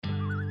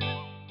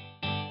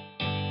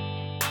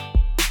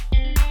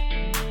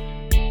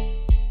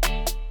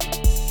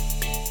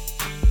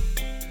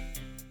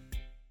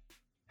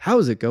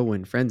How's it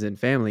going, friends and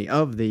family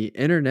of the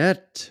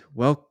internet?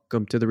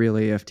 Welcome to the Real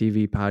AF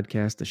TV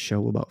podcast, a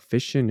show about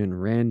fishing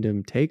and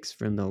random takes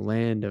from the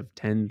land of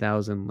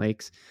 10,000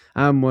 lakes.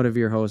 I'm one of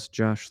your hosts,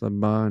 Josh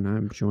LaBaw, and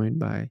I'm joined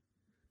by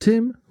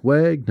Tim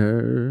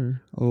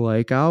Wagner.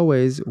 Like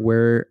always,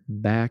 we're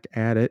back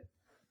at it.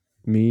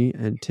 Me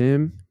and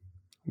Tim,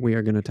 we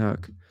are going to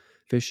talk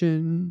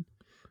fishing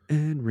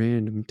and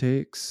random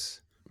takes.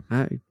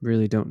 I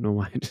really don't know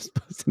why I just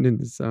busted in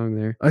the song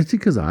there. I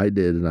think because I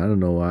did, and I don't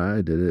know why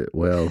I did it.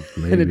 Well,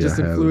 maybe and it just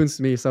influenced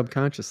me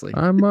subconsciously.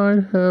 I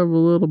might have a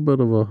little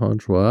bit of a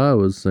hunch while I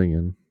was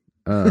singing.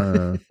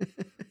 I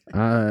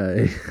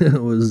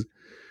was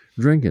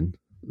drinking.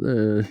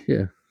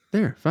 Yeah.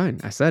 There,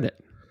 fine. I said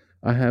it.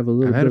 I have a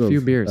little. I've had a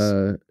few beers.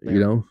 You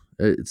know,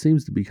 it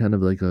seems to be kind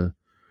of like a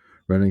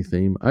running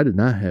theme. I did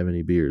not have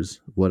any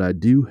beers. What I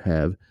do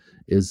have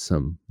is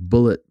some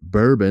Bullet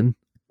bourbon.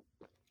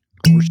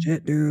 Oh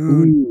shit, dude!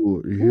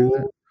 Ooh, you hear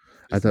that?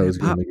 I thought it was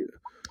gonna make it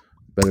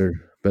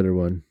better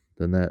one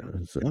than that.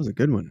 So, that was a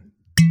good one.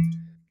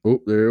 Oh,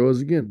 there it was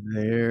again.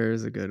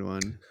 There's a good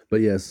one. But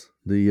yes,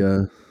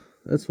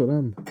 that's what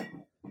I'm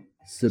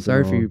sipping.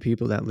 Sorry on. for you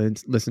people that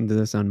listen to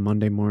this on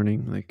Monday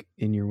morning, like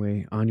on your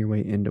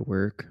way into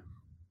work,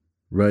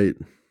 right?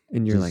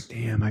 And you're like,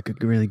 damn, I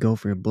could really go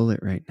for a bullet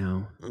right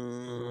now.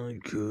 I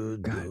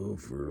could go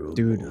for a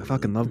dude. bullet. I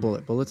fucking love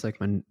bullet. Bullet's like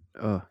my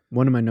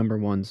one of my number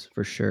ones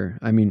for sure.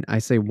 I mean, I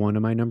say one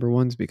of my number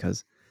ones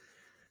because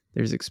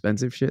there's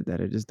expensive shit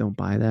that I just don't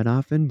buy that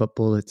often. But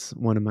Bullet's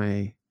one of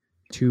my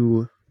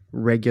two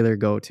regular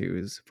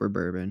go-tos for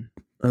bourbon.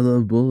 I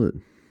love Bullet.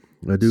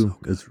 I do.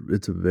 So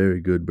it's a very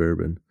good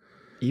bourbon.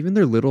 Even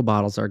their little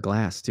bottles are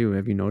glass too.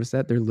 Have you noticed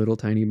that? Their little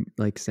tiny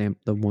the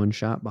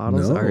one-shot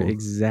bottles are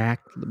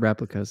exact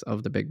replicas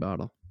of the big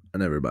bottle. I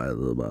never buy a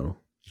little bottle.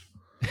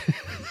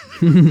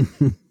 If you're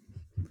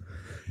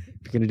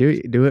gonna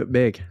do it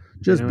big.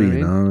 Just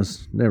being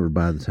honest. Never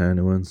buy the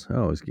tiny ones. I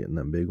always get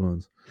them big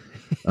ones.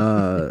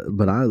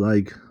 But I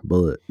like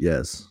Bullet.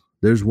 Yes,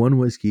 there's one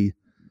whiskey.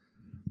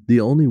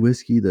 The only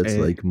whiskey that's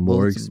like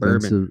more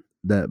expensive.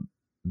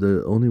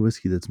 The only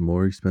whiskey that's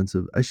more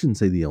expensive. I shouldn't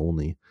say the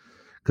only.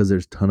 Because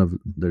there's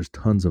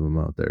tons of them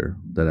out there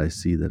that I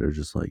see that are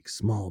just like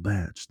small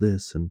batch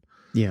this and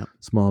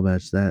small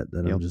batch that.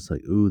 I'm just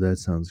like, ooh, that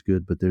sounds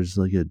good. But there's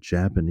like a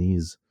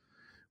Japanese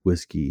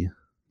whiskey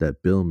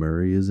that Bill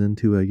Murray is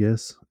into, I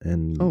guess.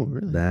 And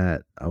really?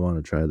 That I want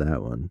to try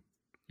that one.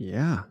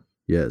 Yeah.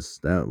 Yes,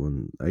 that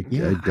one. I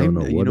don't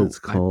know what it's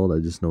called. I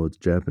just know it's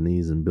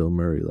Japanese and Bill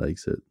Murray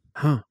likes it.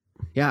 Huh.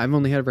 Yeah, I've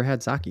only ever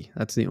had sake.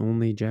 That's the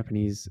only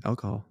Japanese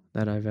alcohol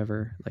that I've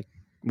ever like.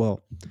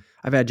 Well,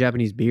 I've had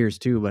Japanese beers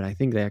too, but I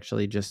think they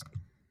actually just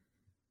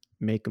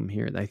make them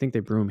here. I think they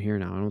brew them here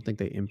now. I don't think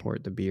they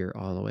import the beer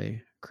all the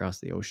way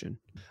across the ocean.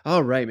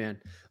 All right, man.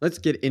 Let's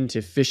get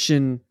into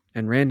fishing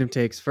and random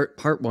takes. For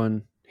part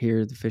one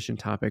here, the fishing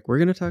topic. We're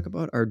going to talk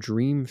about our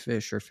dream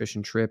fish or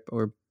fishing trip,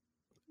 or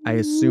I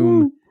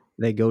assume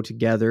they go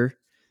together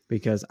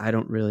because I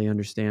don't really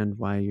understand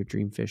why your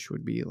dream fish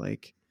would be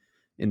like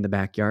in the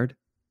backyard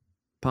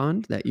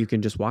pond that you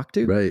can just walk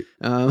to. Right.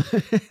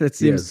 That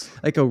seems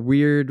like a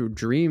weird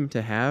dream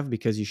to have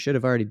because you should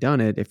have already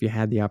done it if you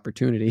had the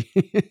opportunity.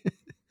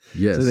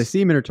 Yes. So they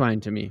seem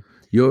intertwined to me.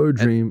 Your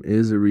dream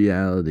is a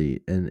reality.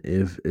 And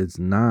if it's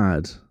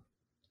not,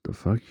 the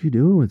fuck you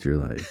doing with your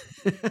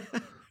life?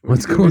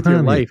 What's going on with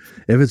your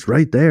life? If it's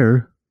right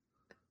there,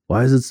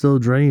 why is it still a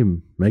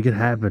dream? Make it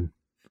happen.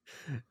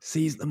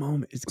 Seize the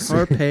moment. It's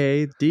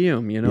carpe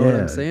diem. You know what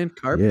I'm saying?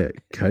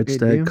 Catch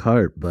that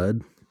carp,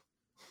 bud.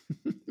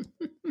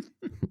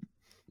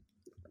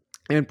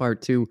 And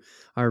part two,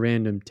 our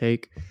random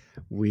take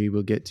we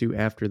will get to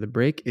after the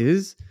break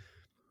is,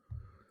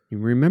 you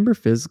remember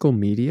physical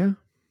media?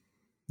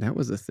 That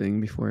was a thing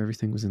before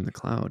everything was in the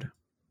cloud.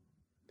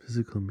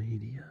 Physical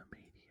media.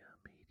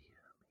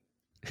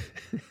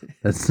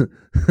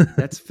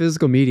 That's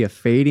physical media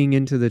fading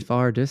into the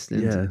far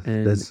distance. Yeah,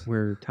 and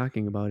we're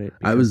talking about it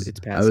because it's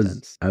past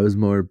tense. I was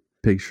more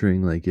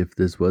picturing like if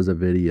this was a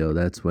video,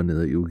 that's when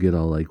you'll get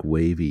all like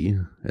wavy,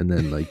 and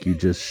then like you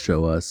just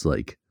show us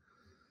like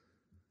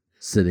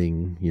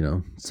sitting,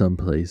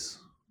 someplace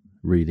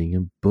reading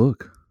a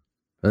book.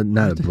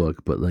 Not a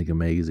book, but like a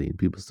magazine.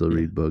 People still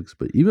read books,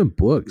 but even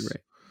books.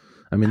 Right.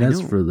 I mean, that's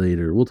for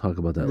later. We'll talk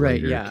about that later.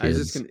 Right, yeah.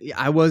 Kids.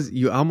 I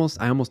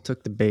almost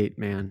took the bait,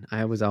 man.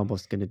 I was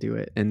almost going to do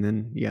it. And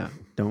then,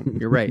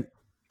 you're right.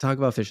 Talk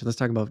about fishing. Let's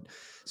talk about,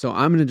 so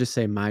I'm going to just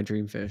say my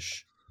dream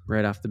fish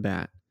right off the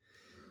bat.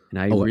 And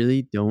I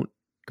really don't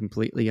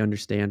completely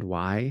understand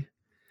why.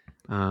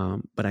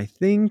 But I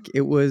think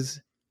it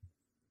was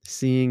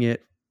seeing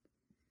it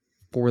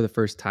for the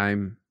first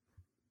time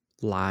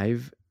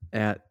live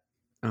at,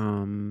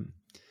 it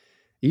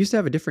used to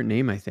have a different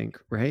name, I think,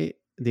 right?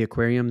 The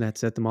aquarium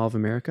that's at the Mall of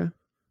America.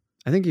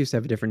 I think it used to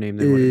have a different name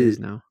than what it is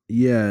now.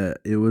 Yeah,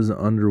 it was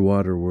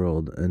Underwater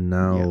World, and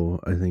now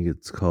I think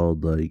it's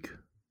called like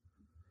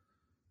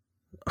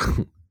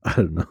I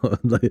don't know.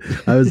 Like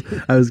I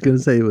was gonna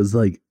say it was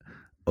like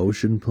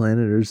Ocean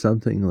Planet or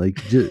something. Like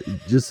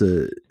just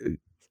a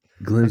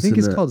glimpse. I think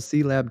it's called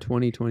Sea Lab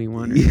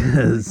 2021.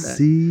 Yeah,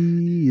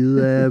 Sea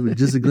Lab.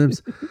 Just a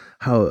glimpse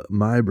how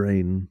my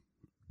brain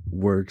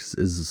works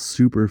is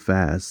super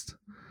fast.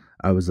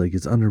 I was like,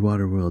 it's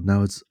underwater world.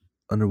 Now it's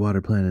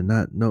underwater planet.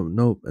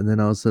 Nope. And then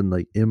all of a sudden,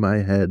 like in my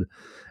head,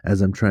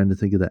 as I'm trying to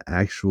think of the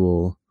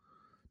actual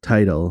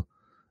title,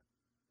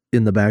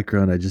 in the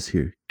background, I just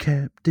hear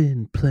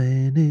Captain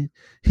Planet.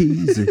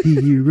 He's a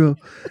hero.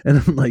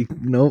 And I'm like,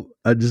 nope,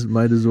 I just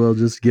might as well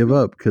just give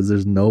up because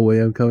there's no way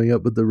I'm coming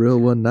up with the real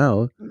one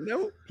now.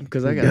 Nope.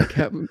 Because I got a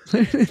Captain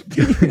Planet.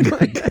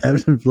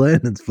 Captain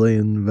Planet's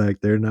playing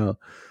back there now.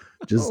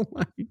 Just, oh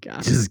my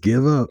God. Just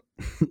give up.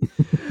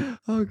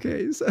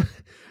 Okay.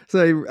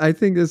 So I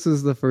think this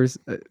is the first.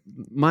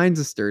 Mine's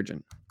a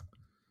sturgeon.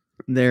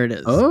 There it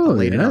is. Oh,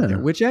 laid yeah. it out there,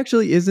 which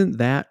actually isn't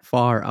that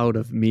far out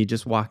of me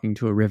just walking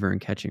to a river and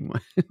catching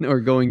one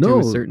or going to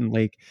a certain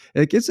lake.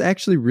 Like it's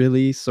actually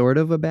really sort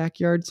of a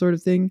backyard sort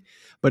of thing,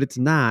 but it's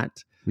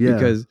not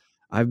because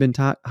I've been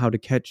taught how to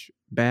catch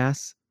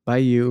bass by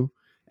you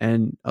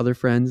and other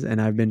friends, and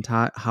I've been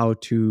taught how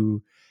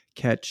to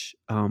catch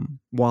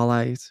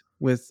walleyes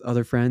with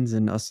other friends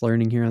and us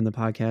learning here on the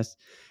podcast,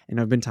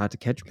 and I've been taught to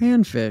catch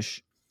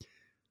panfish.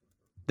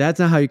 That's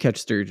not how you catch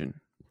sturgeon.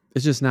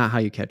 It's just not how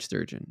you catch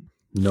sturgeon.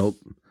 Nope.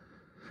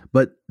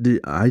 But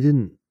I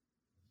didn't.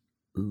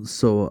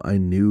 So I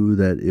knew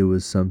that it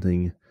was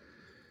something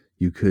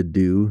you could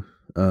do,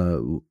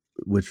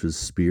 which was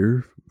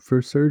spear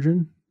for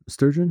sturgeon.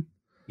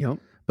 Yep.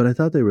 But I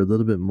thought they were a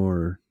little bit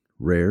more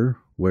rare,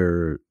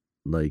 where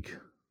like,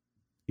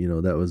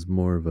 that was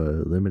more of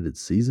a limited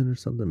season or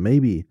something.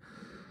 Maybe.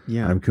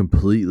 Yeah. I'm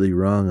completely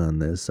wrong on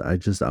this. I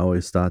just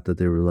always thought that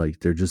they were like,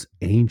 they're just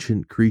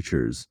ancient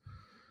creatures.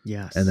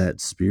 Yes. And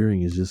that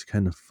spearing is just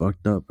kind of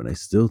fucked up. And I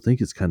still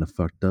think it's kind of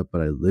fucked up.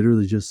 But I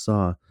literally just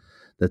saw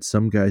that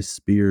some guy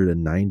speared a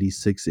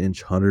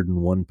 96-inch,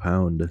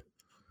 101-pound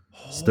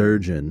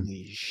sturgeon.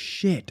 Holy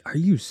shit. Are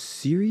you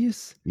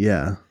serious?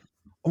 Yeah.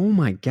 Oh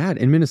my God.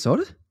 In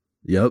Minnesota?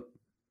 Yep.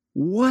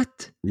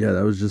 What? Yeah,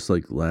 that was just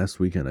like last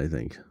weekend, I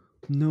think.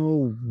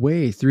 No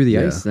way. Through the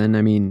ice then?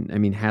 I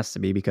mean, has to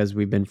be because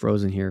we've been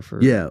frozen here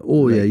for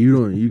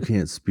you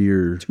can't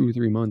spear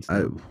 2-3 months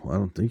now. I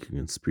don't think you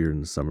can spear in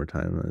the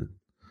summertime.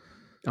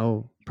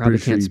 Probably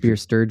can't spear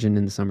sturgeon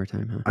in the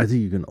summertime, huh? I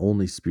think you can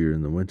only spear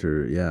in the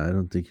winter. Yeah, I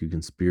don't think you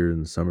can spear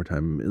in the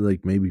summertime.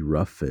 Like maybe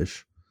rough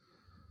fish.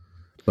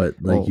 But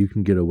like you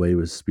can get away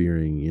with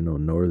spearing,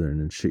 northern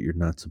and shit you're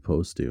not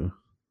supposed to.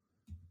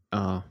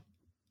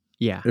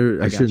 Yeah.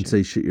 I shouldn't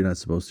say shit you're not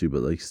supposed to,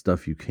 but like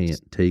stuff you can't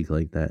take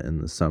like that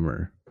in the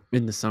summer.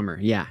 In the summer.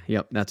 Yeah.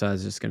 Yep. That's what I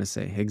was just going to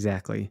say.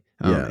 Exactly.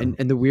 Yeah.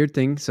 And the weird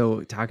thing,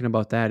 so talking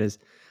about that is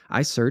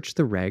I searched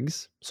the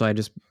regs. So I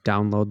just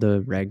download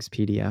the regs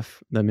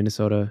PDF, the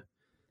Minnesota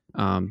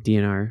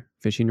DNR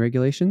fishing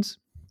regulations.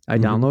 I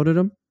downloaded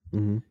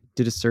them,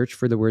 did a search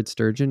for the word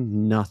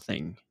sturgeon.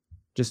 Nothing.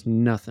 Just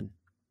nothing.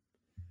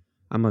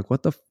 I'm like,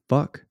 what the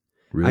fuck?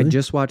 Really? I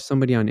just watched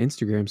somebody on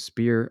Instagram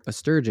spear a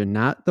sturgeon,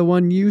 not the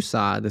one you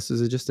saw. This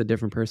is just a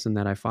different person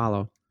that I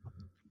follow.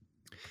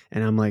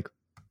 And I'm like,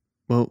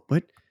 well,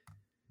 what?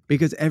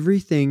 Because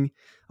everything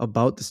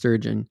about the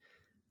sturgeon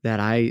that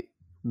I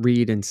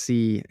read and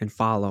see and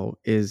follow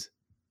is,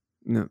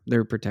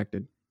 they're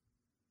protected.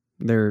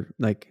 They're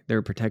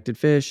protected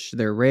fish.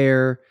 They're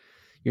rare.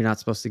 You're not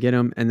supposed to get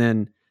them. And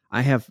then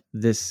I have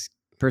this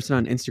person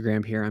on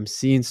Instagram here. I'm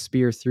seeing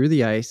spear through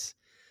the ice.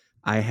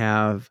 I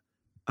have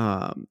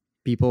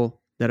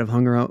people that have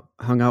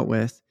hung out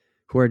with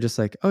who are just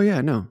like, oh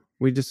yeah, no,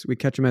 we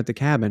catch them at the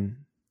cabin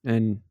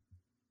and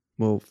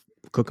we'll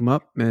cook them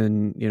up.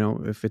 And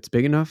if it's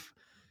big enough,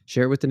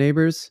 share it with the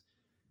neighbors.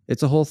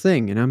 It's a whole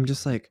thing. And I'm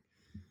just like,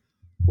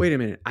 wait a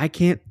minute. I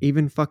can't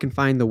even fucking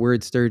find the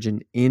word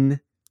sturgeon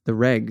in the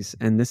regs.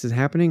 And this is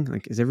happening.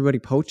 Like, is everybody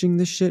poaching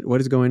this shit?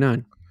 What is going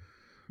on?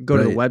 Go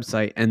to the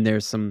website and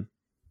there's some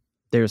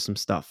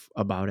stuff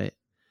about it.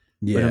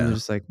 Yeah. But I'm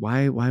just like,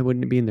 why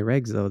wouldn't it be in the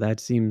regs though? That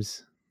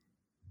seems,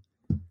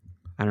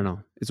 I don't know.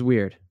 It's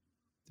weird.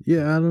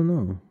 Yeah, I don't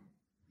know.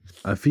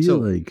 I feel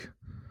like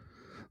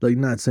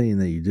not saying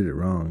that you did it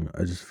wrong.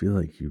 I just feel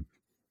like you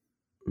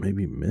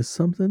maybe missed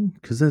something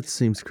because that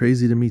seems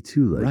crazy to me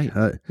too. Like,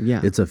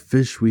 it's a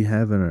fish we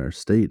have in our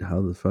state.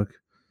 How the fuck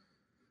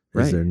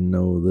is there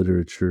no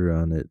literature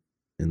on it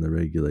in the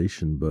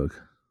regulation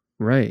book?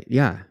 Right.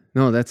 Yeah.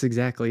 No, that's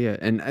exactly it.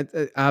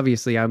 And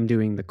obviously, I'm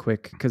doing the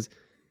quick because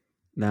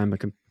I'm a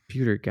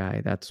computer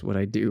guy. That's what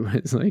I do.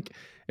 It's like,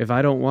 if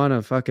I don't want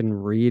to fucking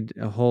read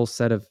a whole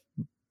set of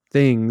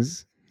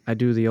things, I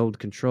do the old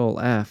Control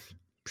F.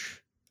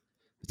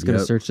 It's going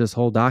to search this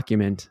whole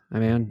document. I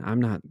mean,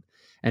 I'm not,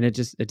 and it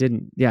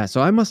didn't. Yeah.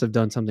 So I must have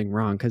done something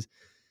wrong because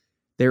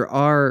there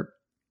are,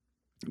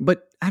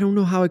 but I don't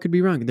know how I could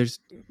be wrong.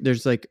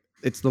 There's like,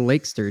 it's the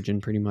lake sturgeon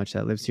pretty much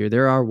that lives here.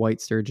 There are white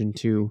sturgeon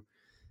too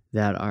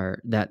that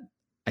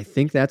I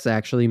think that's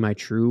actually my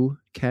true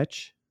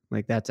catch.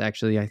 Like that's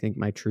actually, I think,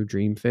 my true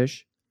dream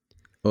fish.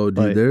 Oh,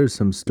 dude, there's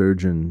some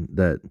sturgeon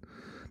that,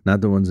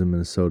 not the ones in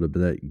Minnesota, but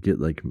that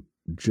get like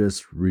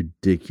just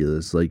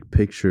ridiculous, like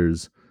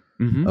pictures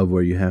of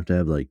where you have to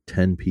have like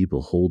 10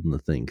 people holding the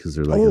thing because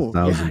they're like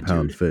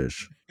 1,000-pound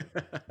fish.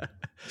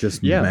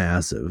 Just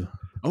massive.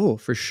 Oh,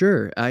 for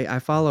sure. I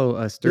follow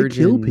a sturgeon.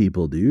 They kill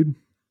people, dude.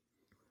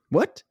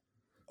 What?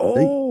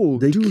 Oh,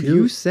 they dude,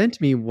 you sent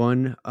me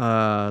one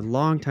a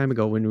long time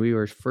ago when we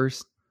were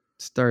first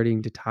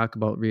starting to talk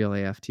about Real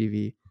AF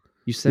TV.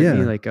 You sent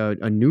me like a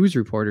news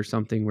report or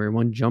something where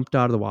one jumped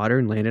out of the water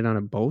and landed on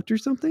a boat or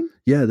something.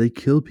 Yeah, they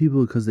kill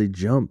people because they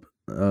jump.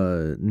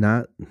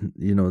 Not,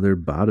 they're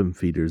bottom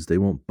feeders. They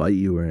won't bite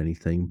you or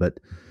anything, but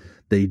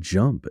they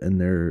jump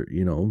and they're,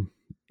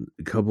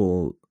 a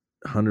couple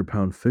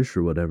 100-pound fish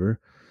or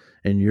whatever.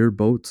 And your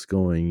boat's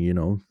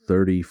going,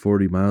 30,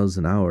 40 miles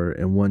an hour,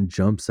 and one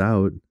jumps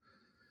out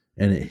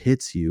and it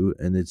hits you,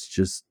 and it's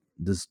just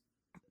this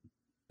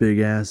big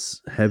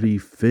ass heavy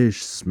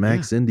fish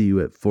smacks into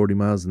you at 40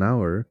 miles an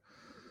hour,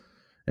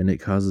 and it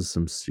causes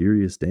some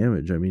serious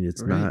damage. I mean,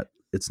 it's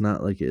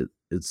not like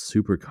it's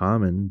super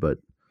common, but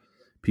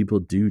people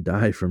do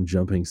die from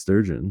jumping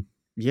sturgeon.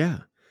 Yeah.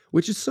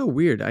 Which is so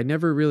weird. I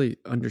never really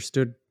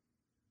understood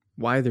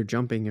why they're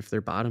jumping if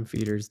they're bottom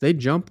feeders. They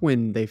jump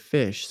when they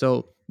fish.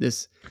 So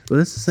that's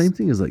the same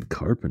thing as like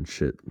carp and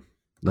shit.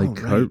 Like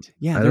carp,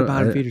 yeah, they're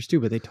bottom feeders too,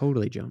 but they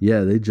totally jump.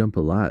 Yeah, they jump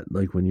a lot.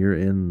 Like when you're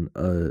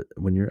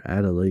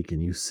at a lake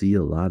and you see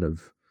a lot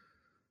of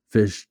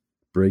fish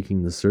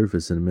breaking the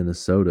surface in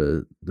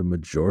Minnesota, the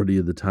majority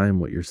of the time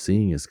what you're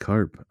seeing is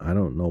carp. I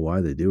don't know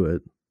why they do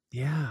it.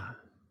 Yeah.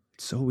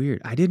 It's so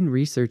weird. I didn't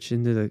research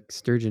into the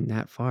sturgeon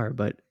that far,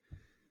 but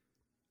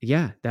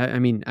yeah,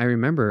 I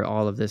remember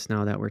all of this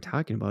now that we're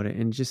talking about it,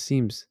 and it just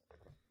seems,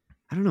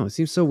 I don't know, it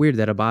seems so weird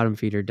that a bottom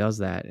feeder does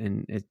that,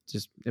 and it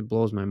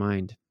blows my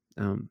mind.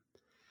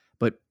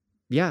 But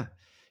yeah,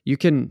 you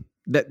can,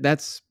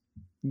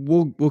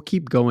 we'll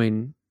keep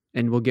going,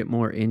 and we'll get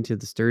more into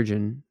the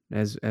sturgeon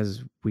as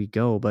we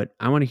go, but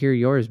I want to hear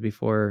yours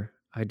before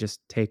I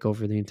just take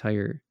over the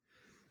entire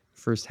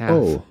first half.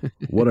 Oh,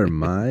 what are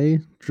my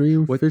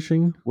dream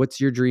fishing?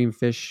 What's your dream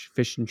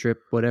fishing trip,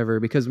 whatever?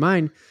 Because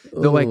mine,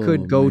 though I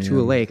could go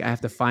to a lake, I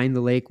have to find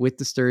the lake with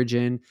the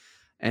sturgeon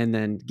and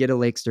then get a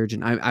lake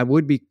sturgeon. I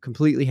would be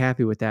completely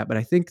happy with that, but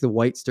I think the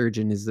white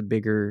sturgeon is the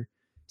bigger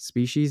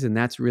species, and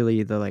that's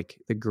really the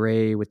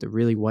gray with the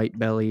really white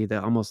belly,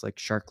 the almost like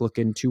shark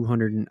looking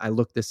 200, I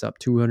looked this up,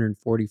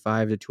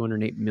 245 to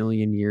 208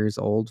 million years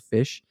old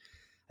fish.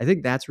 I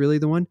think that's really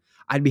the one.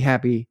 I'd be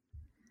happy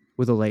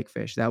with a lake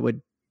fish. That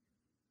would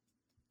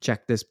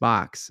check this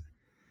box.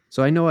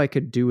 So I know I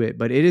could do it,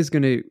 but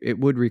it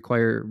would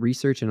require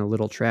research and a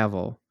little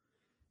travel.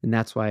 And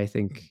that's why I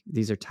think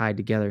these are tied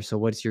together. So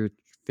what's your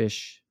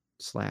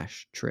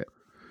fish/trip?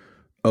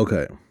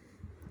 Okay.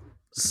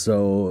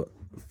 So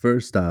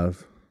first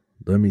off,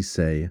 let me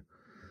say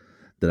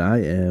that I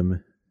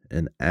am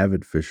an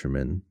avid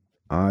fisherman.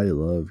 I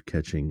love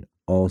catching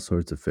all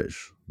sorts of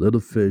fish,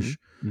 little fish,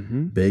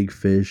 big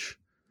fish.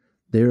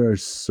 There are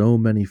so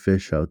many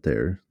fish out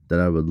there that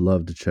I would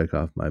love to check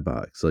off my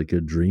box, like a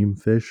dream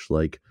fish.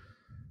 Like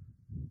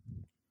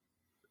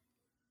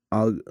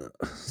I'll get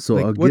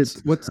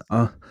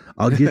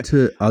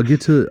to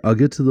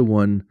the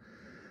one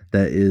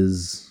that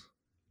is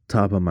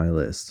top of my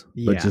list.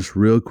 But just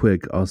real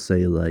quick, I'll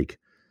say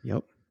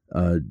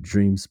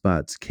dream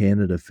spots,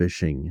 Canada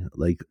fishing,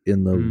 like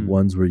in the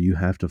ones where you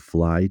have to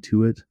fly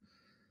to it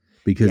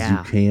because you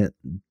can't,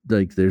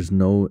 like, there's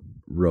no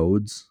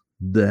roads.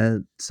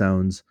 That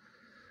sounds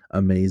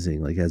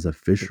amazing. Like as a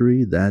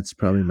fishery, that's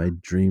probably my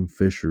dream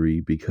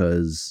fishery,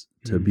 because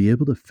to be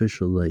able to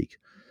fish a lake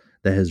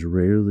that has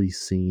rarely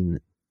seen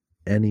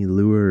any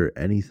lure or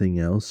anything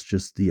else,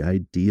 just the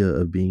idea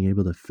of being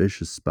able to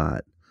fish a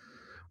spot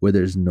where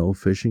there's no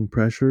fishing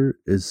pressure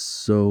is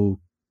so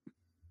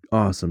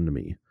awesome to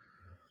me.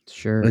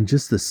 Sure. And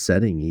just the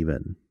setting,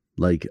 even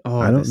like,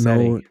 I don't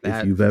know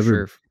if you've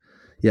ever,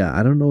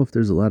 I don't know if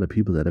there's a lot of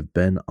people that have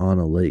been on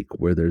a lake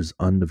where there's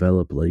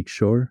undeveloped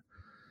lakeshore,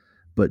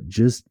 but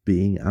just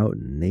being out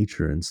in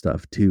nature and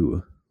stuff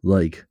too.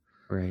 Like,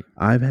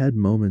 I've had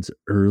moments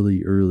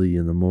early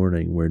in the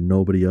morning where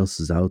nobody else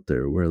is out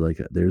there, where like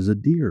there's a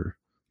deer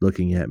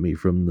looking at me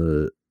from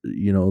the,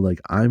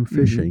 like I'm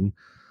fishing,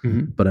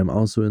 but I'm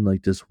also in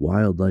like this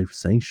wildlife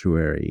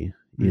sanctuary,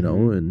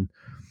 and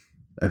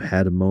I've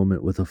had a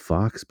moment with a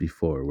fox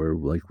before where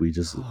like we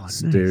just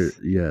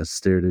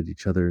stared at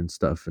each other and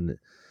stuff, and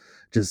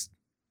just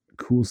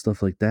cool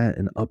stuff like that.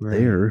 And up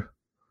there,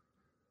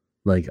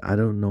 like, I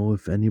don't know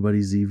if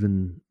anybody's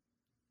even,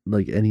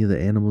 like, any of the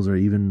animals are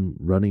even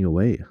running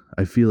away.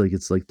 I feel like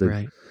it's like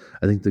I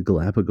think the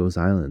Galapagos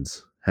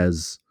Islands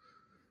has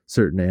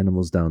certain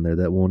animals down there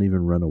that won't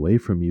even run away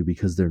from you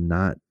because they're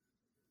not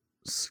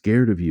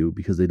scared of you,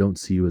 because they don't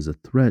see you as a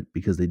threat,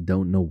 because they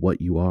don't know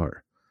what you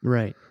are.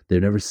 Right.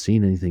 They've never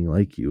seen anything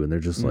like you, and they're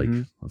just like,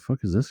 the fuck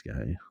is this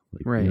guy?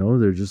 Like,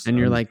 they're just, and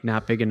you're like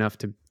not big enough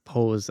to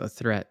pose a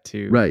threat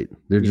to. Right.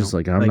 They're just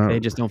like, I'm not.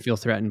 They just don't feel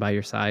threatened by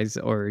your size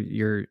or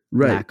your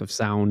lack of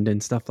sound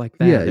and stuff like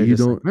that. Yeah, they're you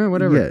don't. Like,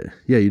 whatever.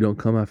 Yeah, you don't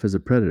come off as a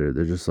predator.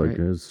 They're just like,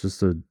 it's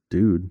just a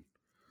dude.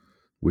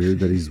 Weird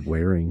that he's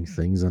wearing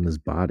things on his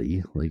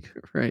body. Like,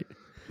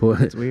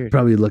 That's weird.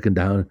 Probably looking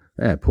down.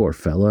 Poor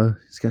fella.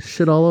 He's got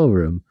shit all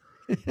over him.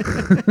 He's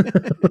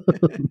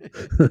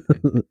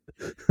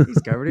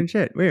covered in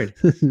shit. Weird.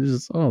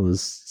 Just all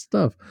this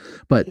stuff.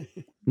 But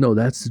no,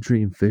 that's the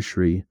dream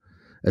fishery.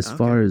 As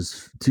far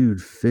as,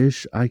 dude,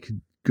 fish, I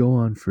could go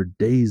on for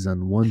days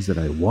on ones that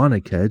I want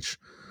to catch.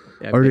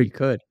 Yeah, I bet you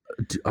could.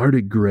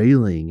 Arctic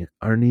grayling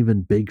aren't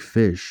even big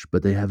fish,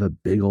 but they have a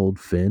big old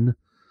fin.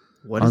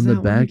 What is on the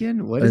that back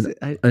again? What is it?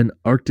 An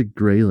Arctic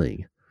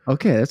grayling.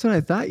 Okay, that's what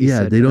I thought you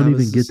said. Yeah, they don't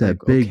even get that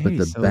big, but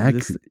the back,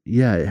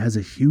 it has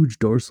a huge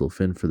dorsal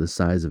fin for the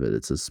size of it.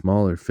 It's a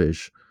smaller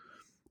fish,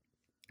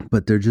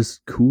 but they're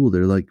just cool.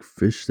 They're like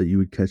fish that you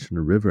would catch in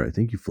a river. I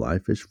think you fly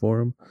fish for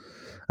them.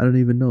 I don't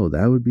even know.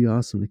 That would be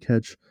awesome to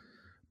catch.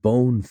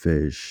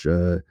 Bonefish,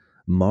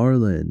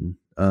 marlin.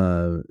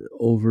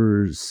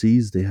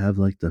 Overseas, they have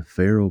like the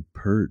Pharaoh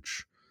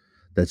perch.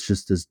 That's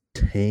just this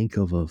tank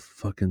of a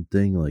fucking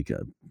thing. Like,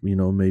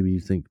 maybe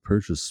you think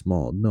perch is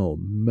small. No,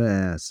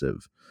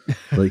 massive.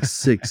 Like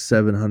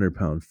 600-700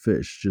 pound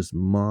fish, just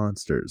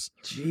monsters.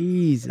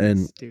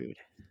 Jesus, dude.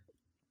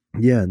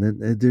 Yeah, and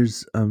then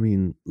there's,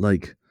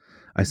 like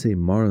I say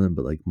marlin,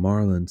 but like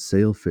marlin,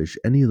 sailfish,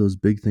 any of those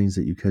big things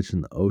that you catch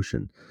in the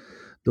ocean,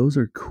 those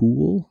are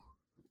cool.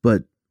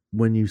 But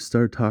when you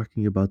start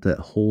talking about that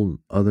whole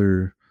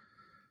other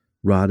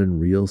rod and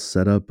reel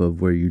setup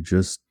of where you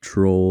just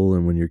troll,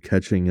 and when you're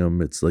catching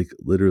them, it's like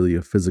literally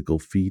a physical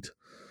feat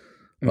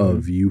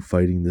of you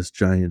fighting this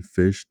giant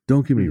fish.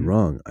 Don't get me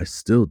wrong, I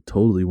still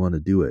totally want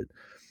to do it,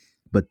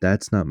 but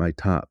that's not my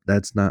top.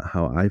 That's not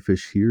how I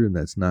fish here, and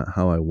that's not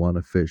how I want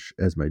to fish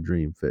as my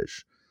dream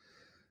fish.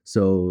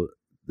 So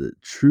the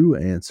true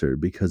answer,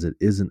 because it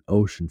is an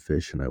ocean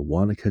fish and I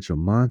want to catch a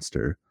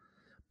monster,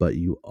 but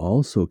you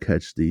also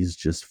catch these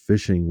just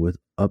fishing with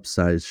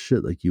upsized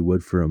shit like you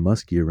would for a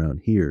muskie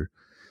around here,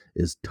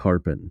 is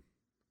tarpon.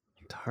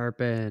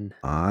 Tarpon.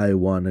 I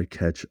want to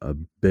catch a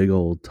big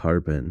old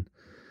tarpon,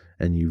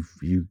 and you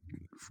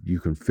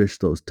can fish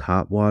those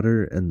top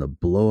water, and the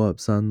blow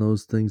ups on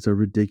those things are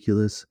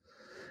ridiculous.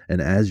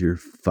 And as you're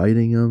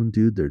fighting them,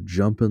 dude, they're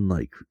jumping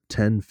like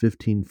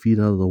 10-15 feet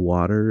out of the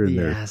water, and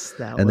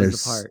they're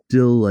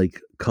still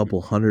like a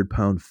couple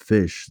 100-pound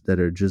fish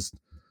that are just,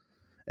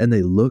 and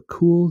they look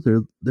cool.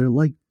 They're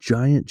like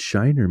giant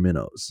shiner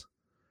minnows.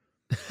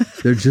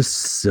 They're just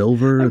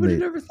silver. I would have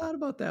never thought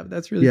about that. But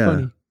that's really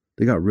funny.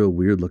 They got real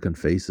weird looking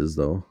faces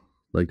though.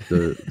 Like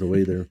the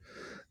way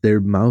their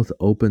mouth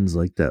opens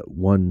like that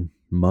one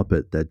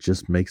Muppet that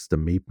just makes the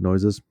meep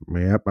noises.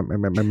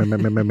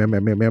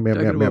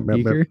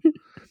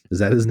 Is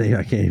that his name?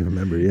 I can't even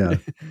remember. Yeah.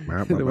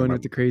 The one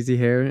with the crazy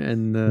hair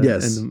and the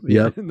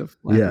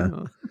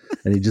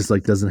and he just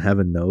like doesn't have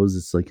a nose.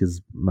 It's like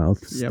his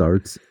mouth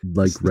starts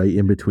like right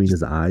in between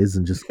his eyes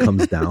and just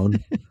comes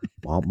down.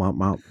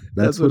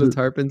 That's what a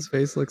tarpon's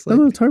face looks like.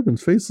 That's what a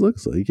tarpon's face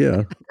looks like.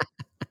 Yeah.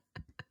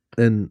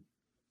 And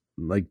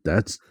like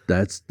that's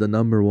the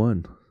number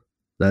one.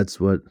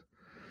 That's what,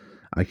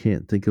 I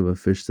can't think of a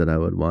fish that I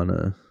would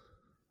want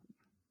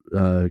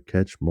to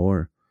catch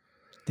more.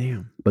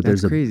 Damn. But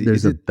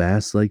there's a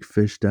bass like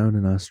fish down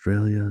in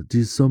Australia.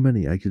 Dude, so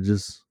many. I could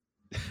just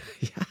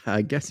yeah,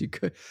 I guess you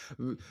could.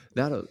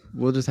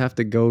 We'll just have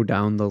to go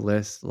down the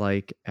list.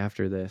 Like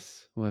after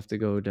this, we'll have to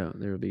go down.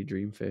 There'll be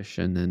dreamfish,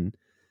 and then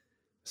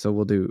so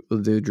we'll do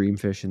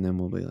dreamfish, and then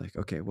we'll be like,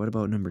 okay, what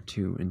about number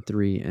 2 and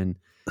 3? And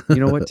you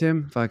know what,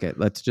 Tim? Fuck it.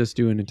 Let's just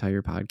do an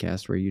entire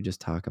podcast where you just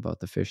talk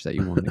about the fish that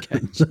you want to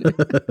catch.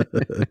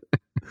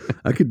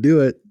 I could do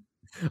it.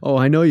 Oh,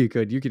 I know you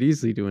could. You could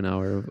easily do an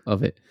hour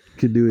of it.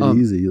 Could do it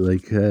easy.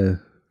 Like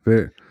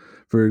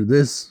for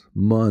this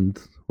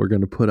month, we're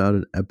gonna put out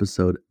an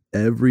episode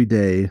every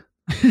day.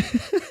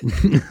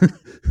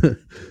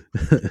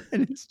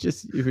 And it's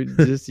just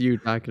you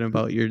talking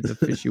about the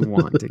fish you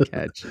want to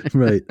catch.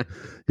 Right.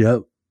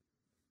 Yep.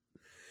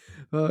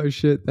 Oh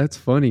shit, that's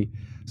funny.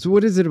 So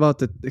what is it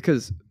about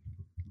because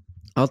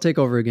I'll take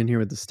over again here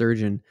with the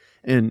sturgeon,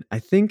 and I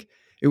think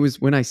it was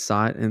when I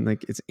saw it and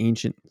like its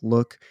ancient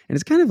look, and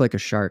it's kind of like a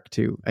shark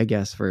too, I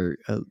guess, for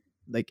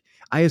like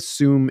I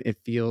assume it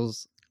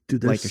feels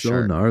dude, they're like a so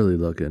shark. Gnarly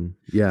looking.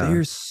 Yeah.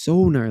 They're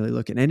so gnarly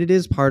looking, and it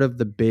is part of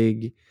the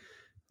big,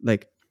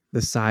 like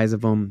the size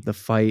of them, the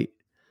fight,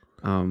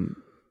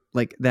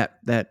 like that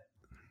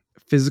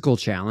physical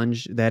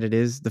challenge that it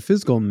is, the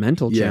physical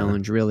mental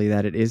challenge really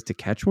that it is to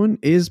catch one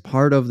is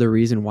part of the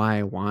reason why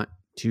I want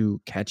to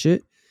catch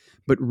it.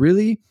 But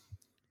really,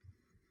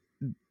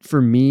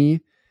 for me,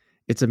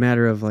 it's a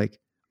matter of like,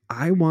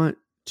 I want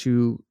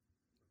to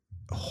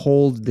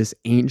hold this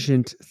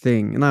ancient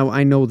thing. And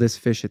I know this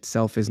fish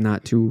itself is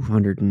not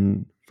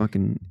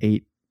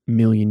 208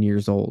 million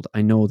years old.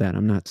 I know that.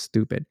 I'm not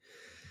stupid.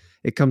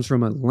 It comes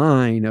from a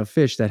line of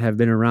fish that have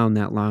been around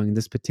that long. And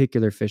this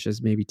particular fish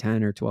is maybe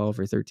 10 or 12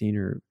 or 13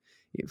 or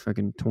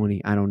fucking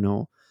 20. I don't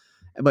know.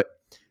 But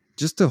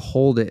just to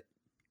hold it,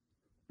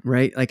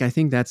 right? Like, I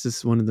think that's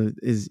just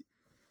is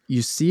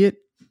you see it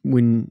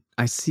when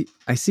I see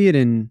it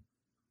in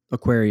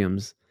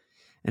aquariums,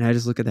 and I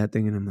just look at that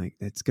thing and I'm like,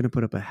 it's going to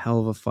put up a hell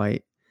of a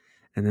fight.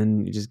 and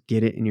then you just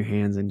get it in your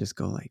hands and just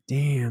go like,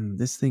 damn,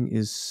 this thing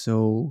is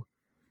so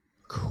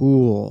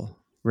cool,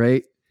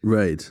 right?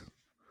 Right.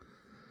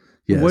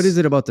 Yes. What is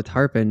it about the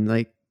tarpon?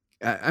 Like,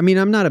 I mean,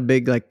 I'm not a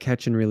big like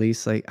catch and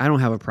release. Like, I don't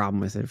have a problem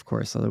with it, of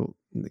course. So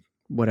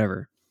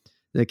whatever,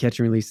 the catch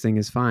and release thing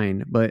is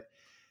fine. But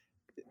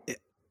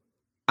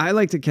I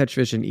like to catch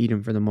fish and eat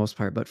them for the most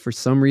part. But for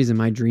some reason,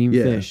 my dream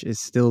fish is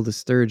still the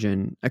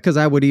sturgeon. Because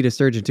I would eat a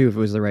sturgeon too if it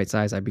was the right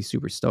size. I'd be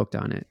super stoked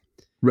on it.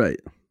 Right.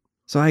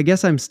 So I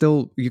guess I'm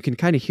still. You can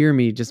kind of hear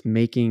me just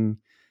making,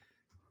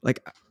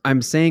 like,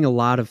 I'm saying a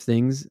lot of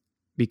things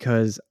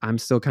because I'm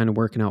still kind of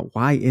working out.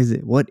 Why is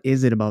it? What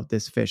is it about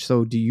this fish?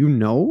 So do you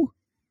know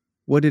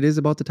what it is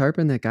about the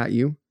tarpon that got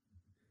you?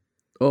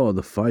 Oh,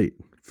 the fight,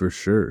 for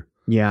sure.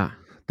 Yeah.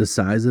 The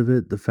size of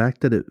it, the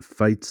fact that it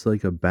fights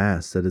like a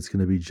bass, that it's going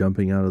to be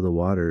jumping out of the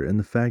water, and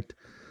the fact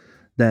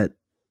that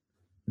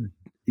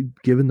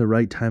given the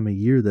right time of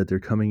year that they're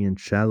coming in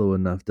shallow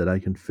enough that I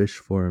can fish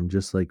for them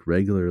just like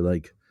regular,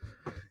 like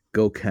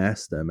go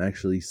cast them,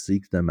 actually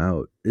seek them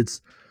out.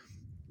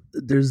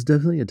 There's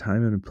definitely a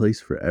time and a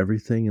place for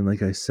everything. And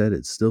like I said,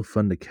 it's still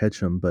fun to catch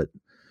them, but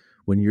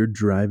when you're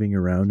driving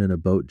around in a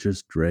boat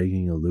just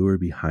dragging a lure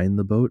behind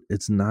the boat,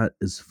 it's not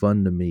as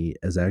fun to me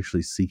as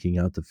actually seeking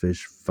out the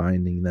fish,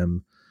 finding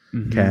them,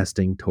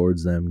 casting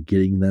towards them,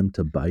 getting them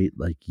to bite.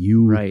 Like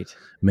you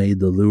made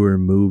the lure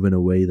move in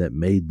a way that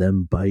made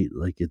them bite.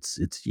 Like it's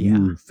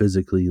you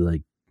physically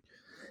like,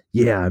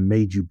 yeah, I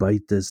made you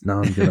bite this.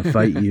 Now I'm going to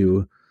fight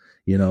you,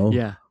 you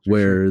know,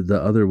 where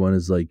the other one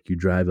is like you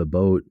drive a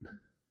boat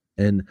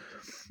and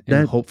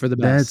hope for the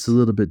best. That's a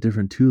little bit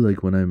different too.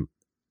 Like when I'm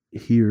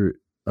here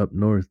up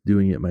north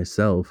doing it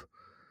myself,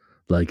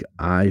 like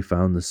I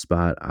found the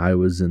spot, I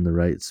was in the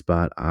right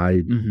spot,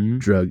 I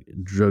drug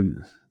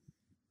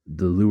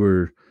the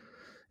lure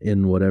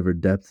in whatever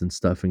depth and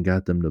stuff and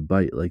got them to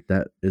bite. Like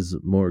that is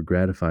more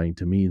gratifying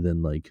to me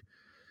than like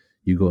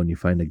you go and you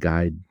find a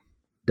guide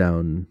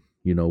down,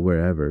 you know,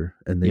 wherever,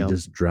 and they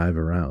just drive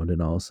around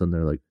and all of a sudden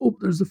they're like, oh,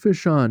 there's a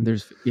fish on,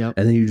 and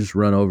then you just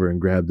run over and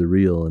grab the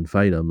reel and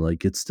fight them.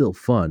 Like it's still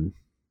fun,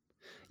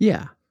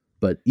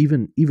 but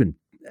even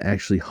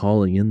actually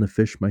hauling in the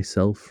fish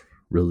myself,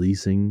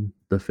 releasing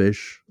the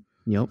fish,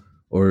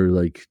 or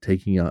like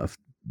taking off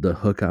the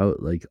hook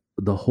out, like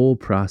the whole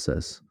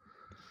process,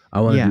 I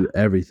want to do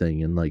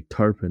everything. And like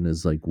tarpon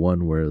is like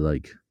one where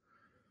like,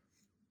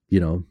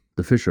 you know,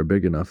 the fish are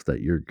big enough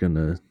that you're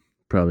gonna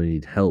probably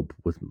need help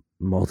with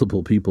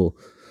multiple people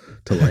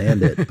to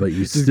land it, but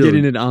you just still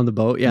getting it on the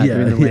boat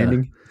during the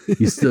landing.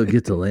 You still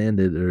get to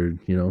land it, or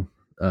you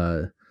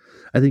know,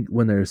 I think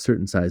when they're a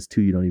certain size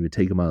too, you don't even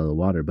take them out of the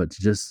water, but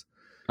to just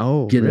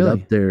get it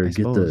up there,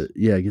 get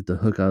the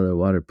hook out of the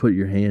water, put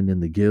your hand in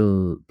the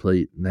gill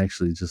plate and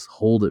actually just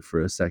hold it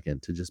for a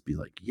second to just be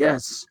like,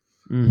 yes.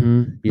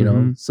 You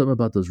know, something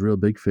about those real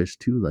big fish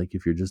too. Like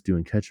if you're just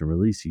doing catch and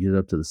release, you get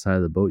up to the side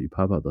of the boat, you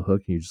pop out the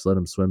hook and you just let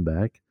them swim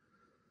back.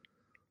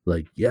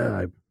 Like,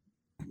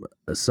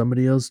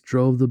 somebody else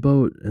drove the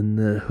boat and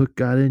the hook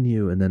got in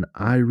you and then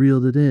I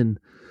reeled it in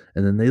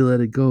and then they let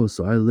it go.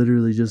 So I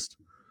literally just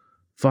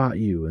fought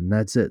you and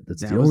that's it.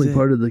 That's the only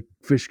part of the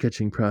fish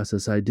catching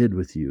process I did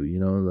with you, you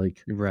know,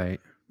 like,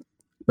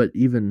 but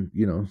even,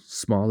 you know,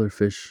 smaller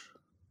fish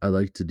I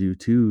like to do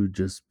too,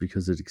 just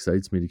because it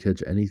excites me to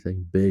catch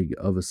anything big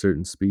of a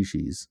certain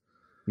species.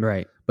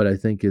 But I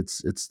think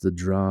it's the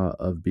draw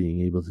of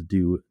being able to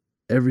do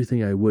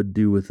everything I would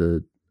do with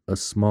a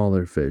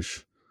smaller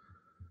fish,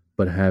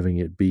 but having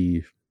it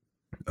be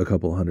a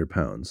couple 100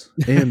 pounds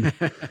and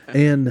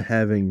and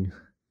having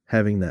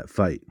that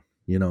fight,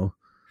 you know,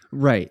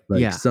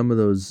 like some of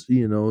those,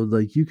 you know,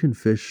 like you can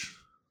fish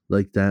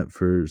like that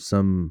for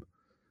some,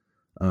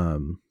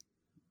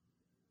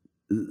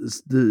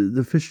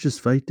 the fish just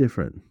fight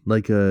different,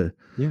 like a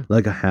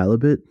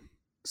halibut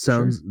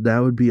sounds that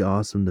would be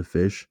awesome to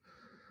fish,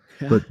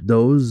 but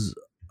those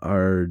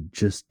are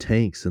just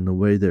tanks in the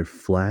way they're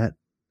flat.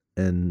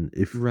 And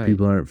if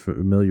people aren't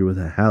familiar with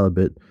a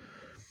halibut,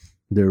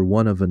 they're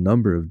one of a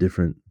number of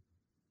different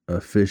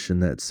fish in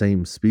that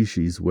same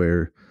species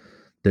where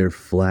they're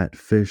flat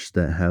fish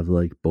that have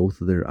like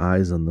both of their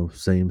eyes on the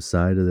same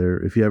side of their.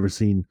 If you ever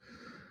seen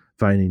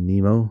Finding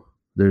Nemo,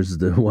 there's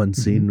the one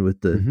scene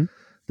with the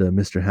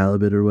Mr.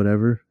 Halibut or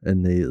whatever,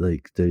 and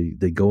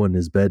they go in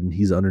his bed and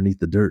he's underneath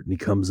the dirt and he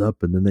comes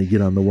up and then they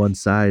get on the one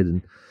side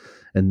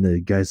and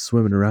the guy's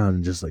swimming around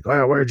and just like,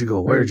 oh, where'd you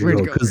go?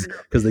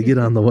 Because they get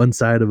on the one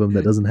side of him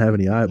that doesn't have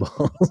any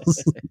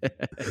eyeballs.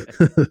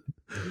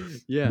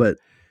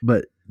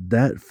 But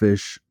that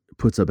fish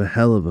puts up a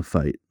hell of a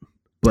fight.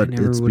 But I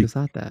never would have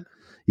thought that.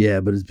 Yeah,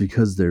 but it's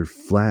because they're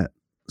flat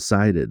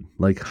sided,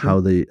 like how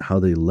they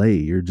lay.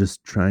 You're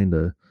just trying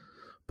to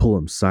pull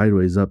them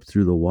sideways up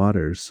through the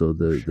water, so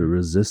the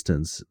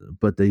resistance,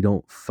 but they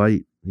don't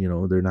fight. You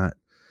know, they're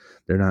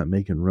not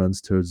making runs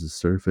towards the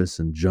surface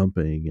and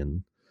jumping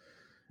and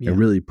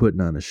really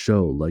putting on a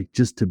show. Like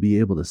just to be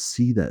able to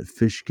see that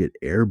fish get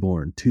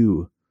airborne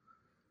too,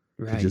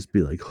 to just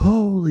be like,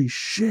 holy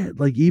shit!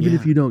 Like even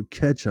if you don't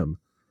catch them,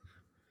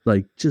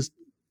 like just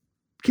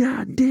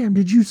God damn,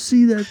 did you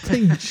see that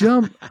thing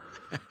jump?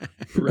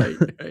 Right.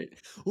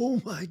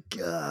 Oh my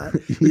God.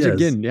 Which Yes.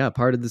 again, yeah,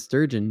 part of the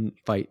sturgeon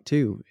fight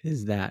too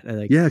is that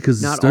like, Yeah,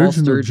 because not all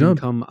sturgeon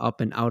come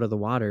up and out of the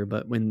water,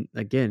 but when,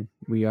 again,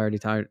 we already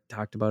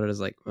talked about it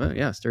as like, well,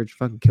 yeah, sturgeon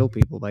fucking kill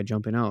people by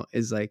jumping out,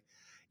 is like,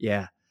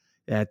 yeah,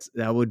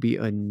 that would be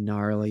a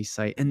gnarly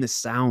sight. And the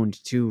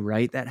sound too,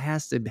 right? That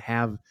has to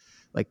have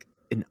like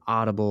an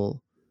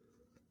audible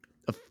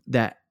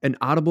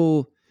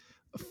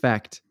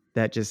effect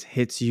that just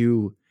hits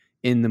you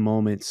in the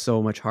moment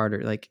so much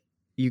harder. Like,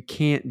 you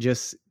can't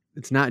just,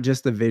 it's not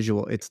just the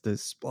visual, it's the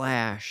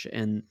splash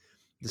and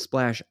the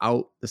splash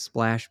out, the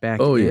splash back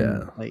Oh in.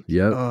 yeah. Like,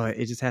 Yep. oh,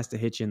 it just has to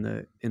hit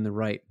you in the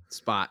right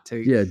spot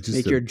to just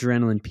make your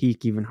adrenaline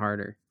peak even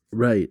harder.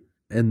 Right.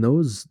 And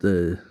those,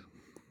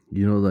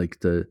 like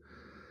the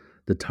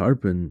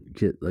tarpon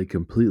get like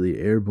completely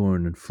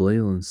airborne and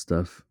flail and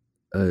stuff.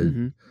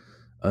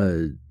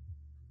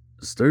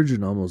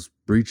 Sturgeon almost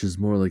breaches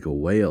more like a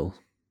whale.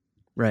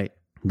 Right.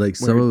 Like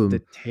some of them,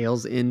 the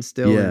tail's in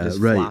still and just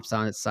flops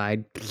on its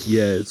side.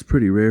 Yeah, it's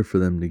pretty rare for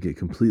them to get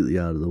completely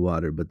out of the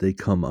water, but they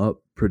come up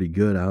pretty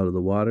good out of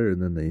the water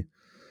and then they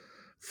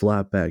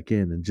flop back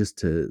in. And just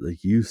to,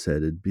 like you said,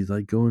 it'd be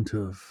like going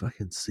to a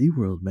fucking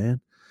SeaWorld,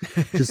 man.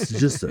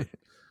 Just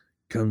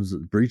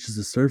breaches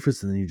the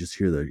surface and then you just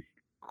hear the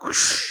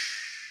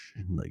whoosh,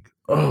 and like,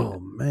 oh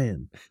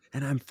man.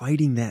 And I'm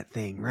fighting that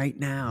thing right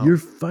now. You're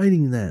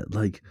fighting that.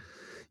 Like,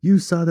 you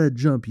saw that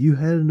jump. You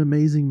had an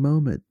amazing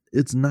moment.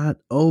 It's not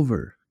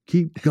over.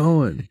 Keep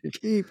going.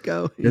 Keep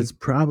going. It's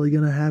probably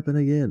going to happen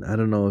again. I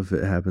don't know if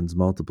it happens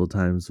multiple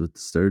times with the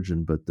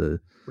sturgeon, but the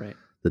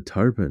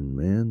tarpon,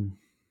 man.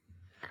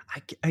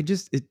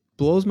 It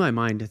blows my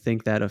mind to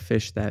think that a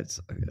fish that's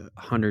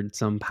 100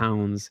 some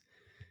pounds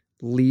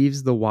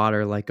leaves the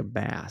water like a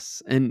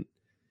bass. And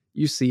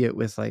you see it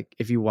with, like,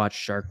 if you watch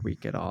Shark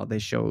Week at all, they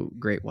show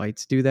great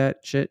whites do that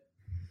shit.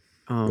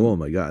 Oh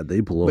my God, they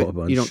blow up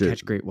on shit. You don't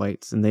catch great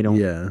whites, and they don't.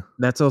 Yeah.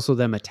 That's also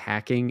them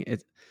attacking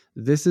it.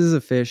 This is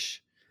a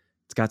fish.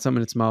 It's got something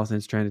in its mouth and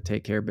it's trying to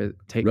take care of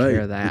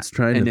that. It's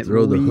trying to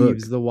throw the hook.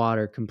 Leaves the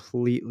water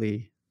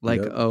completely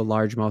like a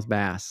largemouth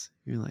bass.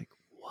 You're like,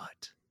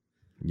 what?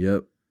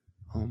 Yep.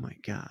 Oh my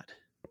God.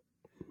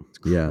 It's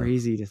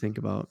crazy to think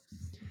about.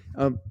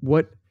 So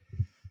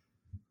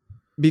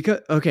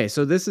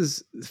this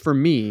is, for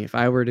me, if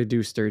I were to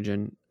do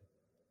sturgeon,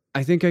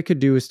 I think I could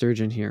do a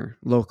sturgeon here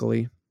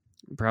locally,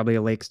 probably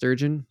a lake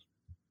sturgeon.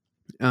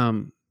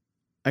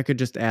 I could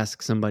just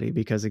ask somebody,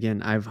 because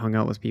again, I've hung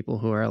out with people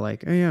who are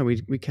like, oh yeah, we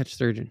catch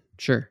sturgeon.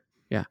 Sure.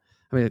 Yeah.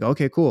 I mean, like,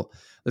 okay, cool.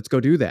 Let's go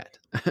do that.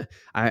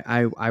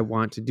 I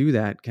want to do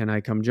that. Can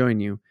I come join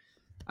you?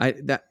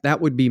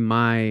 That would be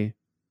my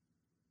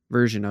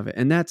version of it.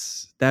 And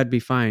that'd be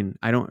fine.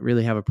 I don't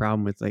really have a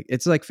problem with, like,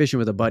 it's like fishing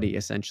with a buddy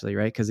essentially,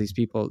 right? Because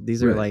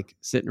these are like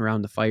sitting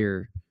around the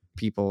fire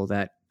people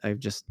that I've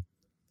just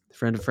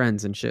friend of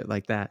friends and shit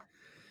like that.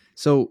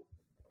 So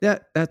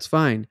that's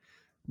fine.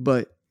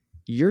 But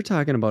you're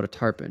talking about a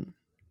tarpon.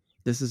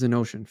 This is an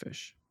ocean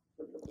fish.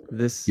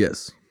 This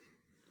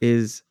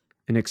is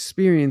an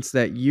experience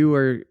that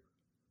your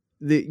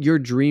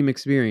dream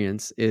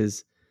experience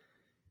is,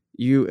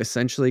 you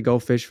essentially go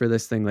fish for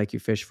this thing like you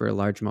fish for a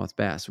largemouth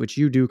bass, which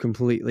you do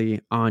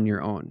completely on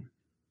your own.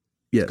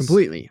 Yes.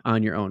 Completely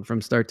on your own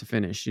from start to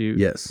finish. You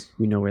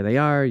know where they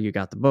are. You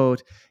got the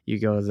boat. You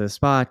go to the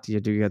spot.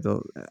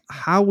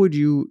 How would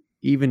you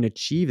even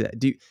achieve that?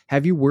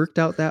 Have you worked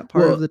out that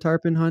part of the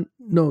tarpon hunt?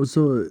 No,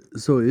 so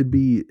it'd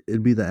be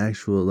the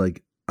actual,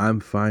 like, I'm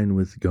fine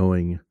with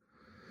going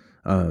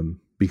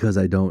because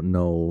I don't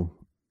know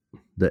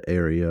the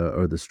area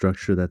or the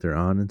structure that they're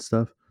on and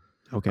stuff.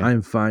 Okay.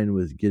 I'm fine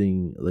with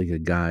getting like a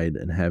guide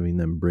and having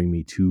them bring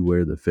me to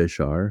where the fish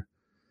are.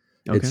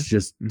 Okay. It's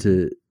just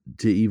to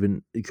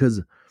even,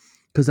 because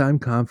I'm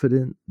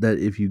confident that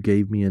if you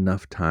gave me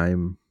enough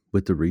time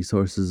with the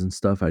resources and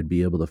stuff, I'd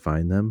be able to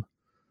find them.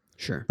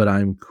 Sure. But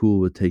I'm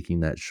cool with taking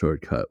that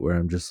shortcut where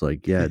I'm just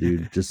like, yeah,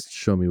 dude, just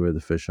show me where the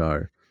fish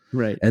are.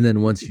 Right. And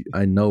then once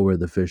I know where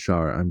the fish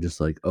are, I'm just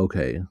like,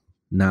 okay,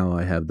 now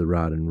I have the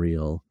rod and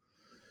reel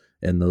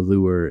and the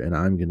lure, and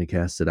I'm going to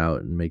cast it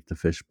out and make the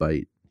fish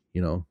bite,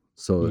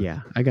 So yeah,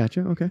 I got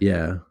you. Okay.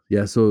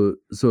 Yeah. So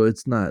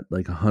it's not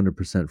like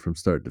 100% from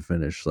start to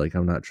finish. Like,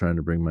 I'm not trying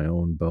to bring my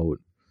own boat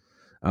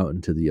out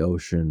into the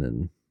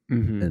ocean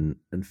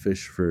and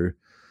fish for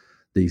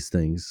these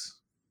things,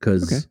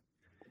 because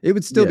it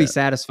would still be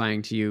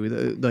satisfying to you.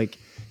 Like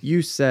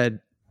you said,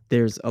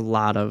 there's a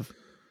lot of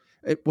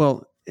it.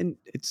 Well, and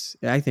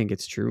I think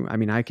it's true. I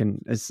mean, I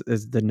can, as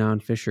the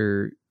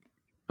non-fisher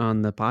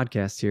on the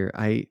podcast here,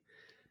 I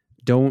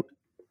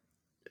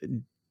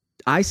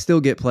still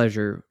get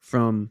pleasure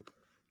from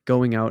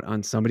going out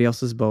on somebody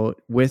else's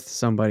boat with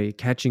somebody,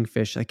 catching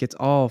fish. Like, it's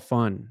all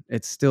fun.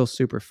 It's still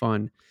super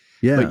fun.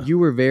 Yeah. But you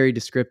were very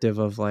descriptive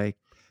of, like,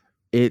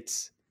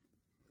 it's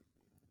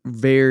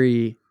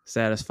very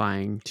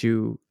satisfying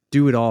to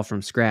do it all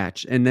from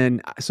scratch. And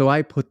then, so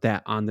I put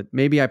that on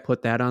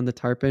the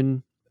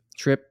tarpon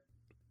trip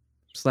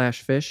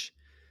 /fish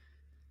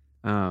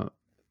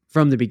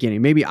from the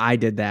beginning. Maybe I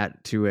did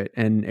that to it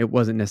and it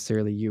wasn't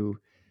necessarily you.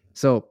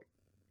 So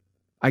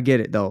I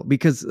get it though,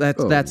 because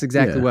that's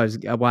exactly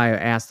why I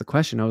asked the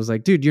question. I was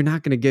like, dude, you're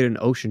not going to get an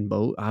ocean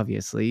boat,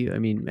 obviously. I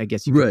mean, I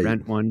guess you could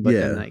rent one, but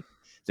then like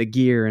the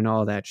gear and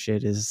all that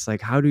shit is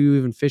like, how do you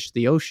even fish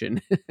the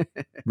ocean?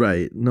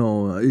 Right.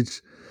 No,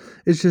 it's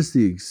just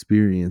the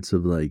experience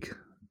of like,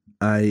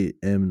 I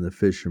am the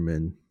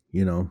fisherman,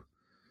 you know,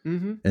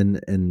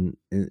 and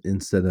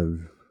instead of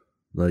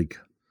like,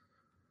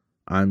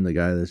 I'm the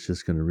guy that's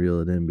just going to reel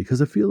it in,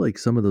 because I feel like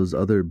some of those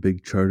other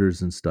big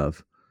charters and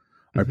stuff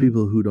are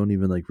people who don't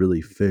even like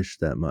really fish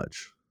that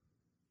much,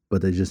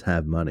 but they just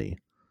have money.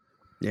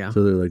 Yeah.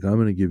 So they're like, I'm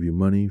going to give you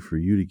money for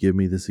you to give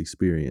me this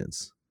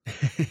experience.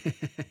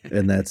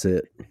 And that's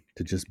it.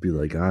 To just be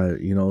like,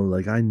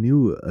 I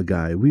knew a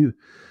guy. We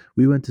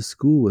went to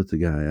school with the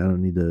guy. I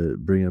don't need to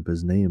bring up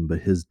his name,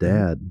 but his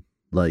dad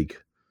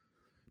like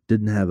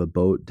didn't have a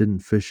boat, didn't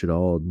fish at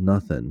all,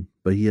 nothing.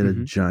 But he had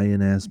a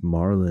giant ass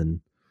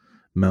marlin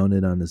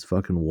mounted on his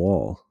fucking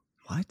wall.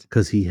 What?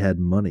 Because he had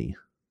money.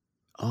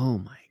 Oh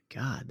my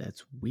God,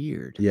 that's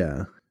weird.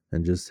 Yeah,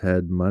 and just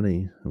had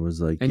money and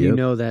was like, and you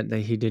know that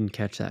he didn't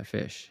catch that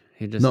fish.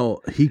 He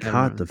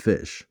caught the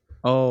fish.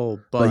 Oh,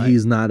 but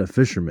he's not a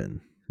fisherman.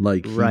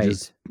 Like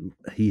right.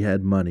 He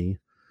had money.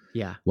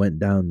 Yeah. Went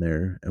down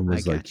there and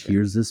was like,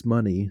 here's this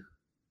money.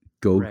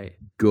 Go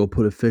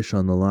put a fish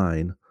on the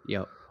line.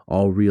 Yep.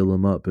 I'll reel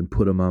him up and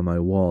put him on my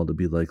wall to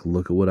be like,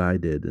 look at what I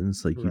did. And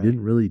it's like,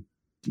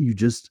 you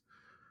just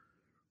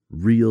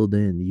reeled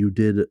in. You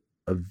did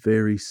a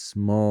very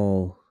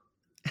small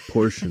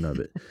portion of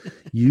it.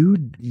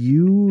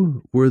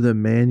 You were the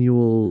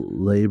manual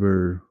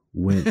labor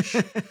winch.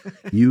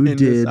 You in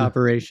did this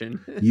operation.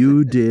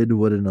 You did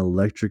what an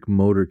electric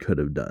motor could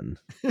have done.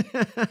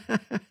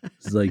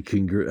 It's like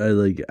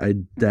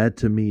that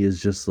to me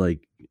is just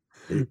like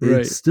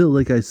it's still,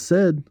 like I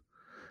said,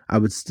 I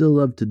would still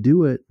love to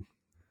do it,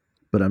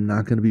 but I'm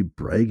not going to be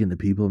bragging to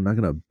people. I'm not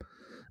going to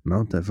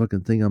mount that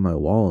fucking thing on my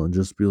wall and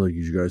just be like,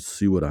 you guys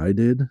see what I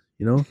did,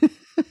 you know?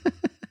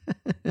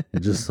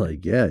 Just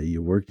like, yeah,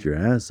 you worked your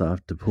ass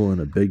off to pull in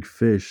a big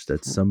fish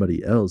that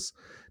somebody else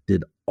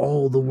did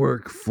all the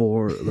work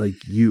for.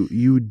 Like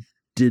you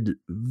did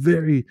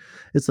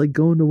it's like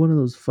going to one of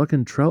those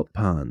fucking trout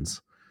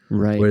ponds,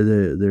 right? Where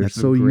they're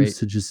so used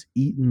to just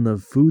eating the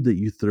food that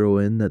you throw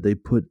in that they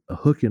put a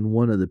hook in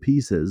one of the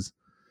pieces.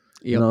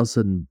 Yep. And all of a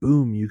sudden,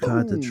 boom, you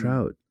caught the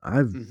trout.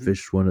 I've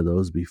fished one of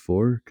those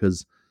before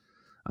because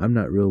I'm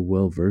not real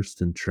well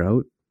versed in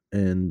trout,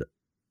 and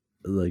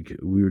like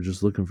we were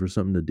just looking for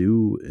something to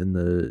do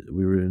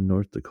we were in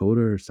North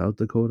Dakota or South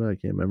Dakota, I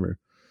can't remember.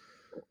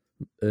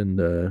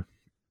 And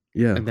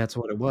yeah, and that's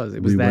what it was.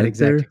 It was that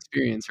exact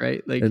experience,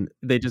 right? Like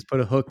they just put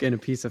a hook in a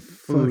piece of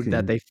food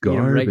that they feed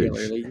them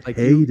regularly. Like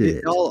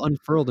it all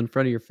unfurled in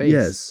front of your face.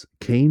 Yes,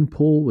 cane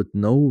pole with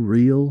no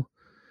reel.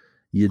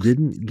 You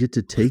didn't get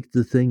to take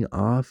the thing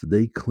off.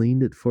 They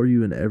cleaned it for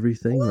you and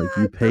everything. What? Like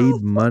you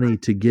paid money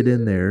to get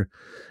in there,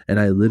 and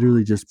I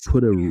literally just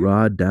put a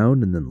rod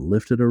down and then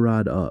lifted a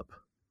rod up.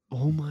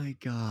 Oh my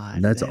God.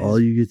 And that's all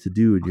you get to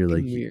do. And you're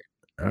like, weird.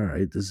 All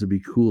right, this would be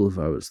cool if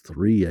I was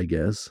 3, I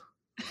guess.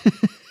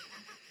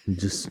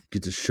 Just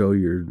get to show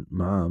your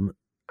mom,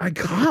 I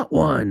caught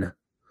one.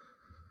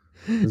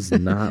 This is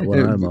not what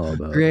I'm all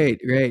about.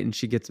 Great. And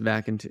she gets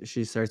back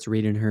she starts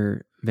reading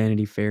her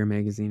Vanity Fair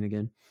magazine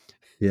again.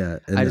 Yeah.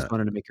 And I just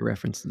wanted to make a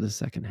reference to the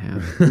second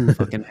half. Who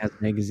fucking has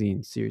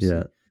magazines? Seriously.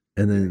 Yeah.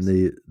 And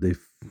then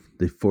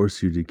they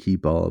force you to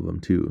keep all of them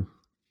too.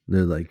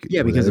 They're like,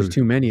 yeah, because there's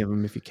too many of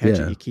them. If you catch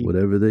it, you keep.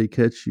 Whatever they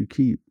catch, you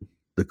keep.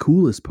 The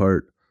coolest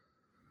part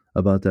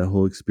about that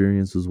whole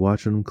experience was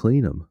watching them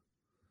clean them.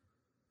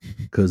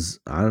 Because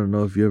I don't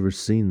know if you ever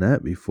seen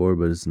that before,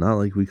 but it's not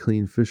like we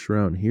clean fish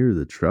around here.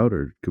 The trout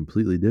are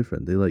completely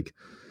different. They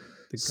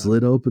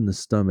slit open the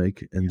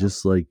stomach and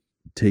just like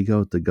take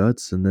out the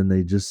guts, and then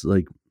they just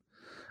like,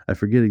 I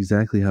forget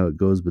exactly how it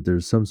goes, but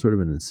there's some sort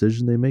of an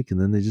incision they make, and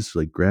then they just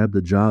like grab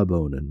the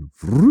jawbone and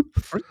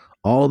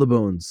all the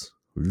bones.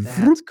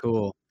 That's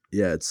cool.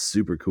 Yeah, it's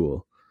super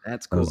cool.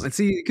 That's cool. And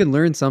see, you can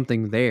learn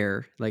something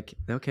there. Like,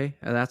 okay,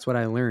 that's what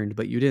I learned,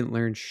 but you didn't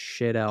learn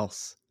shit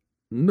else.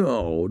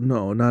 No,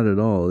 not at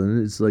all.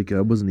 And it's like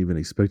I wasn't even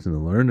expecting to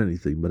learn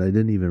anything, but I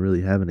didn't even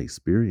really have an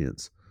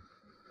experience.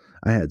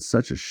 I had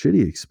such a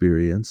shitty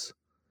experience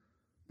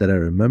that I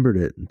remembered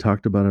it and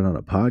talked about it on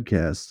a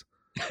podcast.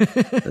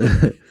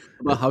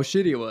 About how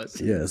shitty it was.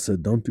 Yeah, I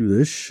said, don't do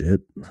this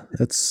shit.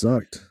 That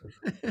sucked.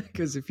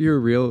 Because if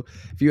you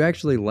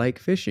actually like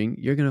fishing,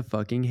 you're going to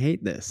fucking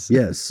hate this.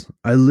 Yes.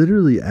 I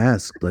literally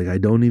asked, like, I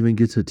don't even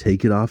get to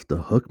take it off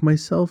the hook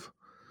myself.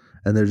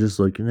 And they're just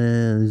like,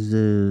 nah,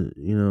 stuff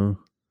in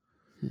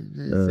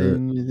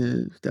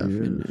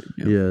it.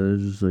 Yeah, they're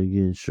just like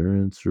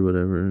insurance or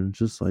whatever. And it's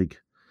just like,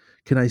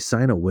 can I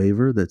sign a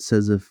waiver that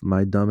says if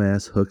my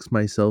dumbass hooks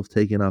myself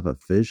taking off a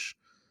fish,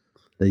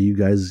 that you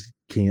guys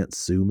can't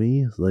sue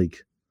me?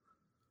 Like,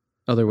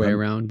 other way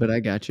around, but I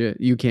got you.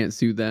 You can't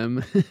sue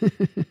them.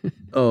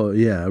 Oh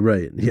yeah,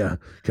 right. Yeah.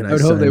 Can I I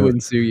would hope sign they a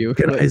wouldn't sue you.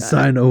 Can But I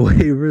sign a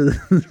waiver?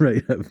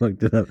 Right, I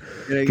fucked it up.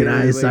 can I Can get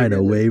I a sign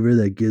a waiver waiver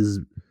that gives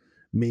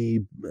me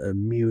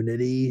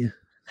immunity?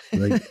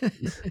 Like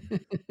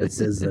that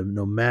says that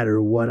no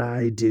matter what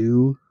I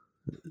do,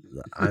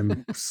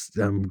 I'm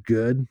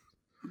good.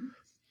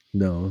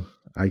 No,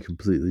 I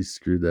completely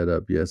screwed that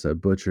up. Yes, I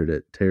butchered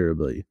it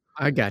terribly.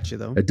 I got you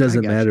though. It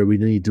doesn't matter. We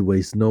need to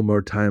waste no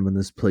more time on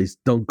this place.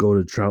 Don't go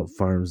to trout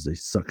farms. They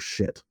suck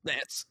shit.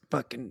 That's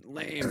fucking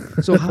lame.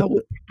 So how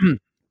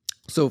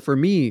so for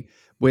me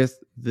with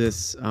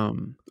this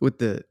with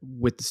the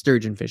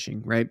sturgeon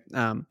fishing, right?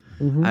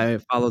 I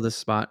follow this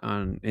spot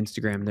on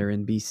Instagram. They're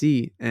in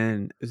BC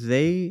and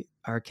they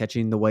are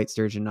catching the white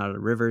sturgeon out of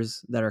the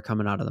rivers that are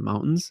coming out of the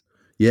mountains.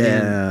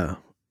 Yeah. And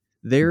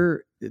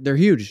they're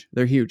huge.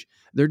 They're huge.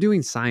 They're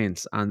doing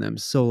science on them.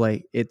 So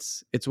like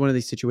it's one of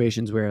these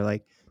situations where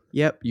like,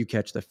 yep, you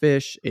catch the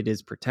fish, it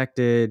is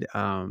protected.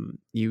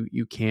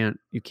 You can't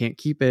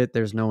keep it.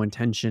 There's no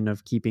intention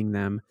of keeping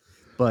them,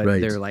 but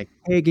Right. they're like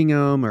tagging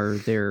them or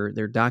they're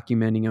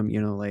documenting them,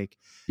 like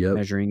Yep.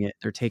 measuring it.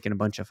 They're taking a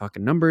bunch of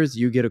fucking numbers.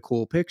 You get a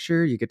cool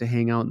picture. You get to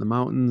hang out in the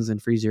mountains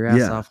and freeze your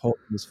ass off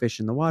holding this fish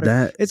in the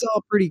water. It's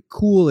all pretty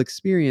cool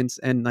experience.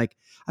 And like,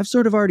 I've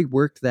sort of already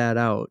worked that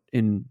out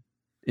in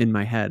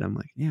my head. I'm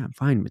like, yeah, I'm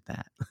fine with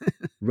that.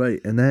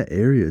 Right. And that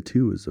area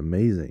too is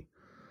amazing.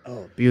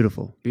 Oh,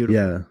 beautiful.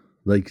 Yeah.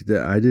 Like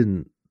I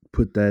didn't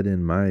put that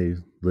in my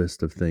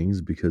list of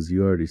things because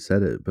you already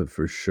said it, but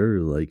for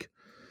sure, like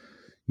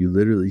you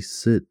literally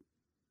sit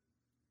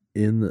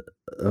in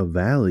a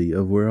valley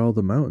of where all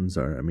the mountains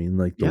are. I mean,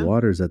 like the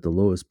water's at the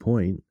lowest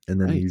point,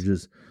 and then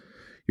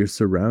you're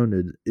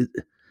surrounded.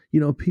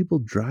 People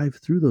drive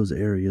through those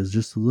areas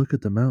just to look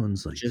at the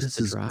mountains. Like this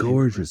is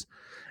gorgeous,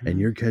 and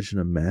you're catching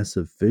a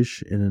massive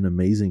fish in an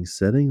amazing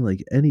setting.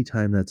 Like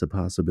anytime that's a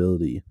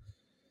possibility,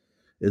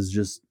 is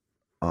just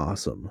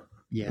awesome.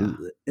 Yeah,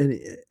 and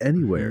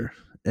anywhere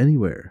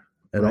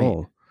at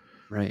all.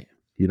 Right.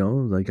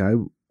 Like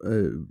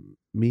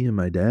me and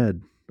my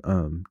dad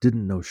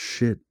didn't know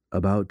shit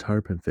about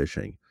tarpon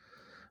fishing,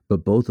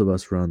 but both of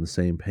us were on the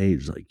same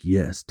page. Like,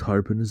 yes,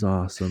 tarpon is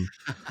awesome.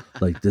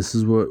 Like, this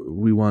is what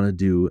we want to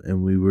do.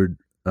 And we were,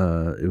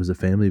 it was a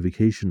family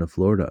vacation to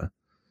Florida,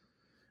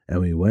 and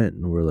we went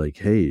and we're like,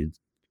 hey,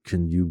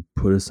 can you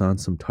put us on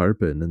some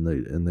tarpon?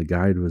 And the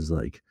guide was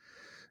like,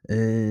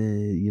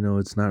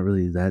 it's not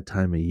really that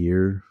time of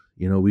year.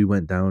 We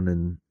went down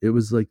and it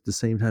was like the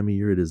same time of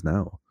year it is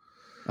now.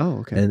 Oh,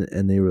 okay.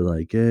 And they were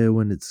like,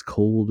 when it's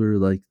colder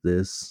like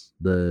this,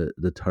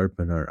 the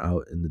tarpon are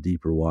out in the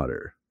deeper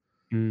water.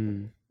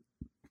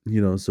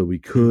 So we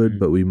could,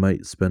 but we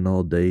might spend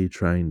all day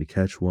trying to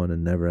catch one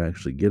and never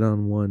actually get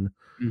on one.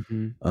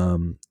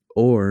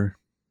 Or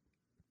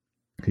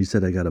he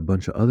said, I got a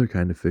bunch of other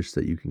kind of fish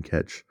that you can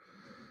catch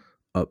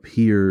up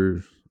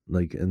here.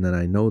 Like, and then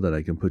I know that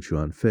I can put you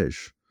on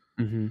fish.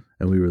 And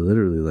we were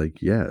literally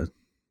like, yeah,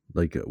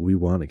 like we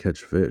want to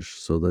catch fish.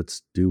 So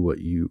let's do what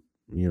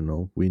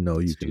we know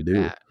you can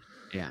do.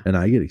 Yeah. And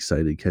I get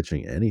excited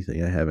catching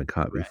anything I haven't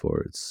caught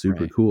before. It's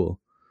super cool.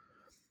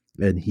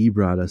 And he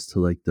brought us to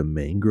like the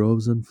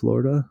mangroves in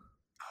Florida.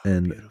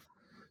 And beautiful.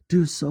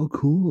 Dude, so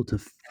cool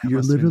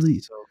you're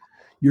literally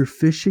you're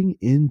fishing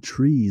in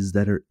trees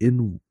that are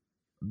in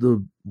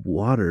the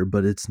water,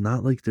 but it's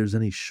not like there's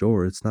any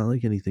shore. It's not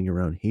like anything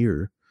around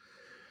here.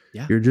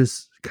 Yeah. You're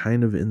just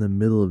kind of in the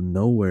middle of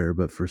nowhere,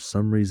 but for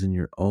some reason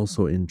you're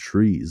also in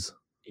trees.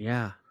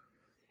 Yeah.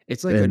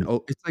 It's like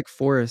it's like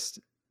forest,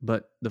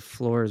 but the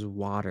floor is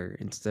water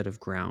instead of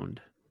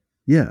ground.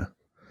 Yeah.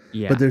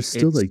 Yeah. But there's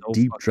still like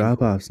deep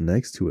drop-offs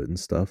next to it and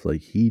stuff.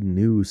 Like he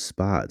knew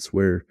spots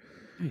where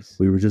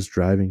we were just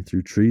driving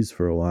through trees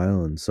for a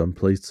while, and some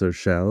places are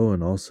shallow,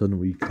 and all of a sudden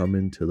we come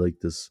into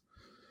like this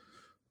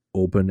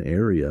open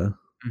area.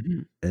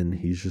 And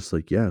he's just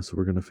like, yeah, so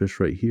we're gonna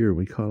fish right here. And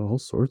we caught all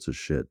sorts of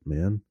shit,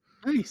 man.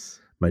 Nice.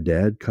 My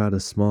dad caught a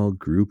small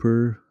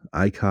grouper.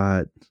 I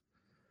caught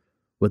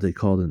what they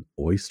called an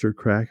oyster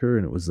cracker,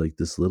 and it was like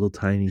this little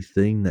tiny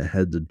thing that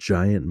had the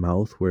giant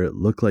mouth where it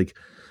looked like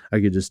I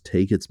could just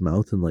take its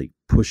mouth and like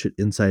push it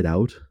inside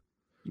out.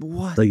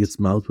 What? Like its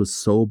mouth was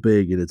so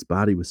big and its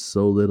body was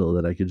so little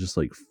that I could just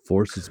like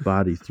force its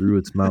body through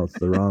its mouth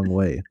the wrong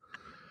way.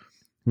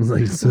 I was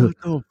like, so,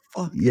 what the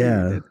fuck?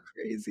 Yeah. Dude, that's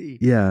crazy.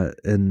 Yeah.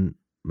 And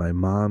my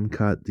mom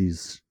caught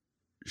these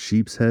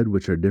sheep's head,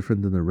 which are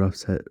different than the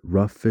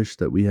rough fish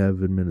that we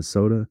have in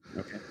Minnesota.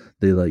 Okay.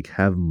 They like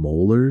have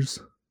molars.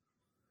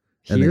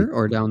 Here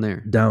or down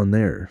there? Down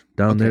there.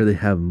 Down there they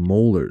have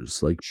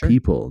molars. Like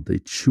people, they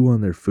chew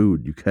on their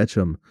food. You catch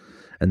them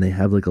and they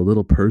have like a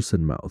little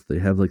person mouth. They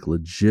have like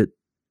legit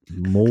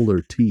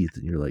molar teeth.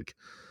 And you're like,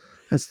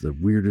 that's the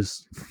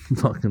weirdest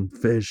fucking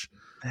fish.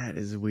 That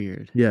is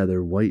weird. Yeah,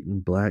 they're white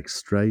and black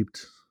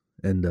striped.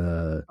 And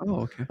a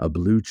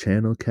blue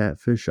channel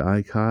catfish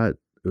I caught.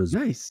 It was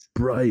nice.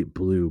 Bright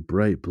blue.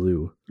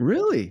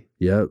 Really?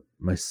 Yep.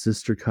 My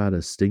sister caught a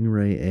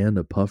stingray and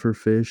a puffer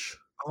fish.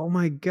 Oh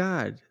my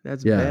God.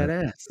 That's Yeah,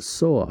 badass.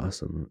 so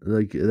awesome.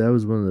 Like that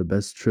was one of the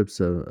best trips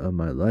of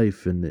my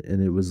life, and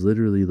it was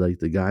literally like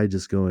the guy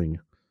just going,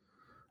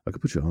 "I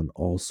could put you on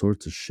all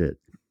sorts of shit,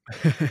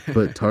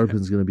 but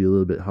tarpon's gonna be a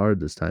little bit hard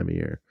this time of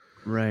year."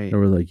 Right. And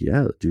we're like,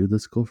 "Yeah, dude,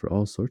 let's go for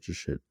all sorts of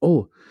shit."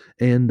 Oh,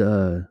 and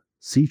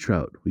sea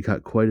trout. We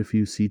caught quite a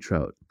few sea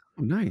trout,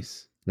 Oh,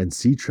 nice. and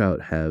sea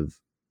trout have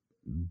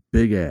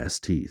big ass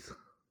teeth.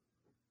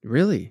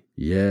 Really?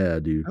 Yeah,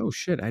 dude. Oh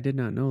shit, I did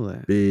not know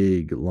that.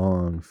 Big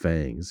long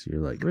fangs.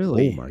 You're like, "Oh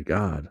Really? my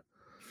god."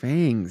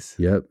 Fangs.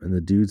 Yep, and the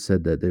dude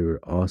said that they were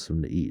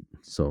awesome to eat.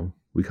 So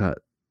we caught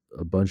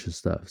a bunch of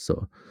stuff.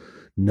 So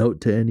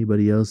note to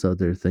anybody else out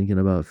there thinking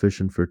about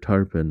fishing for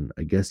tarpon,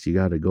 I guess you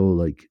got to go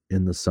like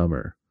in the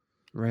summer.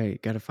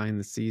 Right. Got to find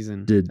the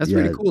season. Did That's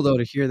pretty yeah, cool though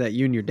to hear that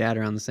you and your dad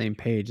are on the same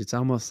page. It's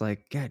almost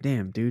like, God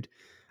damn, dude,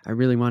 I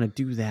really want to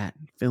do that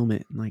and film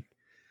it. And like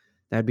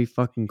that'd be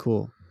fucking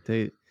cool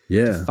to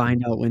yeah,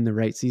 find out when the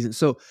right season.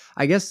 So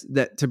I guess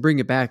that to bring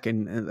it back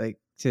and like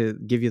to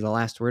give you the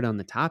last word on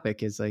the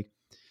topic is like,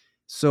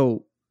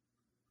 so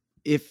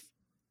if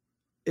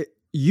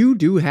you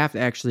do have to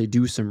actually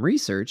do some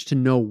research to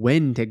know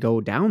when to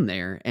go down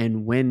there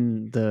and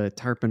when the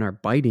tarpon are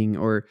biting,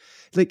 or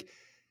like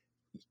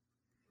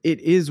it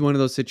is one of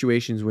those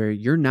situations where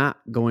you're not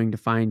going to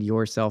find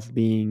yourself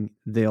being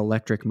the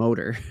electric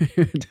motor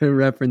to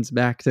reference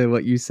back to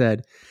what you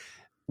said.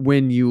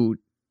 When you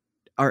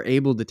are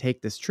able to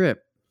take this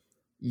trip,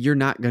 you're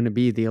not going to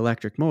be the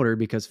electric motor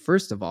because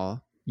first of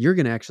all, you're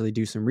going to actually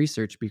do some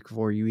research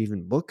before you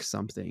even book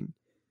something.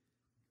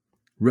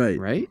 right.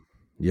 Right?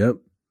 Yep.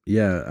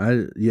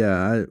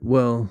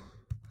 Well,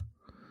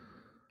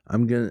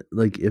 I'm going to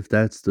like if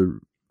that's the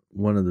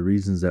one of the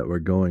reasons that we're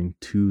going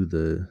to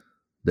the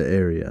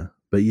area.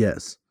 But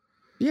yes.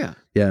 Yeah.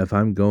 Yeah, if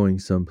I'm going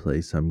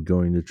someplace, I'm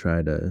going to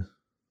try to,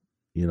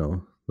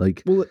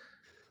 like Well, let's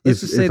if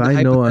just say the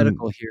I know I'm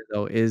hypothetical here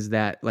though is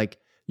that like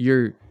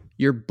you're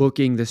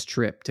booking this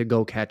trip to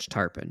go catch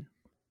tarpon.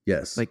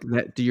 yes. Like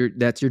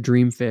that's your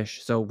dream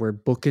fish. So we're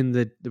booking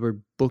the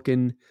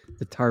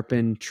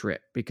tarpon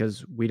trip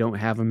because we don't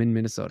have them in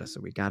Minnesota. So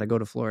we got to go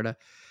to Florida.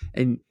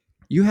 And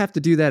you have to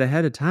do that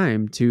ahead of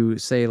time to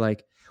say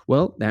like,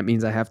 well, that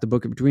means I have to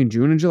book it between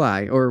June and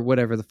July or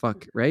whatever the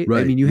fuck, right? I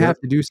Right. mean, you Yep. have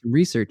to do some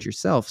research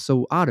yourself.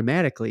 So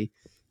automatically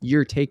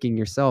you're taking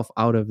yourself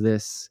out of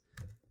this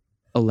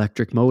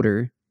electric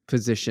motor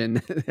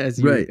position as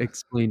you Right.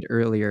 explained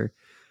earlier.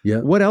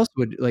 Yep. What else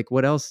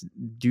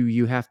do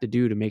you have to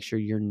do to make sure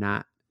you're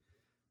not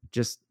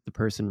just the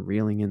person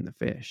reeling in the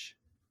fish?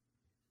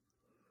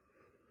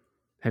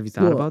 Have you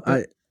thought Well, about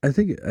that? I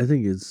think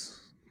it's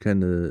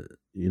kind of,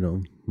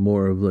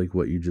 more of like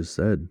what you just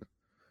said.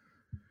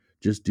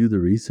 Just do the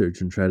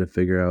research and try to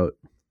figure out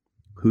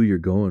who you're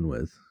going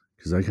with,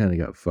 cuz I kind of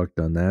got fucked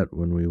on that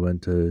when we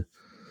went to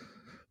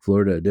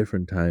Florida a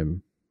different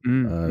time. Me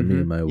Mm-hmm.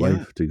 and my Yeah,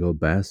 wife to go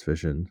bass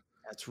fishing,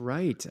 that's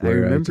right. I where I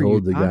remember you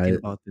told the talking guy,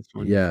 about this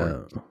one before.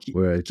 yeah,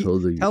 where I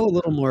told the Tell a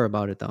little more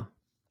about it though.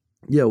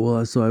 yeah,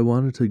 well, so I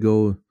wanted to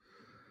go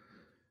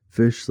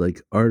fish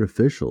like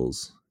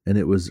artificials, and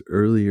it was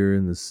earlier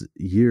in this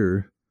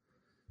year,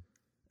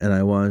 and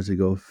I wanted to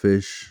go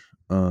fish,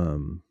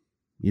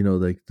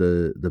 like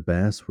the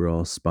bass were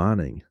all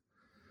spawning,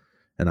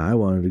 and I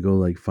wanted to go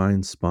like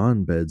find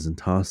spawn beds and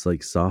toss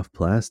like soft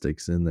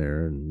plastics in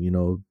there, and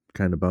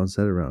kind of bounce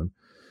that around.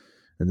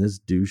 And this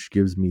douche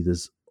gives me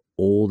this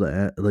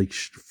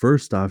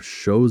first off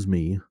shows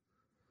me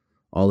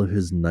all of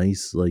his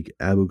nice like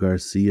Abu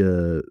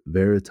Garcia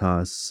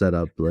Veritas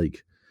setup,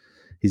 like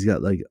he's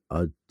got like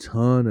a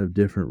ton of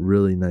different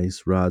really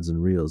nice rods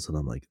and reels, and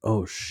I'm like,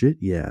 oh shit,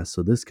 yeah,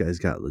 so this guy's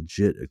got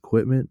legit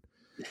equipment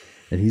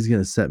and he's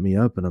gonna set me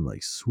up. And I'm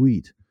like,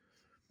 sweet.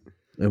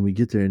 And we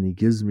get there and he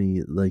gives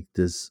me like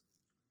this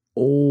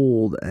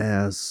old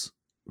ass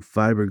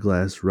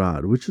fiberglass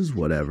rod, which is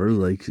whatever,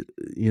 like,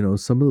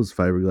 some of those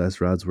fiberglass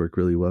rods work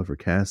really well for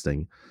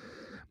casting,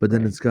 but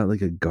then Right. it's got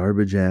like a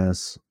garbage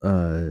ass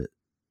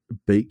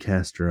bait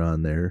caster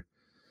on there.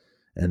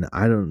 And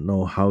I don't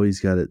know how he's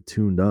got it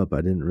tuned up.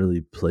 I didn't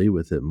really play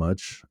with it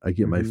much. I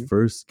get my Mm-hmm.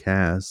 first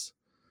cast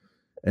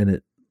and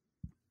it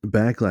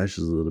backlashes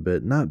a little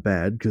bit. Not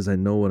bad because I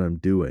know what I'm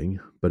doing,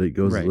 but it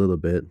goes a Right. little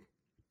bit.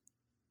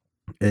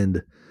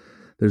 And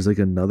there's like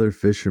another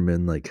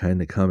fisherman like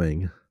kind of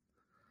coming.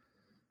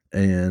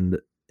 And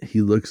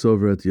he looks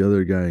over at the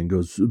other guy and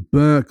goes,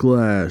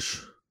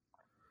 backlash.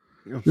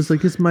 Just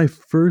like, it's my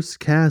first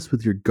cast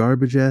with your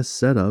garbage ass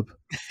setup.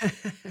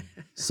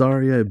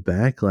 Sorry, I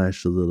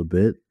backlashed a little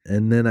bit,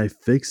 and then I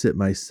fix it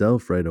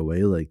myself right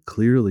away. Like,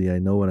 clearly I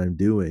know what I'm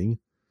doing.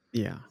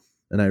 Yeah.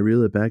 And I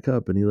reel it back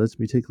up, and he lets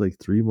me take like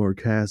 3 more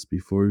casts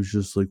before he's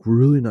just like, we're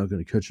really not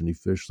going to catch any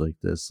fish like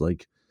this.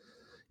 Like,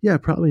 yeah,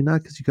 probably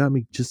not, because you got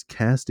me just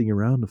casting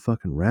around a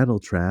fucking rattle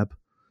trap.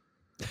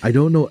 I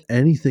don't know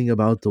anything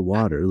about the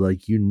water.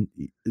 Like, you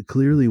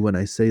clearly, when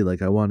I say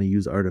like I want to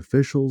use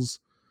artificials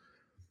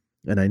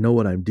and I know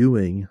what I'm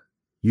doing,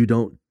 you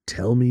don't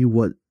tell me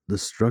what the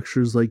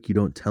structure's like. You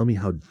don't tell me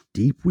how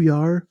deep we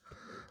are.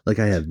 Like,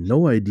 I have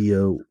no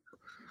idea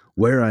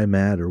where I'm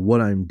at or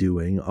what I'm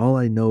doing. All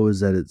I know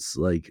is that it's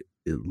like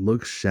it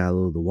looks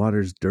shallow, the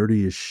water's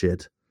dirty as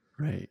shit,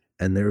 Right.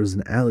 and there was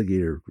an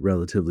alligator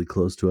relatively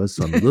close to us,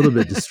 so I'm a little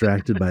bit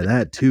distracted by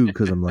that too,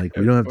 because I'm like,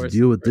 we don't have to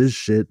deal with this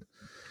shit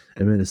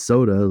in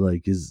Minnesota,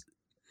 like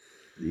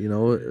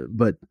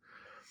but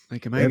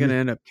like, am I gonna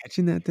end up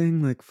catching that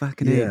thing? Like,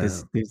 fucking A,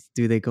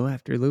 do they go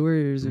after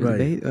lures or the right.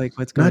 bait? Like,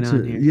 what's going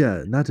on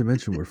here? Not to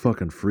mention we're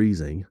fucking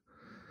freezing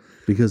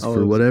because Oh, for it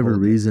was a whatever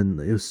cold day. reason,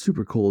 it was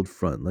super cold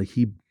front. Like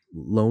he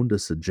loaned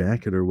us a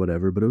jacket or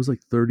whatever, but it was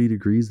like 30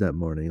 degrees that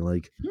morning.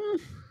 Like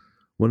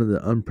one of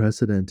the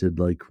unprecedented,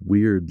 like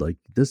weird, like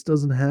this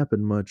doesn't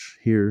happen much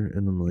here.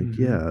 And I'm like,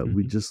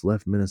 we just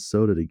left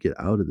Minnesota to get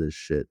out of this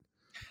shit.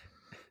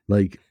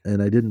 Like,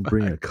 and I didn't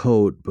bring a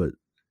coat, but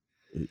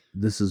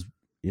this is,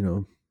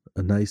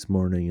 a nice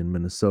morning in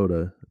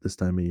Minnesota this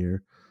time of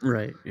year.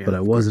 Right. Yeah, but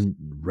I wasn't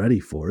ready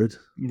for it.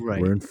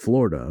 Right. We're in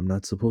Florida. I'm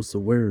not supposed to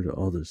wear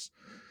all this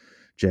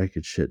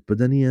jacket shit. But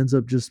then he ends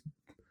up just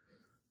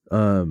he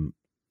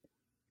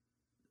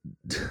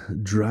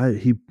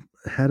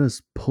had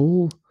us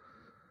pull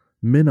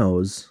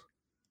minnows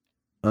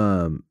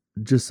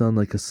just on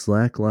like a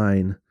slack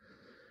line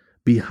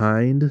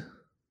behind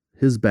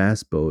his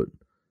bass boat.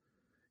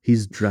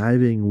 He's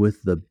driving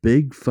with the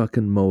big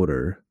fucking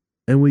motor,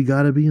 and we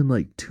gotta be in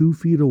like 2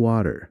 feet of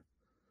water.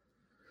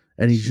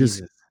 And he's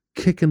just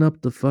kicking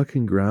up the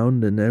fucking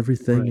ground and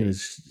everything, right.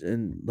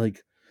 and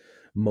like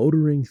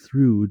motoring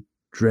through,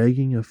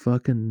 dragging a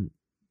fucking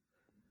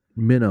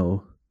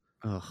minnow.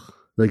 Ugh.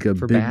 Like a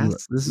For big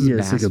bass? This is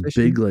it's like a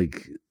fishing?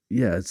 big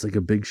it's like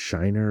a big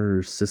shiner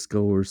or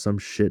Cisco or some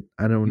shit.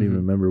 I don't even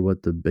remember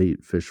what the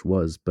bait fish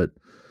was, but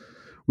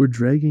we're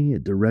dragging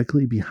it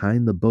directly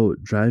behind the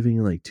boat, driving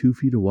in like 2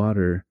 feet of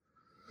water,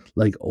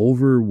 like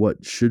over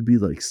what should be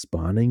like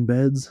spawning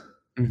beds.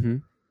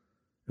 And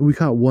we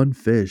caught one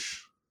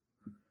fish.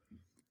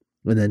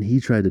 And then he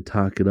tried to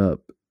talk it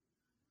up.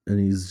 And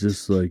he's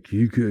just like,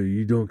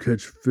 you don't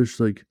catch fish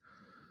like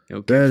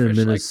that in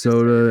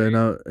Minnesota.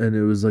 Like and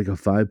it was like a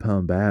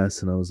 5-pound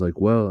bass. And I was like,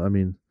 well, I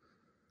mean,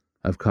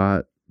 I've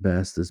caught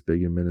bass this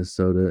big in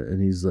Minnesota.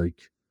 And he's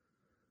like,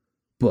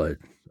 but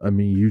I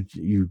mean,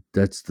 you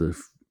that's the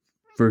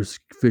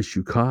first fish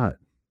you caught.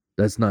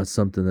 That's not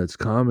something that's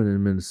common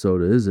in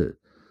Minnesota, is it?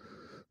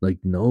 Like,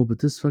 no, but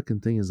this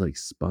fucking thing is like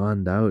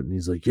spawned out. And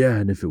he's like, yeah,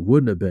 and if it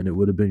wouldn't have been, it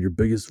would have been your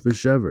biggest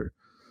fish ever.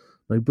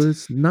 Like, but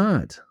it's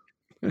not.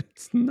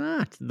 It's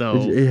not,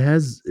 though.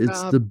 It's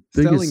the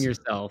biggest. Selling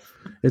yourself.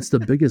 It's the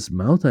biggest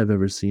mouth I've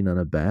ever seen on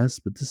a bass,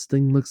 but this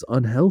thing looks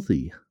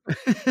unhealthy.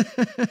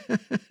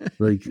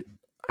 Like,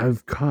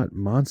 I've caught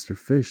monster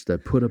fish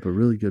that put up a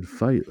really good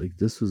fight. Like,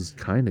 this was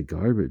kind of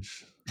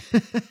garbage.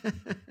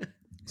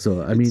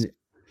 So, I mean,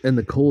 in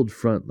the cold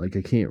front, like,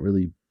 I can't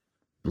really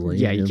blame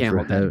him. Yeah, you can't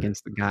hold that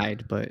against the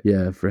guide, but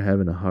for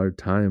having a hard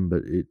time.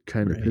 But it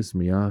kind of pissed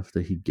me off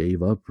that he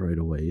gave up right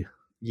away.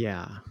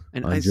 Yeah,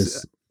 and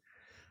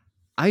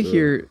I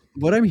hear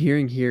what I'm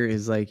hearing here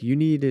is like you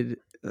needed.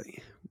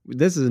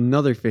 This is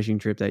another fishing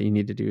trip that you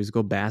need to do is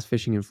go bass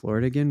fishing in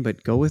Florida again,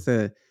 but go with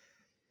a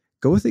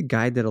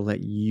guide that'll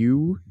let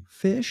you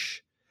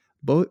fish.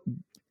 Both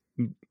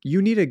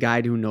you need a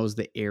guide who knows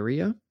the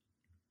area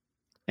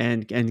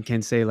and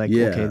can say like,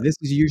 okay, this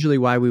is usually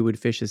why we would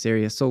fish this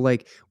area. So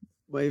like,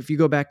 if you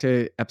go back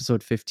to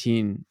episode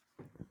 15,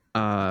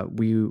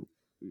 we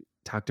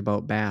talked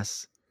about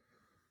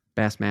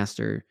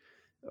Bassmaster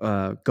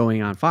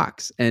going on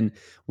Fox, and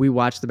we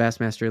watched the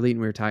Bassmaster Elite,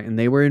 and we were talking, and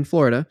they were in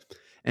Florida,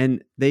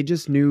 and they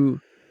just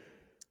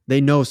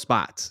they know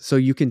spots. So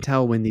you can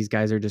tell when these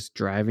guys are just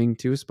driving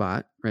to a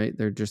spot, right?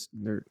 They're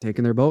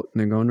taking their boat and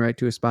they're going right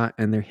to a spot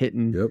and they're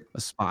hitting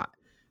a spot.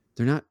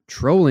 They're not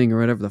trolling or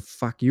whatever the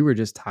fuck you were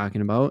just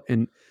talking about.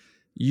 And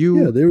they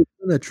were doing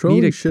that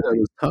trolling shit I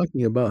was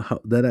talking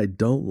about that I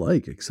don't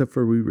like, except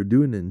for we were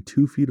doing it in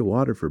 2 feet of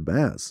water for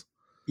bass.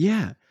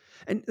 Yeah.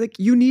 And like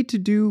you need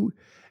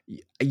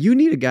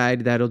a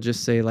guide that'll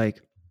just say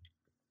like,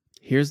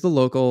 here's the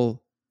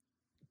local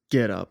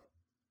get up.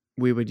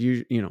 We would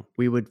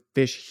we would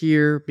fish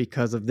here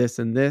because of this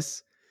and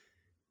this.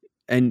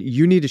 And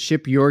you need to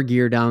ship your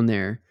gear down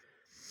there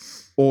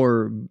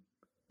or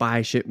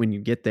buy shit when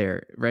you get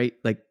there, right?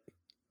 Like,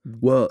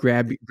 well,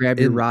 grab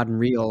your rod and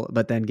reel,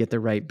 but then get the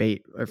right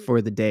bait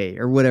for the day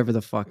or whatever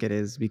the fuck it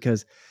is,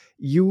 because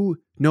you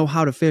know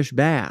how to fish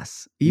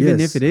bass, even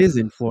if it is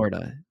in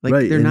Florida.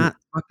 Like they're not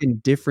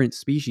fucking different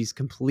species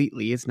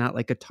completely. It's not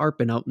like a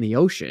tarpon out in the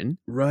ocean.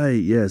 Right.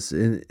 Yes.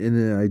 In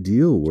an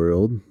ideal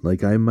world,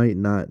 like I might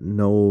not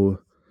know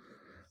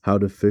how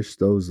to fish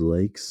those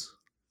lakes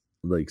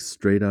like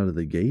straight out of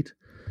the gate,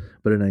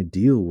 but in an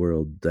ideal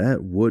world,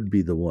 that would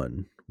be the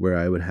one where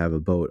I would have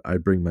a boat.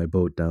 I'd bring my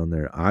boat down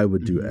there. I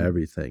would do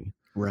everything.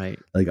 Right.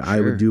 Like I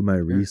would do my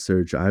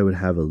research. I would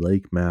have a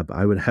lake map.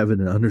 I would have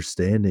an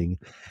understanding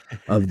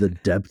of the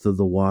depth of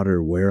the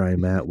water, where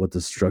I'm at, what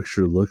the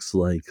structure looks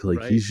like.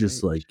 Like he's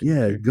just like,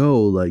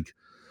 go. Like,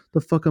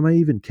 the fuck am I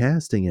even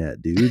casting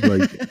at, dude?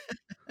 Like,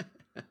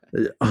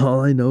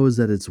 all I know is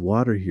that it's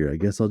water here. I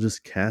guess I'll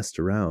just cast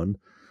around.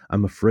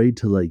 I'm afraid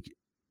to like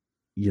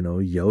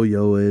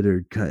yo-yo it,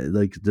 or kind of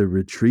like the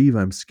retrieve.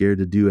 I'm scared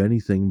to do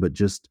anything but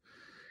just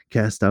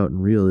cast out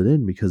and reel it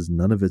in, because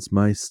none of it's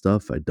my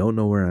stuff. I don't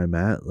know where I'm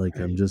at. Like,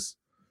 I'm Right. just,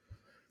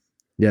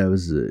 yeah, it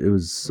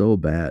was so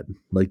bad.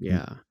 Like,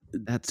 Yeah.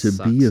 That to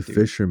be a sucks, dude.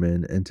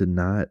 fisherman and to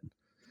not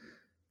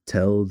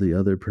tell the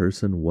other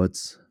person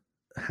what's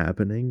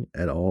happening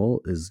at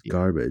all is Yeah.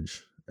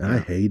 garbage. And I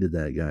Yeah. hated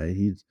that guy.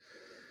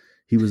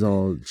 He was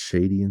all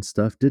shady and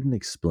stuff. Didn't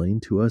explain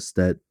to us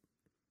that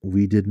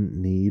we didn't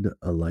need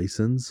a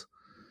license.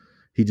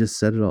 He just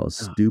said it all Oh,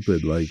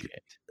 stupid. Like,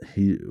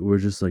 shit. we're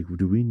just like,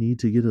 do we need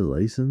to get a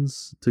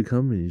license to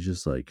come? And he's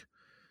just like,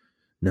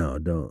 no,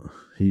 don't.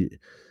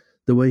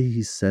 The way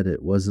he said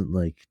it wasn't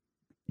like,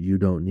 you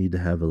don't need to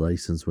have a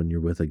license when you're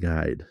with a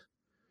guide.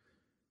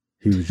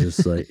 He was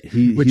just like,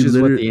 he Which is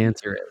what literally, the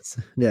answer is.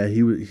 yeah,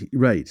 he was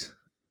right.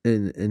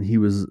 And he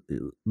was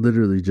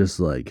literally just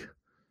like,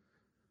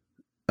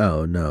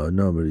 oh no,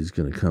 nobody's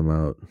gonna come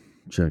out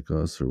check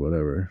us or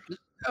whatever.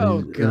 Oh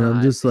And I'm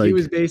God. just He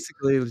was like,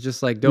 basically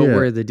just like, don't yeah,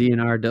 worry, the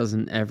DNR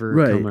doesn't ever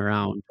come right.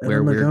 around And where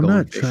I'm like, we're I'm going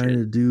not trying fishing.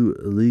 to do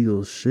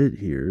illegal shit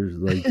here.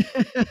 Like,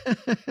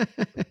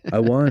 I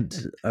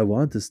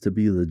want this to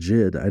be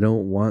legit. I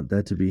don't want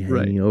that to be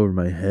Right. hanging over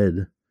my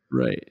head,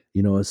 Right.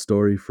 a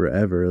story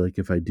forever. Like,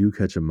 if I do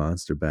catch a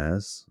monster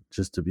bass,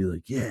 just to be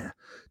like, yeah,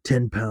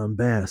 10-pound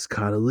bass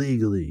caught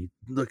illegally.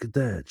 Look at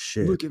that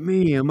shit. Look at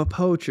me, I'm a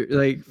poacher.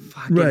 Like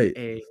fucking Right.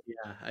 A.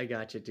 Yeah, I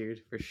got you,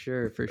 dude. For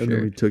sure, for And then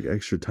sure. we took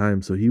extra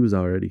time. So he was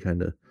already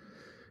kind of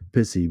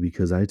pissy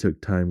because I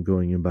took time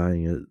going and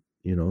buying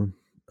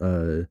a,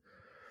 uh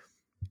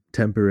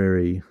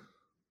temporary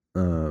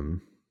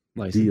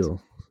License.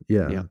 deal.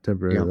 Yeah, Yep.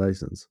 temporary Yep.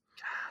 license.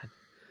 God.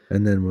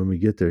 And then when we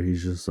get there,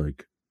 he's just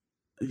like,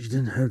 you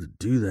didn't have to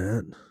do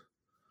that.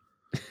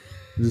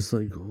 Just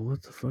like, well,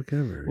 what the fuck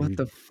ever. What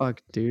the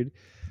fuck, dude?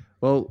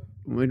 Well,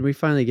 when we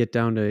finally get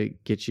down to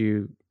get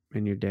you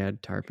and your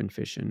dad tarpon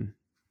fishing,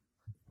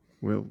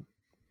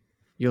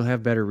 you'll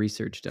have better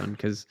research done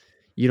because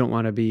you don't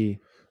want to be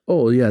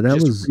Oh yeah, that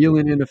just was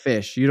reeling in a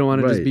fish. You don't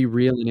want to just right. be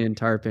reeling in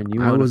tarpon.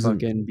 You I want to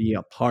wasn't. fucking be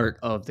a part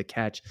of the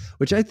catch,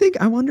 which I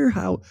wonder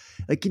how,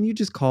 like, can you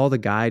just call the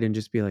guide and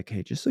just be like,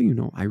 hey, just so you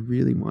know, I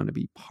really want to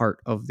be part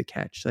of the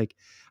catch. Like,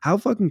 how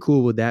fucking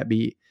cool would that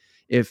be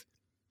if,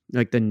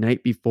 like, the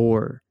night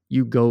before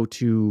you go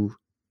to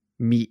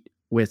meet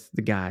with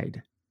the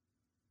guide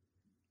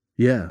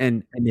Yeah.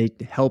 and they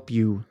help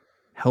you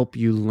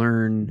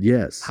learn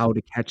Yes. how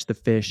to catch the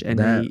fish and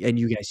That.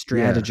 you guys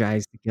Yeah.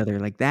 strategize together.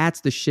 Like that's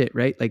the shit,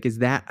 right? Like is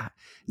that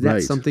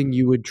Right. something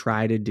you would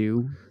try to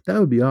do? That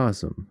would be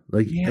awesome.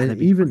 Like, Yeah, and that'd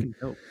be even fucking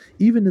dope.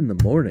 even in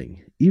the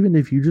morning, even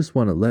if you just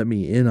want to let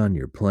me in on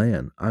your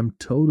plan, I'm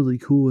totally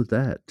cool with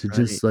that. To Right.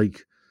 just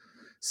like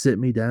sit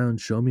me down,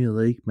 show me a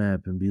lake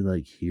map, and be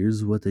like,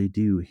 here's what they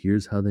do,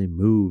 here's how they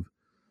move.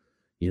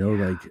 Yeah.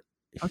 Like,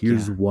 Fuck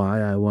here's yeah. why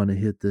I want to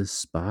hit this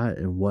spot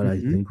and what I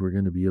Mhm. think we're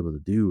going to be able to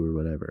do or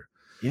whatever.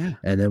 Yeah.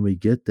 And then we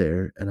get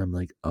there and I'm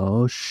like,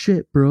 oh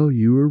shit, bro,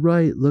 you were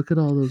right. Look at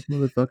all those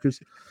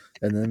motherfuckers.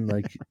 And then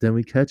then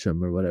we catch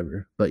them or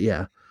whatever. But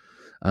yeah,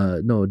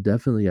 no,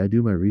 definitely I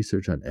do my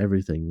research on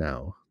everything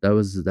now. That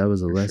was a For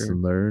sure.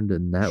 lesson learned.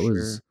 And For that sure.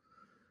 was,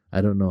 I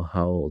don't know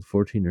how old,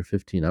 14 or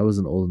 15. I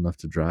wasn't old enough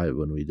to drive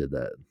when we did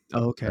that. Oh,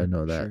 I okay.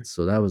 know that. Sure.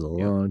 So that was a Yep.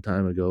 long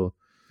time ago,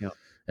 Yep.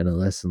 and a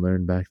lesson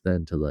learned back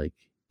then to like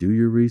do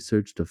your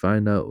research to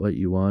find out what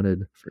you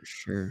wanted. For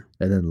sure.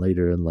 And then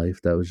later in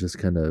life, that was just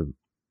kind of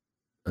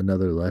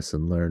another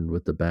lesson learned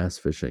with the bass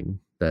fishing,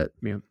 that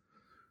Yep.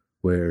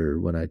 where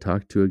when I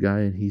talked to a guy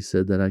and he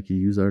said that I could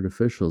use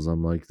artificials,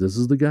 I'm like, this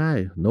is the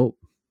guy. Nope.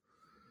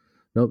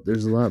 Nope,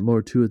 there's a lot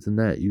more to it than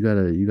that. You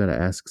gotta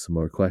ask some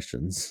more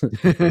questions.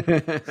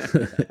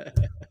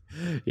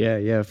 Yeah,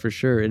 yeah, for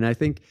sure. And I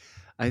think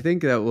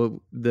that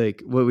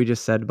what we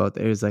just said about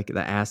there is like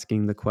the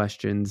asking the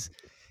questions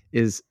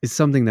is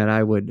something that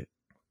I would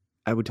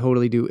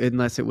totally do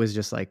unless it was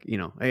just like,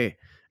 hey,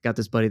 got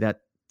this buddy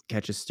that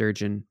catches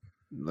sturgeon,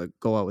 like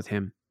go out with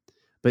him.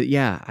 But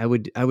yeah, I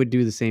would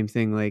do the same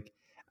thing. Like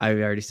I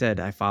already said,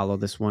 I follow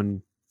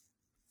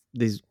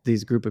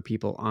these group of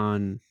people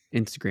on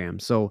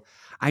Instagram. So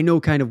I know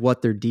kind of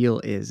what their deal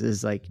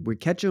is like we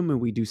catch them and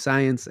we do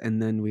science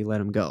and then we let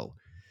them go.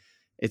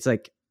 It's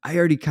like I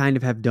already kind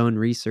of have done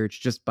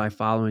research just by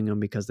following them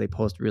because they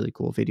post really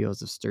cool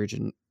videos of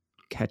sturgeon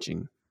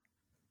catching.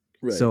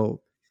 Right.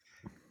 So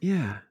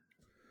yeah,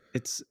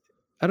 it's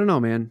I don't know,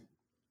 man.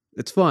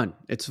 It's fun.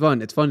 It's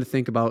fun. It's fun to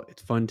think about.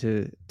 It's fun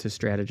to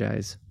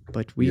strategize.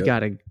 But we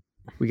Yep.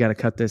 gotta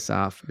cut this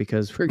off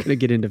because we're gonna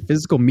get into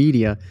physical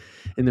media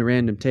in the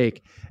random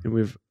take, and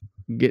we've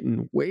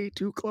getting way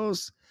too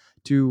close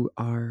to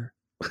our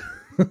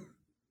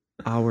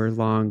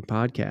hour-long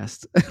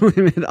podcast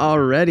limit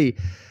already.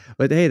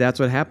 But hey, that's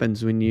what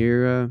happens when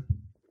you're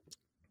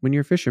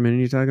a fisherman and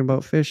you're talking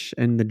about fish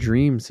and the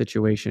dream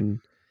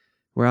situation.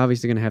 We're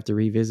obviously gonna have to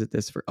revisit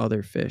this for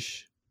other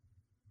fish.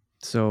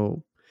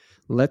 So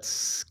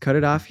let's cut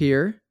it off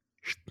here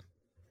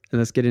and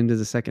let's get into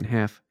the second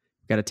half.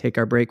 Got to take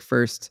our break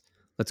first.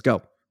 Let's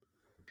go.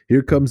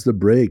 Here comes the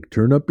break.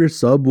 Turn up your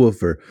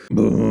subwoofer.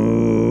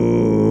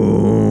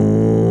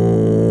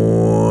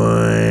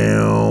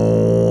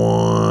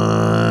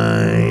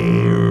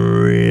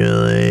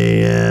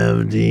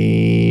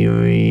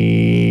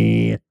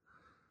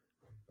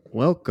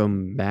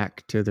 Welcome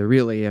back to the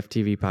Real AF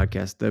TV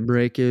podcast. The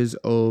break is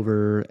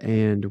over,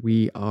 and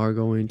we are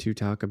going to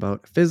talk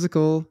about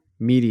physical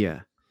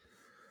media.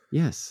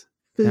 Yes,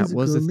 that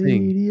was a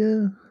thing.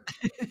 Media.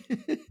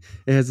 It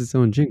has its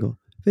own jingle.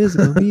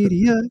 Physical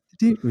media.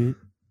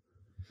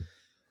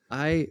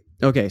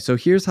 Okay, so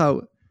here's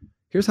how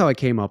I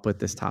came up with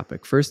this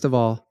topic. First of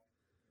all,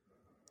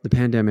 the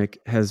pandemic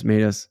has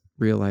made us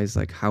realize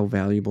like how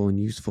valuable and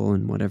useful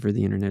and whatever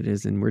the internet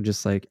is, and we're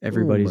just like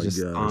everybody's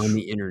just on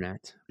the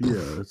internet.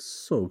 Yeah, it's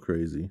so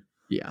crazy.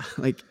 Yeah,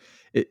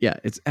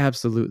 it's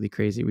absolutely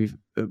crazy. We've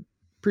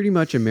pretty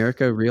much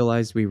America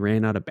realized we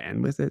ran out of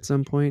bandwidth at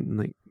some point, and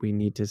like we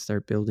need to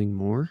start building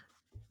more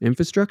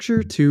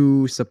infrastructure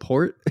to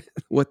support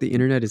what the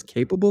internet is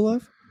capable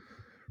of.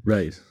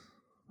 Right.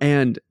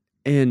 And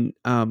the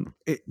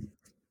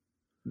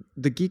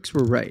geeks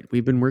were right.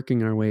 We've been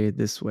working our way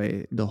this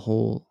way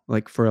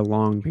for a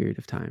long period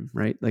of time,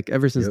 right? Like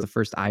ever since the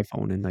first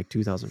iPhone in like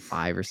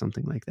 2005 or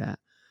something like that.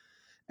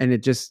 And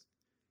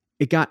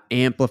it got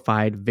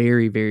amplified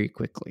very, very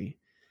quickly.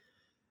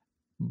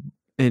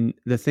 And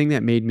the thing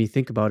that made me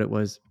think about it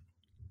was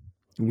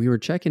we were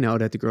checking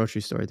out at the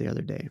grocery store the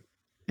other day,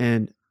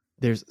 and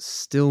there's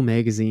still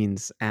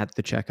magazines at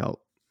the checkout.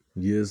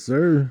 Yes,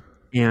 sir.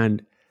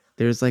 And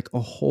there's like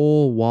a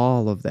whole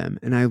wall of them.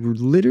 And I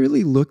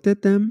literally looked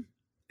at them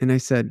and I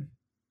said,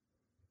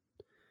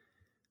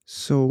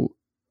 so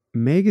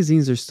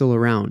magazines are still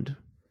around.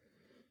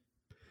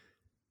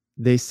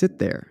 They sit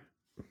there.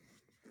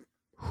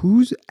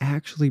 Who's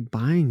actually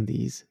buying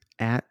these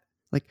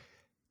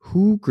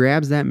who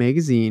grabs that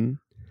magazine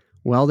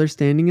while they're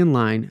standing in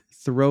line,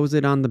 throws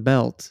it on the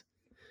belt,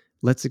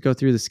 lets it go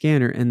through the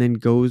scanner, and then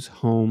goes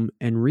home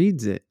and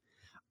reads it?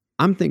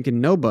 I'm thinking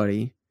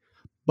nobody.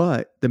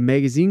 But the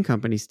magazine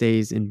company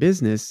stays in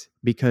business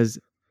because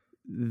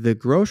the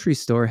grocery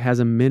store has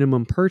a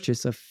minimum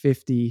purchase of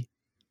 50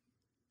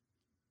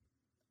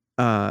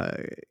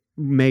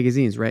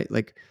 magazines, right?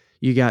 Like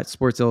you got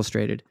Sports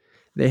Illustrated.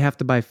 They have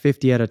to buy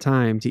 50 at a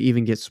time to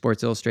even get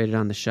Sports Illustrated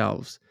on the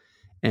shelves.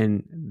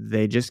 And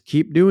they just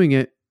keep doing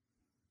it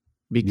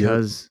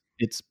because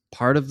it's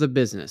part of the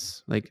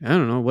business. Like, I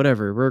don't know,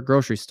 whatever. We're a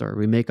grocery store.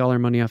 We make all our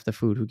money off the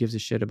food. Who gives a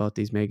shit about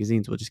these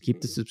magazines? We'll just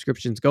keep the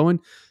subscriptions going.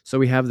 So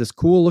we have this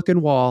cool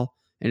looking wall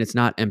and it's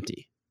not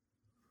empty.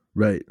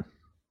 Right.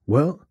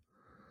 Well,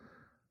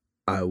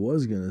 I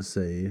was going to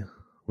say,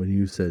 when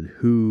you said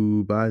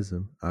who buys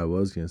them, I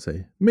was going to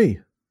say me.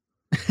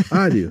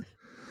 I do.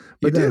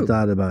 But then I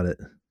thought about it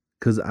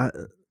because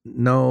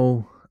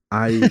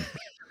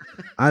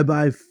I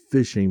buy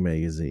fishing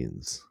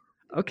magazines.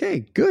 Okay,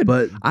 good.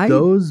 But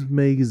those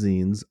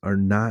magazines are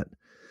not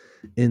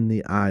in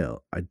the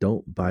aisle. I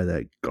don't buy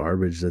that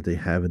garbage that they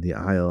have in the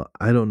aisle.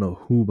 I don't know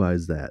who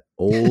buys that.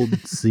 Old,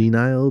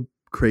 senile,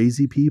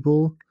 crazy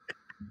people.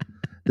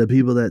 The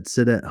people that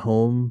sit at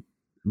home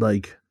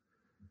like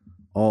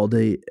all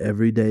day,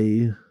 every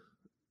day.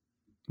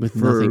 With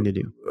nothing to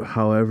do.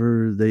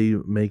 However they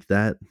make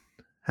that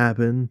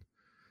happen.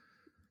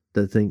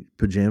 That think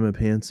pajama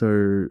pants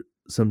are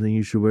something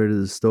you should wear to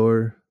the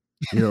store.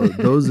 You know,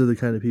 those are the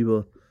kind of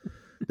people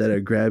that are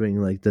grabbing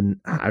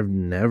I've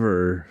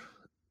never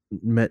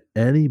met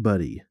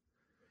anybody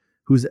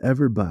who's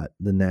ever bought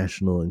the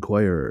National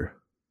Enquirer.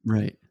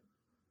 Right.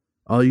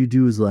 All you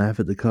do is laugh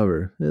at the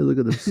cover. Hey, look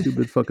at the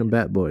stupid fucking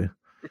bat boy.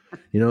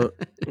 You know,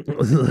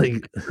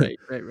 like right.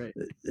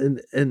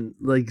 And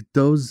like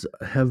those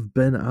have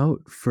been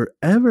out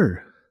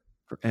forever.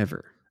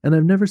 And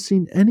I've never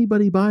seen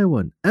anybody buy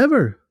one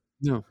ever.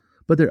 No.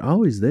 But they're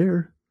always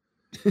there.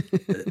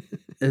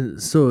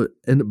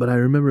 But I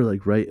remember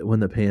like right when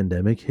the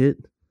pandemic hit,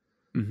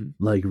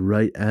 like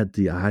right at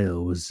the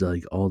aisle was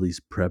like all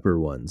these prepper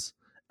ones.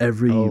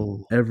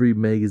 Every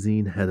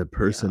magazine had a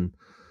person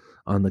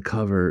on the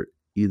cover.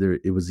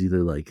 It was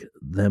either like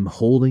them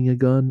holding a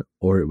gun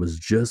or it was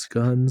just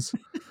guns,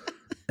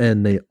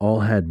 and they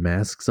all had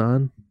masks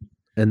on.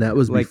 And that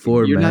was like,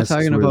 before you're masks not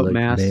talking were about like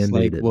masks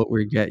mandated. like what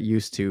we get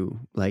used to,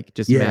 like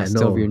just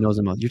masks over your nose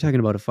and mouth. You're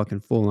talking about a fucking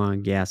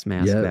full-on gas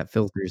mask that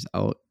filters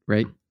out,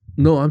 right?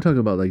 No, I'm talking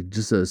about like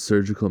just a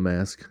surgical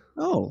mask.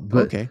 Oh,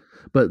 okay.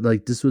 But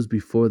like this was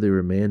before they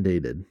were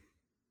mandated.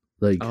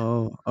 Like,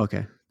 oh,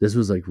 okay. This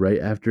was like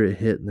right after it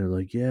hit, and they're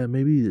like, yeah,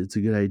 maybe it's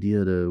a good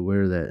idea to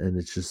wear that. And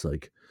it's just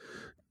like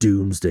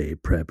Doomsday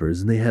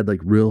Preppers, and they had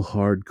like real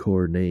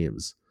hardcore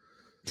names,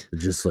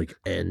 just like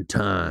End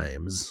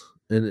Times.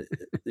 And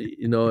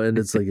you know, and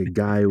it's like a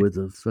guy with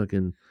a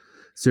fucking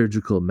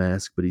surgical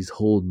mask, but he's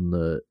holding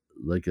a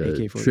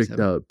AK-47. Tricked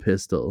out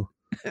pistol.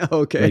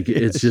 Okay, like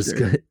it's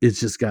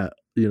just got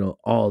you know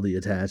all the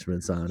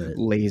attachments on it,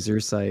 laser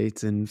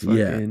sights and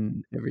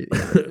fucking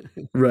everything.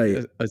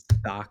 Right, a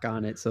stock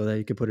on it so that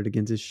you could put it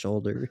against his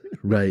shoulder.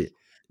 Right,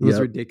 It was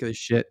ridiculous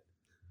shit.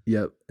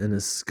 Yep, and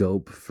a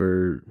scope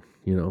for,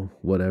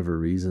 whatever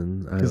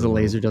reason. I because the don't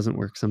know. laser doesn't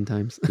work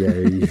sometimes. Yeah,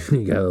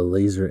 you got a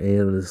laser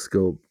and a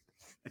scope.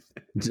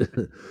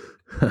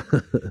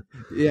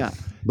 Yeah.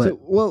 But So,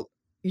 well,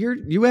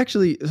 you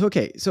actually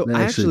okay. So that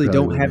I actually actually probably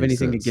don't would have make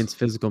anything sense. against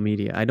physical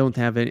media. I don't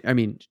have any. I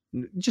mean,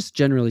 just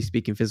generally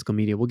speaking, physical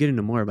media. We'll get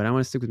into more, but I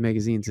want to stick with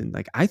magazines. And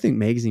like, I think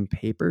magazine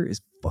paper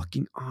is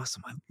fucking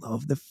awesome. I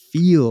love the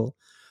feel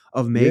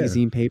of Yeah.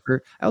 magazine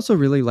paper. I also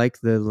really like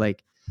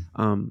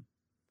um,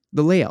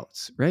 the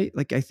layouts. Right.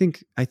 Like, I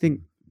think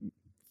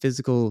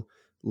physical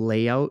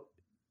layout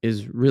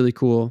is really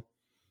cool.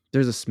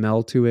 There's a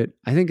smell to it.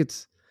 I think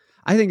it's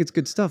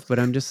good stuff. But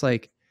I'm just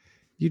like,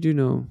 you do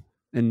know,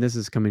 and this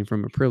is coming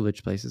from a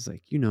privileged place, is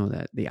like,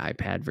 that the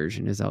iPad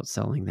version is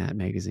outselling that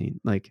magazine,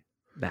 like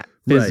that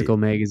Right. physical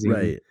magazine.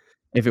 Right.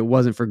 If it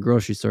wasn't for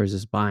grocery stores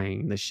just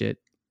buying the shit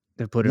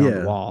to put it on the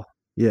Yeah. wall.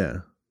 Yeah.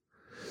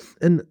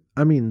 And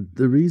I mean,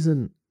 the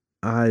reason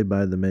I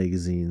buy the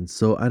magazine,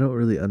 so I don't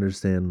really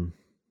understand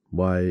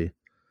why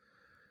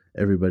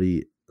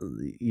everybody,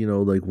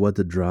 like what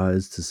the draw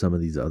is to some of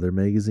these other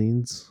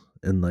magazines,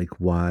 and like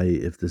why,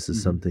 if this is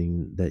Hmm.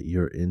 something that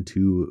you're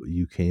into,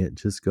 you can't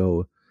just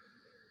go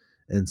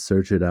and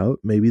search it out.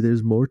 Maybe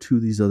there's more to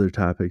these other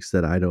topics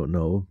that I don't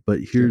know,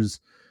 but Sure.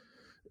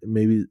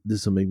 maybe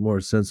this will make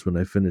more sense when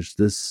I finish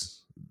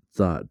this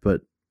thought.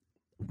 But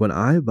when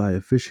I buy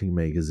a fishing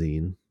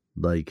magazine,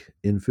 like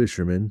In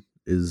Fisherman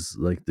is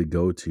like the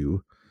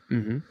go-to,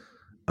 Hmm.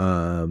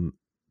 um,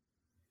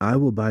 I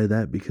will buy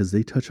that because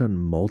they touch on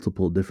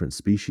multiple different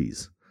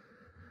species.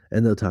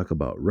 And they'll talk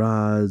about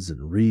rods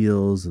and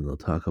reels, and they'll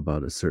talk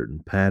about a certain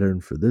pattern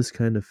for this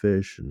kind of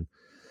fish,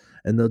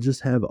 and they'll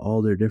just have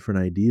all their different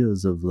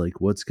ideas of like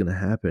what's going to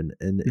happen,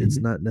 and it's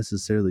Hmm. not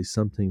necessarily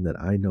something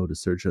that I know to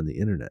search on the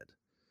internet.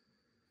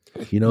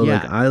 Like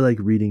Yeah. I like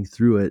reading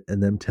through it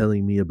and them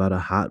telling me about a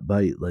hot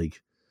bite,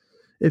 like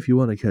if you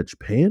want to catch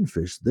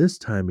panfish this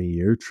time of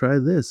year, try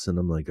this. And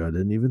I'm like, I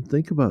didn't even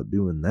think about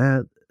doing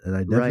that, and I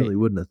Right. definitely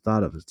wouldn't have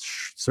thought of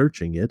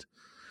searching it.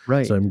 So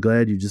Right. I'm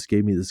glad you just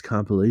gave me this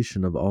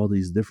compilation of all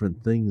these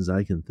different things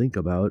I can think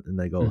about. And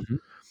I go,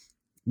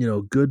 Hmm.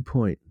 good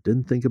point.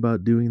 Didn't think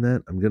about doing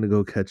that. I'm going to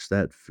go catch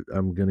that.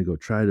 I'm going to go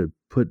try to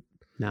put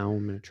Now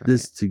I'm gonna try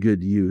this it. to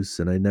good use.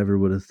 And I never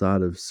would have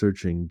thought of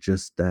searching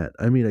just that.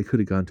 I mean, I could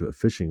have gone to a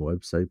fishing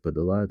website, but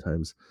a lot of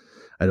times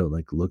I don't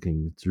like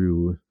looking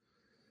through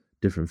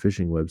different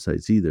fishing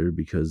websites either,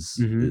 because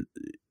Hmm.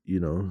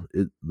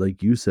 it,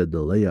 like you said,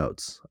 the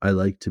layouts. I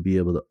like to be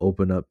able to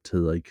open up to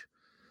like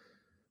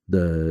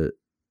the,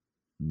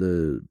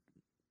 the,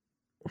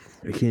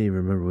 I can't even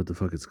remember what the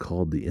fuck it's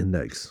called, the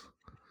index.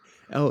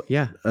 Oh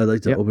yeah. I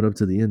like to Yep. open up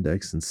to the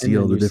index and see And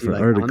all then the you see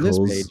different like on this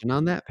page articles. and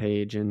on that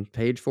page, and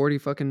page 40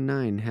 fucking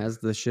 9 has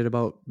the shit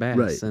about Right.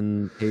 bass,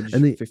 and And page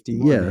the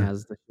 51 yeah,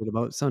 has the shit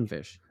about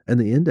sunfish. and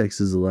the index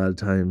is a lot of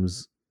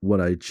times what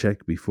I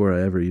check before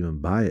I ever even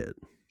buy it.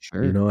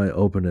 Sure. I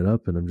open it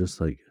up and I'm just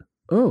like,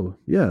 "Oh,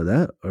 yeah,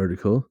 that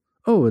article.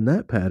 Oh, and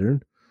that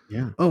pattern.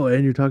 Yeah. Oh,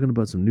 and you're talking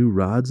about some new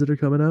rods that are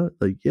coming out?"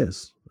 Like,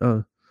 "Yes.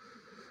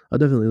 I'll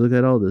definitely look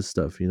at all this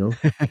stuff."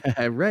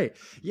 Right.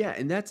 Yeah,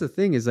 and that's the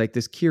thing, is like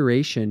this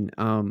curation,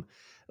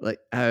 like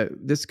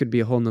this could be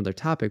a whole nother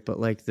topic, but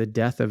like the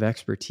death of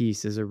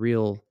expertise is a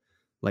real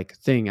like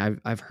thing.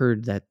 I've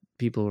heard that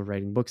people are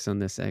writing books on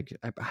this. I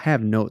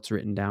have notes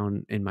written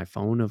down in my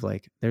phone of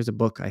like, there's a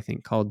book I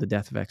think called The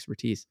Death of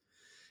Expertise.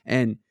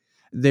 And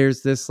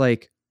there's this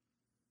like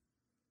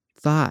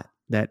thought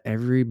that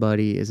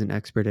everybody is an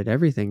expert at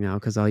everything now,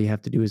 because all you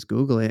have to do is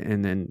Google it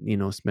and then,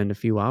 spend a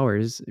few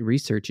hours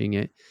researching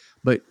it.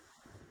 But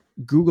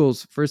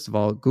first of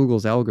all,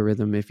 Google's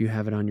algorithm, if you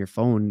have it on your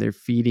phone, they're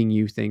feeding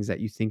you things that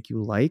you think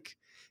you like.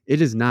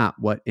 It is not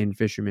what In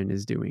Fisherman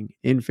is doing.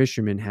 In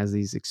Fisherman has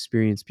these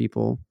experienced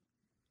people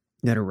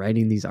that are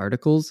writing these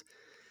articles,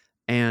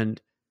 and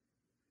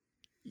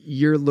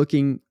you're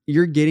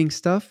getting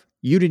stuff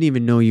you didn't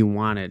even know you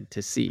wanted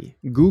to see.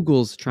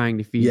 Google's trying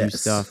to feed you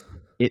Yes. stuff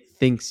it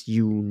thinks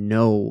you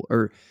know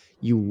or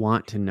you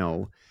want to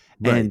know.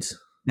 And Right.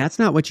 that's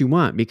not what you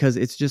want, because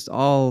it's just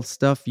all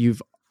stuff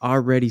you've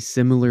already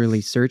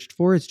similarly searched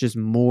for. It's just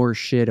more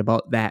shit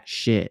about that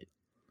shit.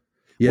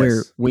 Where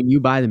Yes. when you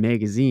buy the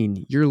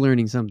magazine, you're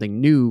learning something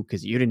new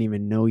because you didn't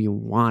even know you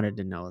wanted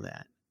to know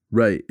that.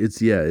 Right.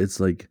 It's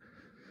like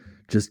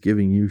just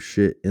giving you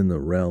shit in the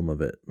realm of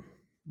it,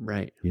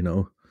 Right. you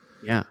know?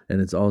 Yeah.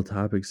 And it's all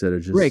topics that are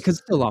Right. just Because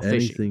it's still all fishing.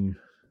 anything,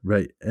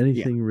 right? Yeah.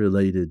 Anything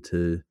related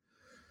to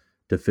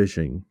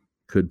fishing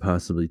could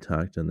possibly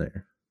talked in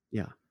there.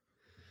 Yeah.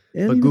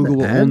 And But even the Google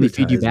will only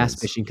feed you bass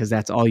advertisements. fishing because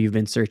that's all you've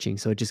been searching.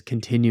 So it just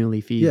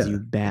continually feeds Yeah. you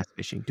bass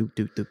fishing. Doop,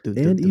 doop, doop, doop,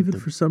 doop, And doop, even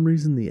doop. for some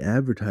reason the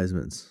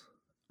advertisements.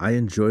 I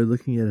enjoy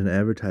looking at an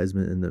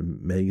advertisement in the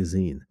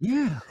magazine.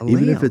 Yeah, a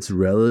Even if it's layout.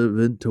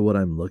 relevant to what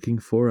I'm looking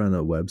for on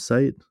a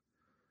website,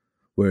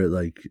 where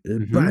like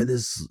buy Mhm.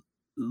 this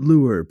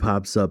lure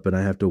pops up and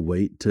I have to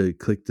wait to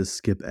click the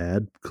skip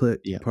ad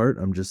click Yep. part.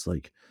 I'm just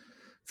like,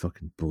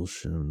 fucking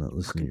bullshit. I'm not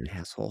listening Fucking to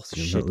asshole. I'm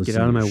not Shit, get listening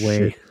out to of your my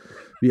way. shit.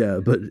 Yeah,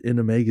 but in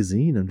a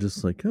magazine, I'm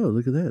just like, oh,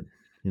 look at that.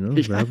 You know,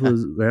 Yeah.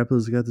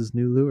 Rapala's got this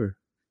new lure.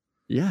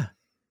 Yeah.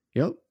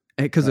 Yep.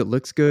 Because it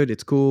looks good,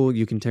 it's cool.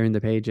 You can turn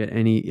the page at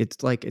any.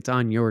 It's like it's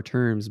on your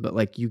terms, but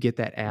like you get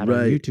that ad on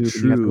Right, YouTube,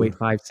 and you have to wait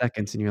 5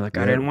 seconds, and you're like,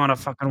 I Yep. didn't want to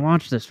fucking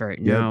watch this right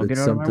Yep, now. Get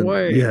it's out of my something.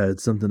 way. Yeah,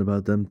 it's something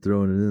about them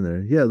throwing it in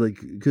there. Yeah, like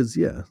because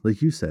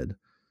like you said,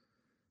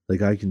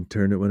 like I can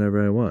turn it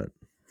whenever I want.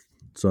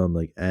 So I'm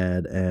like,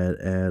 add.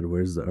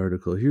 Where's the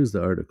article? Here's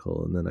the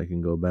article, and then I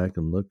can go back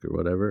and look or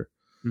whatever.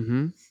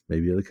 Mm-hmm.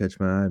 Maybe it'll catch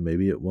my eye,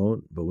 maybe it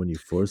won't. But when you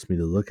force me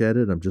to look at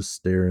it, I'm just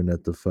staring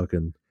at the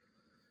fucking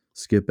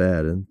skip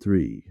ad in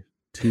 3,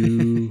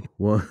 2,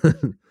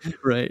 1.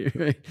 Right.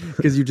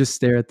 Because you just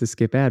stare at the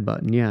skip ad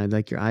button. Yeah,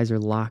 like your eyes are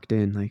locked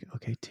in. Like,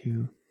 okay,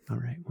 2. All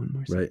right, 1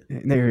 more second.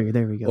 Right.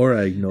 There we go. Or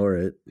I ignore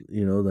it,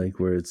 like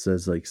where it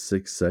says like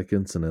 6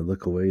 seconds and I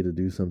look away to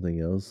do something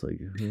else. Like,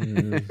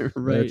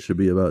 Right. that should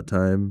be about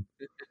time.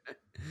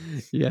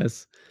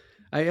 Yes.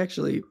 I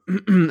actually,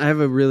 I have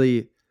a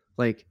really,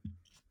 like,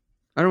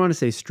 I don't want to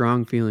say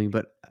strong feeling,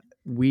 but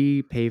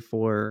we pay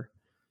for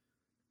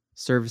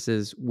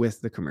services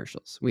with the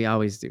commercials. We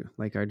always do,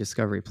 like our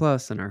Discovery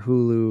Plus and our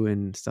Hulu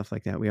and stuff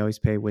like that. We always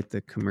pay with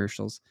the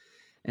commercials.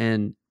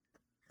 And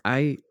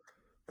I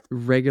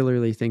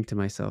regularly think to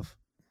myself,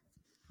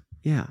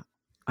 yeah,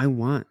 I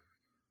want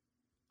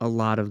a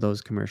lot of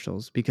those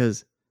commercials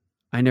because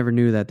I never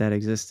knew that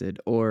existed,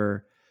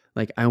 or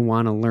like I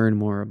want to learn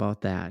more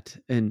about that.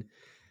 And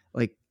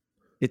like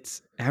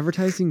it's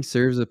advertising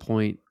serves a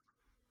point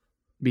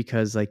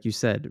because like you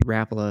said,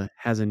 Rapala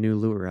has a new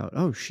lure out.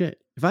 Oh shit.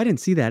 If I didn't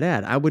see that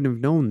ad, I wouldn't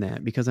have known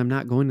that because I'm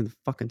not going to the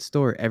fucking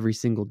store every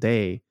single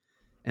day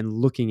and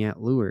looking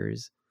at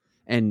lures.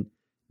 And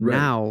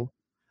now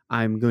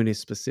I'm going to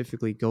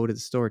specifically go to the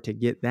store to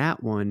get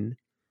that one.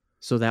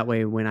 So that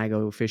way, when I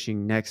go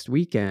fishing next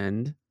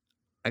weekend,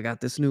 I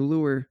got this new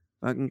lure.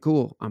 Fucking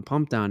cool. I'm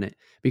pumped on it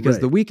because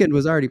the weekend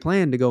was already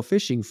planned to go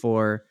fishing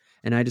for.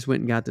 And I just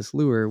went and got this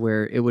lure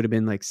where it would have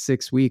been like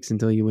 6 weeks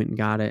until you went and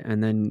got it.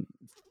 And then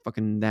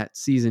fucking that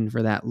season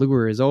for that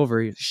lure is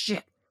over.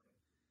 Shit.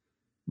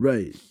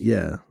 Right.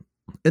 Yeah.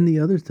 And the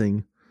other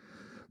thing,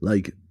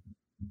 like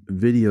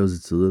videos,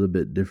 it's a little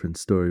bit different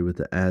story with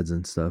the ads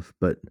and stuff.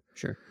 But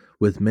sure,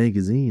 with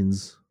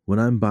magazines, when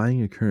I'm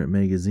buying a current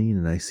magazine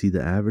and I see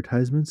the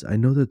advertisements, I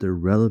know that they're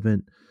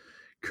relevant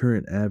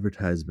current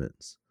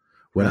advertisements.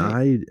 When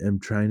I am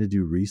trying to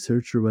do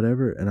research or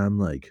whatever, and I'm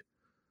like,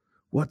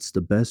 what's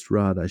the best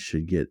rod I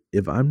should get?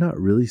 If I'm not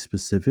really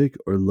specific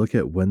or look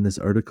at when this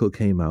article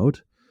came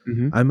out,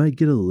 I might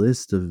get a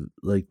list of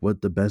like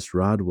what the best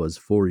rod was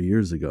 4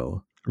 years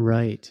ago.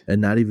 Right.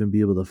 And not even be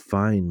able to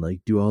find,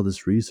 like, do all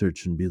this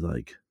research and be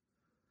like,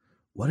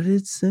 what did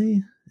it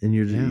say? And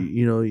you're,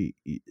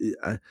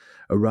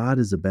 a rod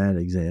is a bad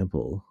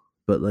example,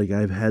 but like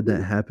I've had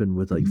that happen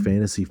with like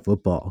fantasy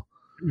football.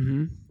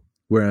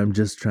 Where I'm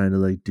just trying to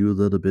like do a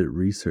little bit of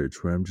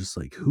research where I'm just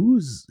like,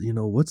 who's,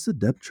 what's the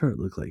depth chart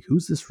look like?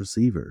 Who's this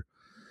receiver?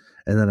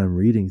 And then I'm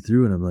reading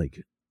through and I'm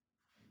like,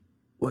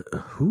 what,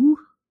 who?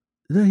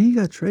 No, he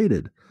got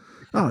traded.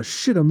 Oh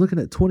shit, I'm looking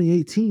at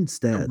 2018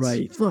 stats.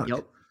 Right. Fuck.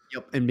 Yep.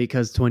 And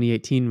because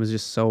 2018 was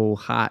just so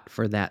hot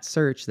for that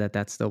search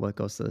that's still what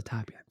goes to the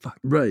top. Like, fuck.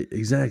 Right,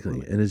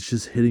 exactly. And it's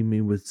just hitting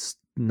me with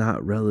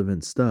not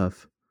relevant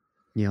stuff.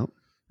 Yep.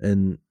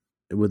 And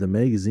with a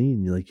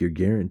magazine, you're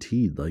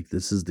guaranteed, like,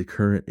 this is the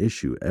current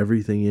issue.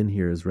 Everything in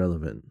here is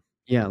relevant.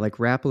 Yeah, like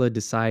Rapala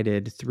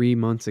decided 3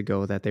 months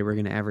ago that they were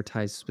going to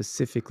advertise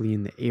specifically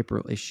in the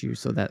April issue,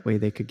 so that way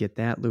they could get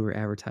that lure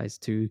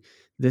advertised to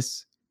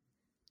this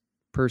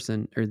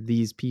person or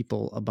these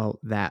people about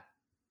that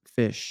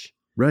fish.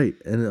 Right.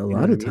 And a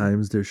lot of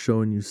times they're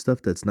showing you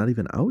stuff that's not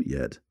even out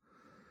yet.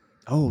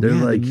 Oh, they're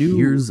like,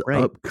 here's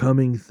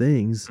upcoming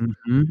things.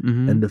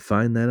 And to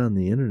find that on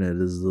the internet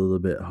is a little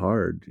bit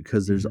hard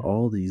because there's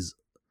all these,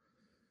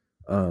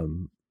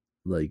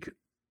 like,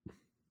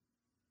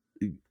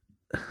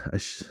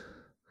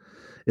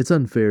 it's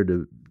unfair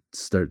to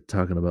start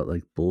talking about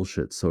like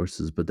bullshit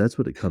sources, but that's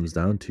what it comes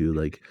down to.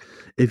 Like,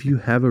 if you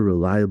have a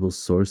reliable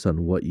source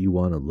on what you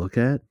want to look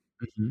at,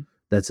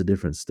 that's a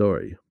different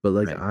story. But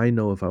like, I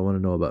know if I want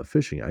to know about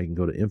fishing, I can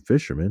go to Imp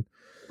Fisherman,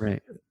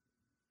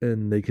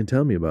 and they can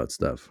tell me about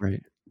stuff.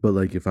 But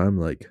like, if I'm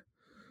like,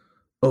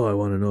 oh, I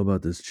want to know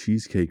about this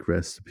cheesecake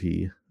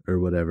recipe or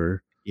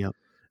whatever,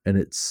 and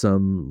it's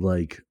some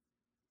like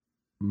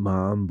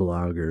mom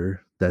blogger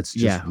that's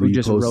just who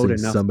just wrote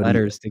enough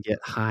letters to get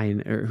high,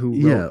 or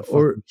who wrote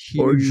or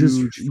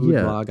just food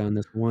blog on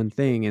this one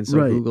thing, and so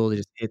Google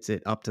just hits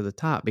it up to the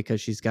top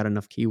because she's got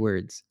enough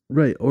keywords,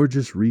 or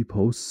just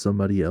repost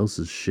somebody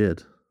else's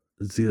shit.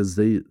 It's because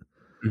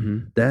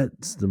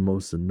that's the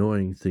most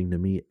annoying thing to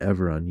me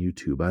ever on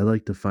YouTube. I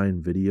like to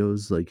find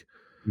videos like,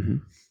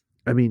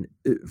 I mean,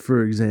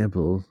 for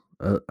example,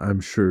 I'm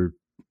sure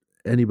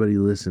anybody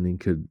listening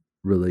could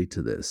relate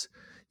to this.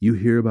 You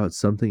hear about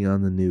something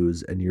on the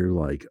news and you're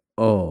like,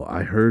 oh,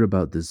 I heard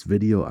about this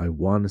video. I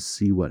want to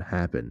see what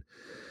happened.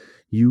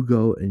 You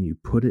go and you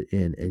put it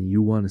in and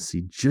you want to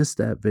see just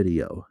that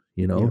video.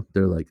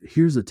 They're like,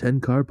 here's a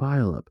 10-car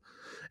pileup.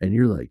 And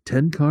you're like,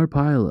 10-car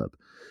pileup.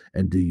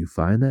 And do you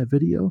find that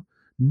video?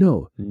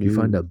 No. You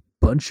find a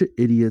bunch of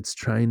idiots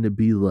trying to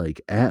be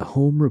like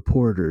at-home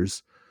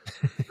reporters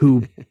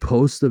who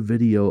post a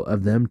video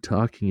of them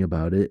talking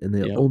about it, and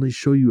they only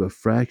show you a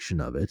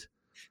fraction of it.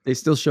 They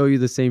still show you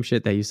the same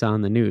shit that you saw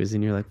on the news,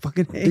 and you're like,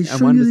 fucking hey, they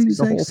show you the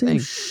exact same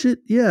shit.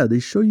 Yeah, they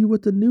show you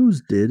what the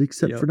news did,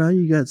 except for now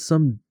you got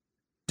some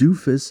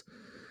doofus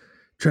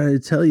trying to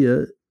tell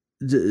you,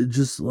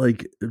 just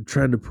like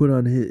trying to put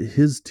on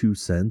his 2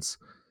 cents.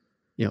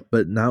 Yep.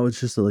 But now it's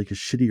just like a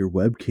shittier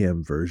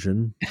webcam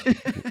version.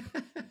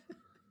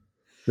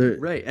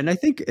 Right. And I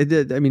think,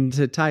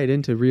 to tie it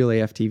into Real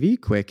AF TV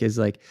quick is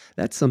like,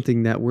 that's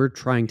something that we're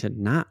trying to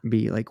not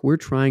be. Like, we're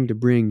trying to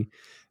bring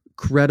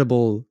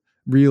credible,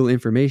 real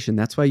information.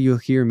 That's why you'll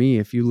hear me,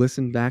 if you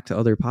listen back to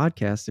other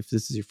podcasts, if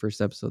this is your first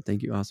episode,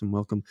 thank you. Awesome.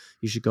 Welcome.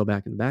 You should go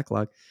back in the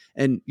backlog,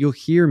 and you'll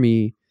hear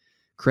me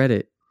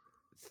credit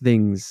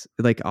things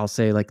like, I'll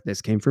say like,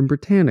 this came from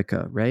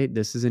Britannica, right?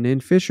 This is an In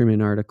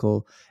Fisherman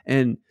article.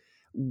 And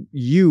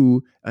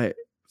you,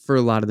 for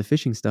a lot of the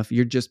fishing stuff,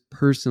 you're just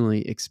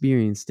personally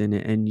experienced in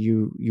it, and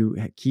you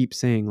keep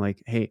saying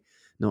like, hey,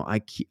 no, I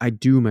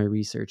do my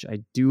research, I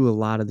do a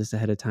lot of this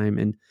ahead of time.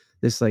 And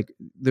this, like,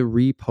 the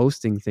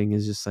reposting thing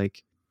is just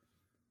like,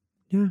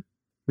 yeah,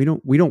 we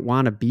don't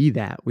want to be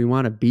that. We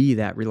want to be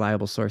that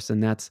reliable source.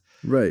 And that's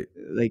right.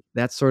 Like,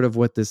 that's sort of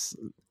what this,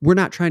 we're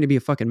not trying to be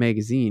a fucking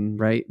magazine,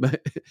 right?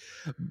 But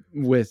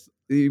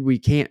we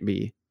can't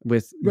be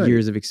with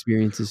years of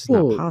experience. It's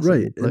not possible.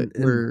 Right.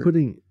 And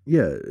putting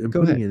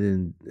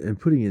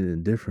it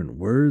in different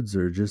words,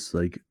 or just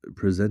like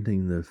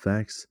presenting the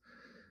facts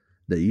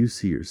that you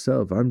see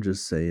yourself. I'm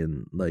just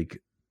saying,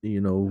 like,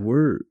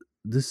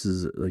 this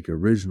is like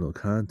original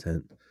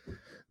content.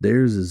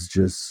 Theirs is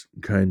just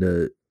kind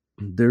of,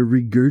 they're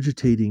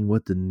regurgitating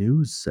what the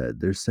news said.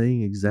 They're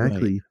saying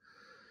exactly,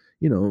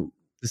 the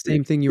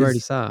same thing you already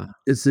saw.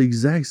 It's the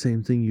exact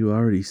same thing you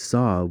already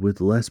saw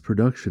with less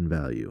production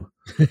value.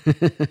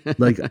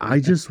 Like,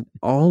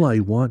 all I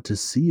want to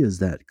see is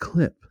that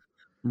clip.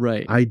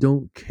 Right. I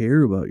don't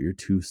care about your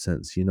 2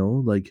 cents,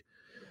 like,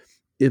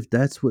 if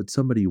that's what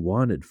somebody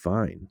wanted,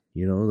 fine.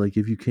 Like,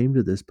 if you came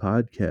to this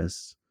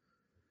podcast,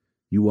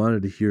 you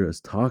wanted to hear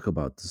us talk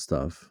about the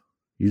stuff.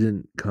 You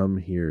didn't come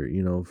here,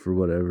 for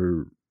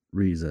whatever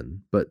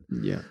reason. But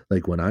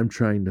like, when I'm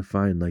trying to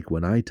find, like,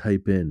 when I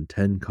type in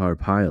 10-car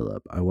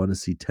pileup, I want to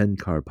see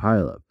 10-car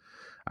pileup.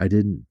 I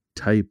didn't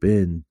type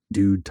in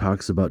dude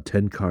talks about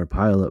 10-car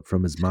pileup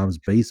from his mom's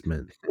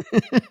basement.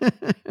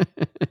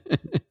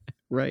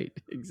 Right,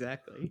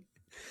 exactly.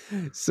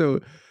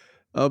 So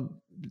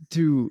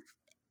to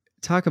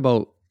talk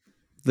about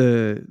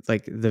the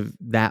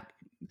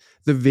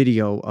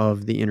video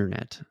of the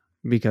internet,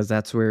 because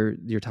that's where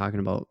you're talking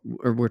about,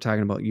 or we're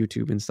talking about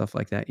YouTube and stuff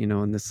like that,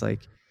 and this,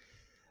 like,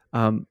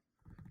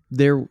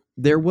 there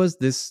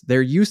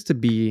used to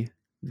be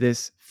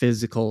this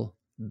physical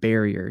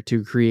barrier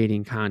to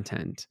creating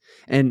content,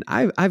 and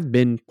I've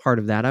been part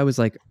of that. I was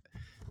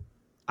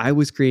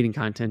creating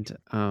content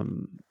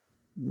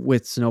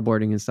with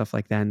snowboarding and stuff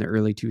like that in the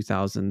early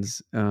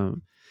 2000s,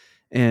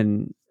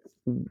 and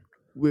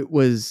it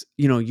was,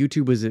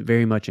 YouTube was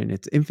very much in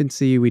its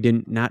infancy.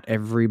 Not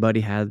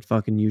everybody had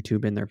fucking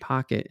YouTube in their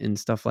pocket and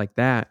stuff like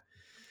that.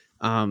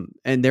 And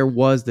there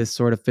was this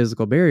sort of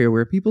physical barrier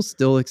where people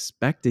still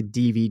expected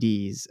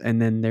DVDs,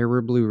 and then there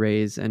were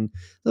Blu-rays, and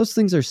those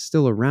things are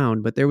still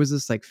around, but there was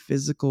this like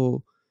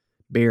physical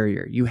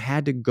barrier. You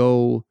had to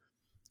go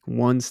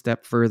one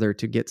step further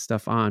to get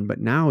stuff on, but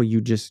now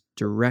you just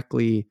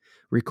directly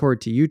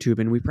record to YouTube,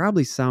 and we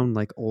probably sound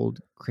like old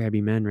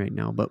crabby men right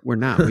now, but we're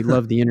not. We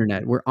love the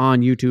internet. We're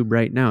on YouTube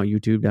right now,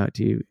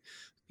 youtube.tv,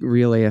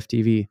 Real AF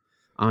TV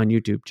on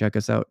YouTube. Check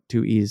us out,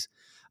 2 E's.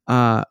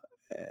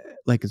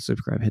 Like and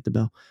subscribe, hit the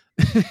bell.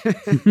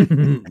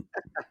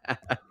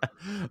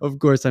 Of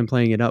course I'm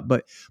playing it up,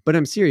 but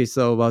I'm serious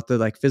though about the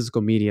like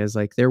physical media. Is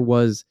like, there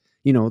was,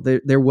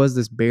 there was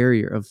this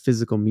barrier of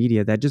physical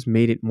media that just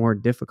made it more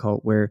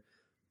difficult, where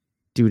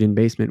dude in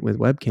basement with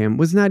webcam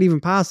was not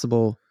even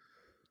possible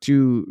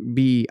to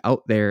be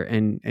out there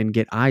and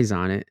get eyes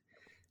on it.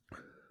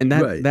 And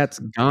that's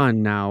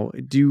gone now.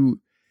 Do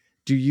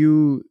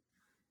you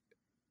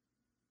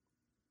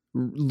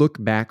look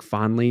back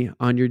fondly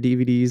on your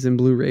DVDs and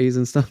Blu-rays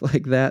and stuff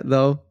like that,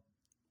 though?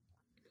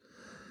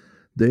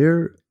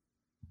 There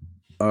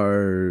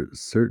are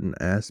certain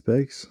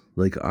aspects,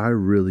 like, I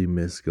really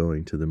miss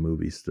going to the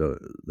movies.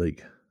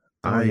 Like,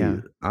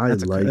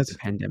 that's a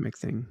pandemic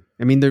thing.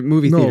 I mean, the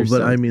movie theater. No,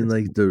 but I mean,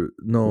 like,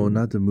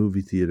 not the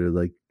movie theater,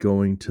 like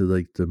going to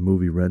like the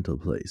movie rental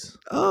place.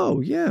 Oh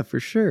yeah, for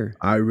sure.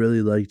 I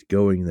really liked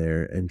going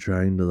there and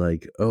trying to,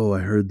 like, oh, I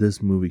heard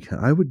this movie.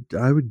 I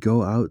would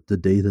go out the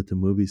day that the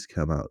movies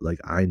come out. Like,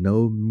 I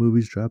know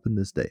movies dropping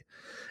this day,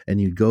 and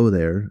you'd go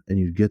there and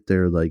you'd get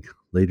there like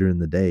later in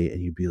the day,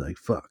 and you'd be like,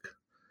 fuck,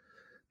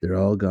 they're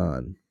all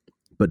gone.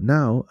 But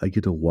now I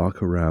get to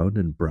walk around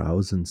and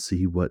browse and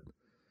see what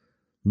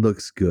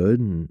looks good,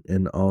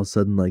 and all of a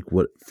sudden, like,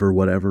 what, for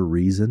whatever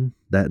reason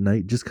that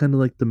night, just kind of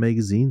like the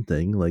magazine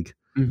thing, like,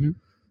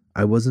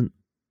 I wasn't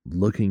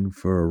looking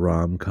for a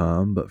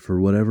rom-com, but for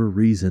whatever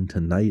reason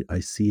tonight I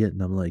see it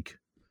and I'm like,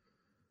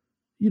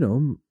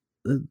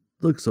 it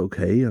looks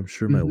okay. I'm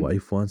sure my Mhm.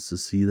 wife wants to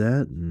see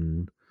that,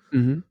 and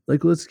Mhm.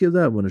 like, let's give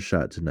that one a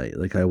shot tonight.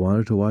 Like, I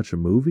wanted to watch a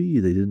movie.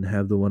 They didn't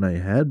have the one I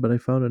had, but I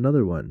found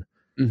another one.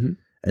 Mhm.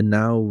 And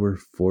now we're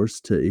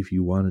forced to, if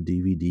you want a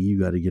DVD, you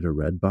got to get a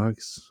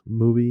Redbox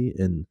movie,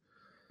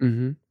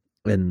 Mhm.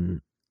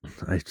 and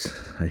I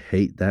I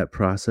hate that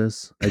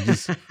process.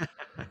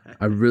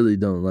 I really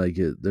don't like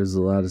it. There's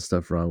a lot of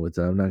stuff wrong with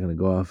it. I'm not going to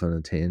go off on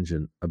a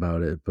tangent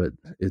about it, but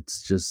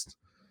it's just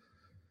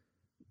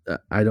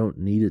I don't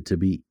need it to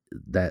be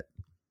that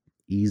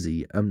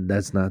easy.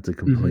 That's not the Mhm.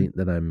 complaint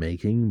that I'm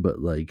making, but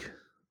like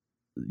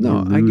No,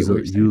 I get what you're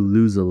you saying.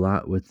 lose a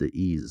lot with the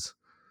ease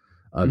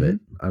of it.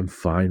 Mhm. I'm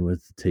fine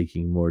with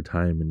taking more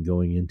time and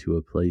going into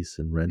a place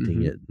and renting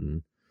Mhm. it,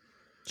 and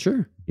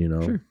Sure. you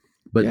know, Sure.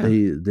 but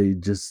Yeah. they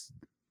just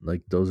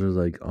like those are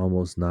like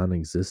almost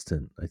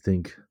non-existent. I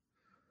think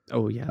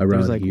Oh, yeah. There's,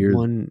 around like, here,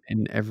 one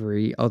in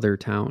every other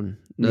town.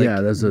 yeah,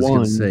 Like, that's what I was gonna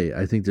one. say.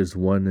 I think there's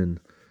one in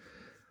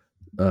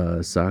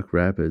Sauk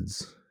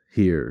Rapids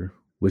here,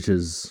 which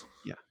is,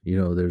 Yeah.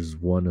 there's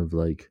one of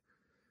like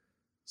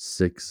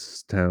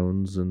 6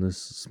 towns in this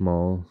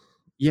small, I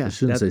Yeah,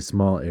 shouldn't say that's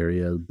small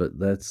area, but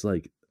that's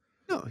like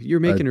no, you're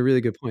a making a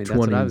really good point. That's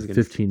what I 20, was gonna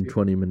say 15, too.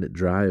 20 minute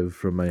drive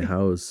from my Yeah.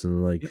 house,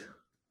 and like Yep.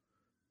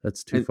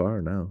 that's too And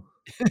far now.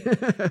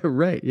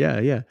 right. Yeah,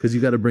 yeah. Because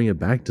you got to bring it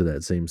back to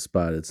that same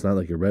spot. It's not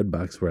like a red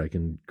box where I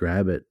can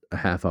grab it a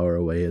half hour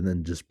away and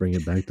then just bring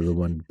it back to the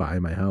one by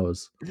my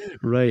house.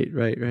 Right,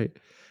 right, right.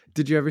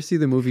 Did you ever see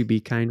the movie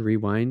Be Kind,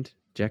 Rewind?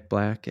 Jack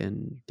Black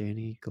and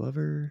Danny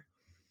Glover?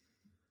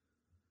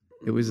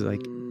 It was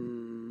like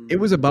it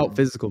was about Mm,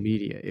 physical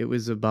media. It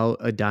was about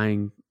a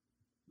dying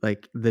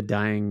like the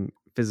dying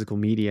physical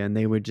media, and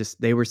they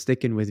were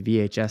sticking with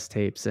VHS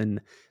tapes, and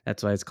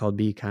that's why it's called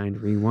Be Kind,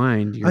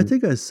 Rewind. I You're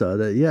think I saw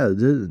that. Yeah,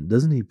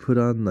 doesn't he put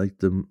on like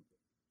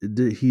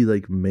did he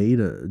like made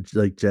a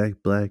like Jack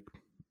Black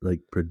like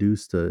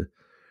produced a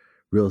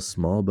real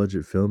small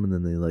budget film and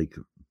then they like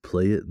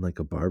play it in like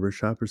a barber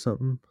shop or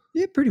something?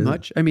 yeah, pretty Is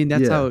much. I mean,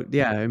 that's yeah. how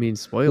yeah, I mean, Well,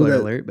 spoiler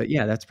that alert, but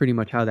yeah, that's pretty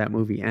much how that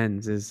movie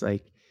ends is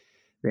like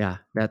yeah,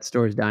 that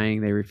store's dying.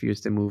 They refuse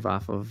to move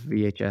off of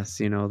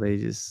VHS. They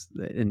just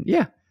and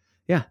yeah,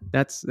 yeah.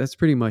 That's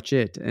pretty much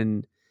it.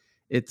 And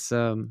it's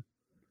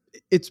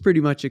it's pretty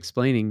much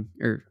explaining,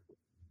 or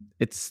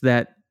it's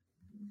that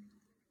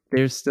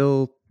there's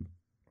still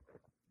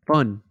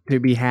fun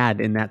to be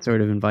had in that sort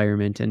of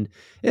environment, and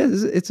yeah,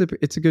 it's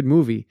a good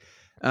movie.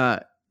 Uh,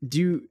 do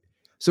you?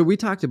 So we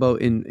talked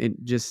about in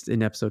just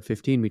in episode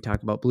 15, we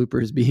talked about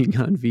bloopers being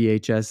on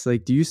VHS.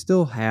 Like, do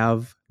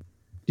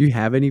you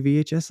have any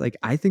VHS? Like,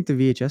 I think the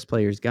VHS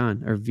player is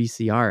gone, or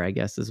VCR, I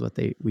guess is what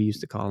we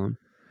used to call them.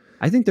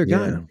 I think they're yeah.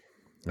 gone.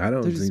 I They're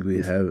don't just think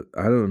we have.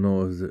 I don't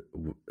know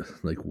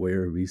if like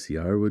where a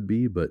VCR would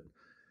be, but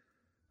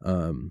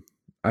um,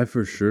 I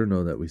for sure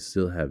know that we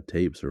still have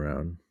tapes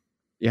around.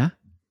 yeah,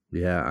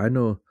 Yeah, I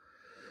know.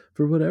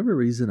 For whatever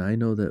reason, I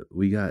know that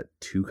we got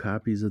 2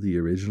 copies of the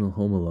original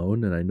Home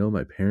Alone, and I know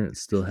my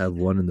parents still have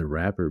one in the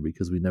wrapper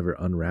because we never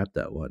unwrapped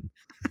that one.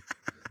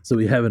 So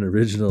we have an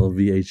original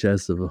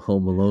VHS of a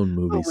Home Alone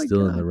movie oh my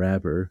still in the god,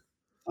 wrapper.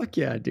 fuck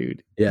yeah,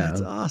 dude, that's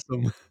Yeah,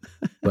 awesome.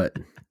 but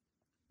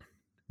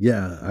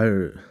yeah,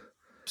 I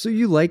So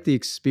you like the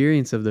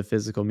experience of the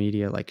physical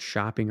media, like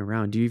shopping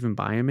around. Do you even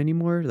buy them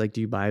anymore? Like,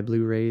 do you buy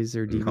Blu-rays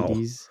or no.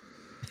 DVDs?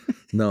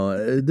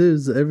 No,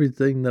 there's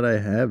everything that I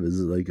have is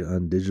like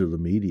on digital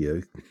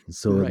media.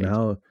 So Right.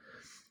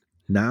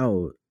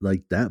 now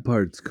like that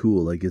part's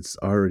cool. Like it's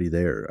already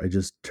there. I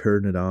just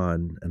turn it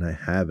on and I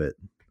have it.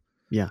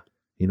 Yeah.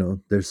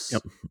 There's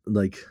Yep.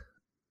 like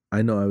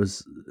I know I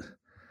was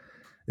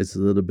it's a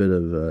little bit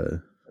of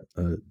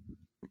a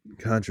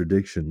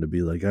contradiction to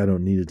be like I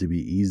don't need it to be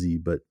easy,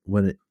 but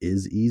when it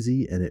is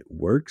easy and it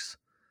works,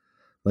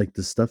 like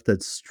the stuff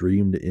that's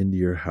streamed into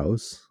your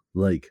house,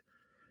 like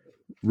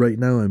right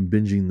now I'm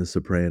binging The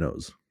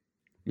Sopranos,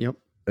 Yep.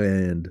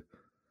 and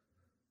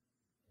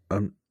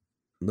I'm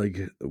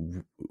like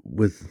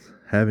with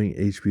having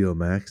HBO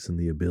Max and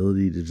the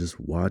ability to just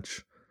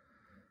watch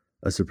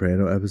a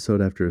Soprano episode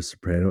after a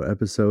Soprano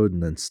episode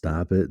and then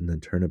stop it and then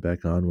turn it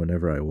back on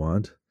whenever I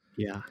want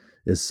Yeah.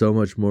 is so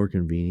much more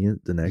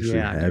convenient than actually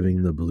Yeah, dude.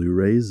 having the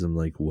Blu-rays. I'm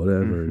like,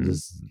 whatever, Mhm.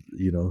 just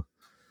Yep.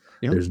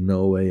 there's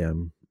no way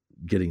I'm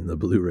getting the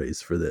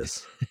Blu-rays for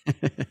this.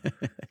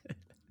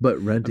 But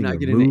I'm renting not a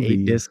getting an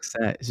movie, 8-disc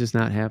set. It's just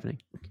not happening.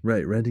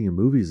 right? Renting a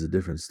movie is a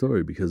different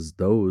story because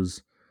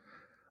those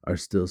are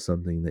still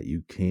something that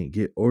you can't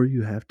get, or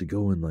you have to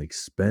go and like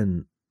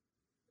spend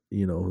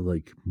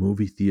like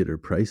movie theater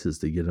prices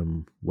to get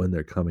them when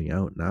they're coming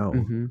out now.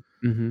 Mhm.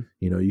 Mhm.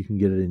 You can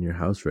get it in your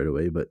house right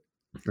away, but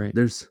Right.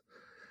 there's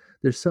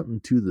something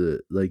to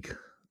the like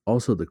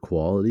also the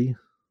quality.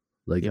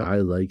 Like Yep. I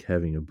like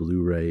having a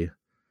Blu-ray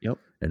Yep.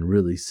 and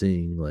really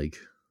seeing like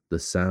the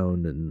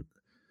sound The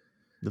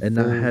and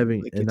not full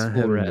having like, it's full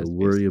to res,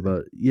 worry basically.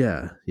 about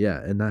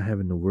and not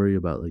having to worry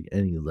about like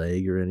any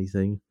lag or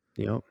anything.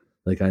 Yep.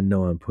 Like, I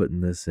know I'm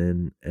putting this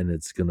in and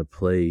it's going to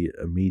play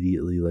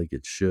immediately like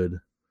it should.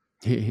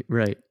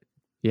 Right.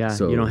 Yeah,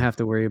 you don't So, have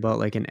to worry about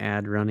like an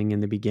ad running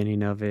in the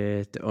beginning of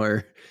it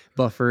or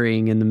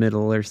buffering in the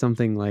middle or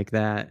something like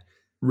that.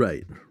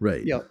 right,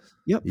 right. Yep.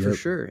 Yep, for Yep.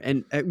 sure.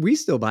 And we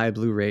still buy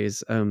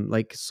Blu-rays,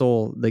 like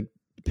Soul, like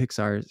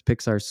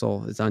Pixar's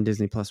Soul. It's on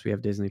Disney Plus. We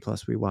have Disney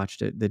Plus. We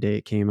watched it the day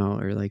it came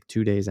out, or like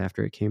 2 days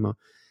after it came out.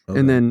 And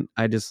Okay. then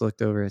I just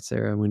looked over at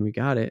Sarah when we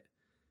got it,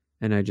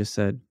 and I just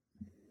said,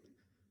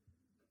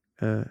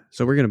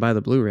 "So we're gonna buy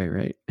the Blu-ray,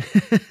 right?"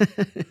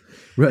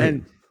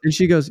 Right. And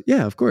she goes,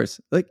 "Yeah, of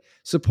course. Like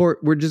support.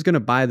 We're just gonna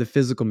buy the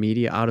physical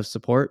media out of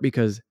support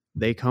because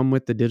they come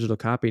with the digital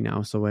copy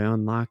now. So I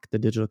unlock the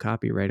digital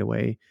copy right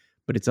away."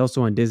 But it's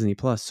also on Disney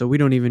Plus. So we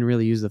don't even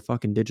really use the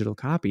fucking digital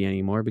copy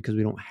anymore because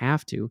we don't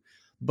have to.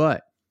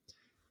 But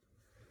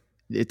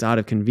it's out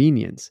of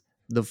convenience.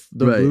 The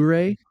Right.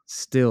 Blu-ray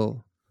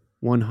still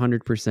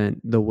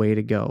 100% the way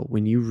to go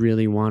when you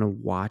really want to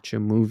watch a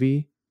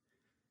movie.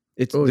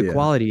 It's Oh, the yeah.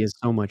 quality is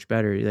so much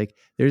better. Like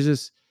there's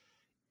this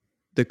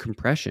the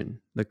compression,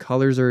 the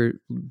colors are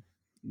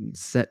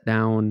set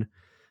down.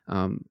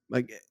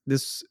 Like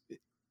this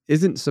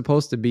isn't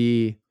supposed to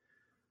be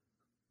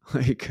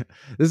like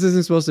this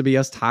isn't supposed to be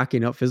us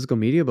talking up physical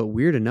media, but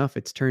weird enough,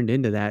 it's turned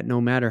into that.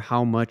 No matter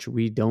how much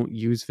we don't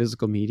use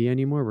physical media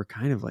anymore, we're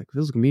kind of like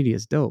physical media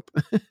is dope.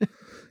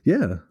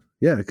 Yeah.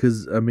 Yeah.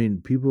 Cause I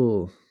mean,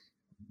 people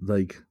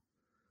like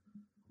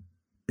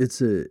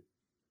it's a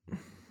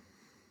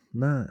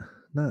not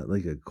not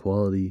like a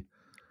quality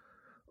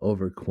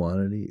over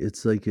quantity.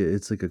 It's like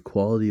a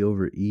quality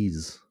over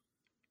ease.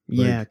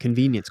 Yeah, Like,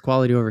 convenience,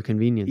 quality over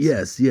convenience.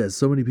 yes, yes.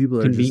 So many people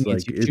are just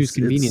Convenience, like you choose it's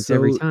convenience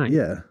every so time.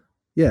 yeah.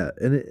 Yeah,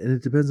 and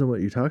it depends on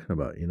what you're talking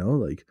about, you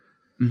know?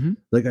 Mhm.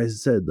 Like I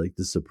said, like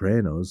The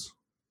Sopranos,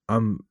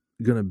 I'm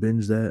gonna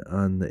binge that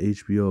on the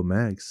HBO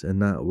Max and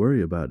not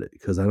worry about it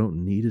because I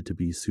don't need it to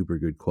be super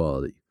good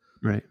quality.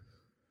 Right.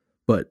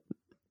 But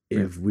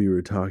Right. if we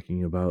were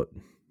talking about,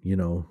 you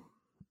know,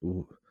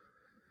 w-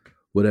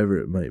 whatever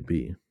it might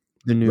be,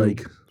 The new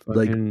like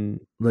like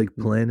fucking like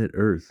Planet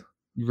Earth.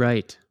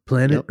 right.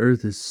 Planet Yep.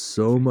 Earth is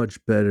so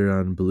much better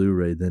on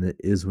Blu-ray than it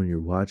is when you're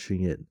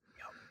watching it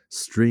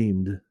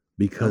streamed Yep.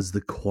 because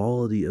the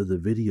quality of the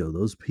video,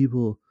 those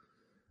people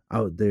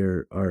out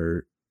there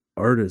are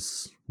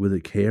artists with a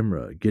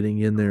camera getting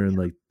in Oh there and yeah.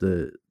 like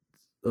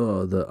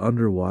the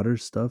underwater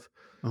stuff,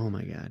 Oh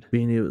my god.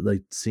 being able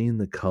like seeing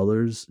the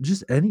colors,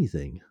 just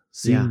anything, Yeah.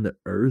 seeing the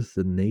earth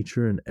and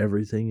nature and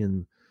everything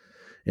and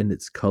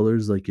its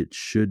colors like it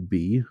should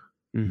be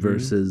Mhm.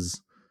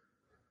 versus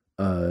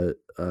a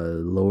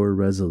lower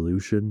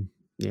resolution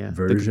Yeah, the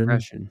version.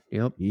 compression.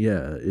 Yep.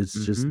 Yeah,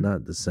 it's just Mhm.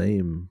 not the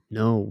same.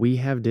 No, we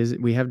have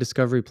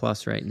Discovery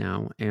Plus right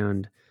now,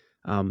 and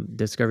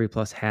Discovery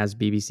Plus has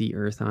BBC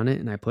Earth on it,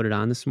 and I put it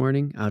on this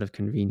morning out of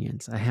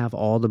convenience. I have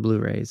all the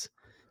Blu-rays.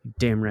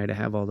 Damn right, I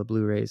have all the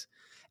Blu-rays,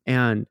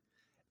 and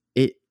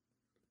it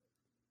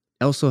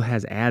also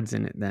has ads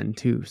in it then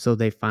too. So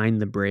they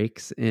find the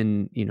breaks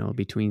in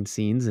between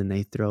scenes, and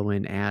they throw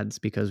in ads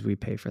because we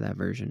pay for that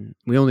version.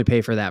 We only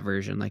pay for that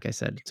version, like I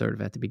said, sort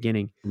of at the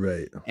beginning,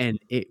 Right. and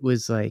it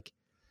was like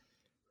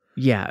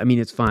yeah, I mean,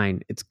 it's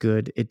fine. It's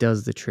good. It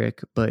does the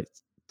trick, but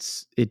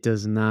it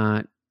does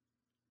not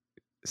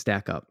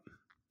stack up.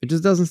 It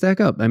just doesn't stack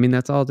up. I mean,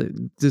 that's all the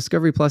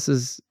Discovery Plus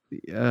is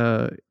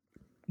uh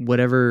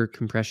whatever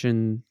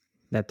compression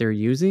that they're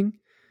using.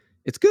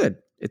 It's good.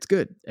 It's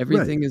good. Right.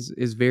 Everything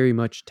is very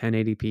much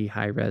 1080p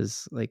high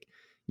res. Like,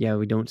 yeah,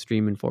 we don't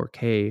stream in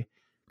 4K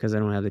because I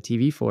don't have the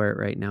TV for it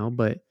right now,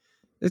 but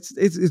it's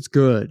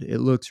good. It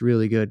looks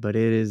really good, but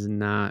it is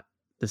not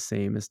the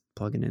same as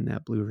plugging in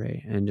that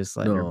Blu-ray and just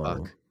letting her No.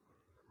 buck.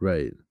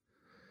 Right.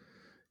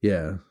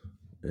 Yeah.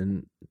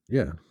 And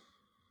yeah,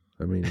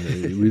 I mean,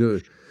 we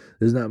don't.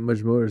 There's not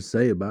much more to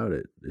say about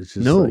it. It's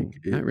just like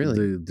No, not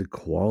really. the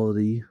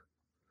quality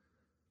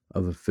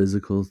of a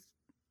physical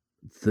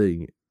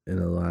thing in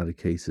a lot of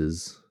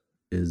cases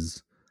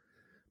is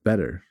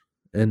better,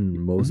 and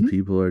most Mhm.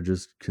 people are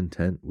just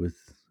content with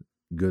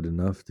good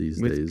enough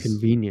these With days.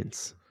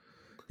 convenience.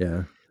 Yeah,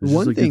 it's just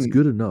One like it's thing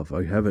good enough.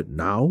 I have it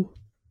now,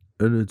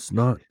 and it's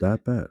not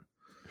that bad.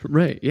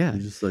 right, yeah.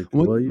 You're just like,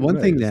 One well, you're one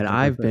right. thing It's that not that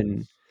I've bad.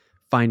 been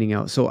finding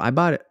out so I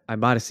bought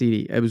a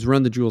CD. It was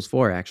Run the Jewels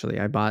 4, actually.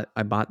 I bought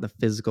the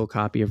physical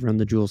copy of Run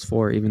the Jewels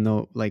 4, even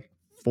though, like,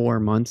 4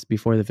 months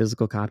before the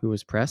physical copy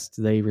was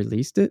pressed, they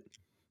released it.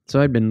 So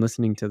I'd been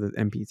listening to the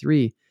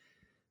MP3,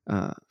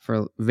 for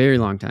a very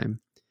long time,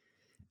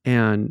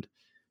 and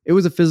it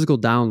was a physical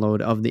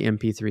download of the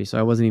MP3, so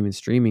I wasn't even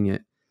streaming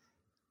it.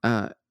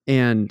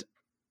 And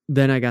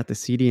then I got the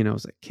CD and I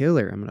was like,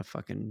 killer, I'm gonna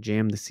fucking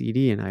jam the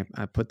CD. And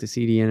I put the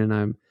CD in and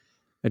I'm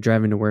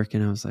driving to work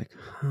and I was like,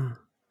 huh,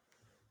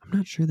 I'm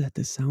not sure that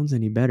this sounds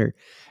any better.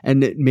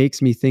 And it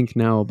makes me think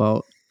now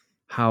about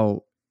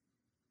how,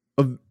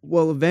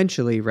 well,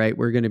 eventually, right,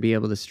 we're going to be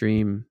able to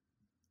stream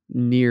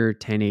near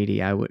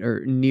 1080,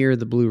 or near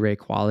the Blu-ray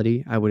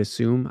quality, I would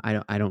assume.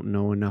 I don't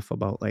know enough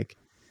about like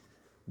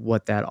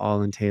what that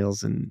all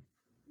entails and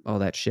all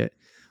that shit.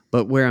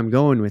 But where I'm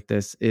going with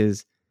this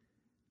is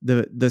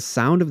the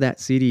sound of that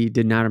CD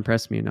did not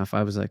impress me enough.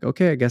 I was like,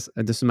 okay, I guess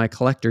this is my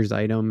collector's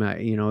item.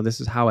 This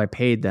is how I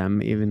paid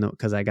them, even though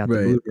because I got the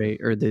Blu-ray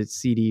or the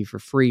CD for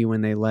free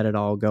when they let it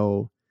all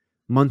go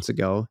months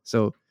ago.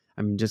 So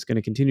I'm just going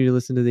to continue to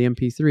listen to the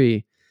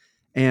MP3,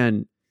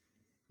 and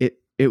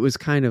it was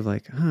kind of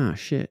like,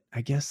 shit.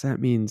 I guess that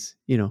means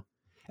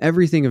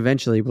everything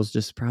eventually will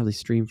just probably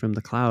stream from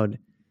the cloud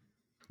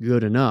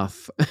good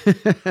enough.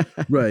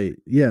 Right.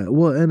 Yeah.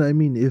 Well, and I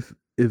mean, if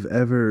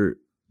ever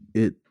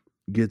it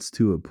gets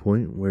to a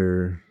point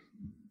where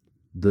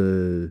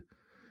the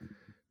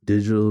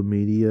digital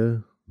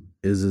media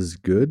is as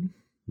good,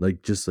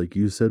 like just like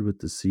you said with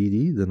the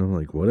CD, then I'm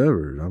like,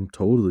 whatever, I'm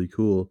totally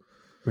cool.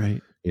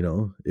 Right.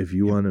 If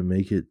you want to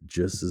make it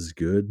just as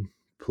good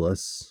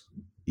plus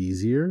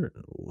easier,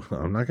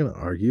 I'm not going to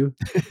argue.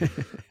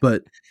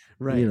 But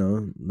right.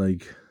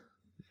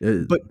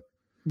 But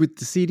with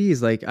the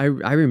CDs, like I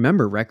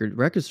remember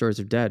record stores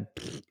are dead.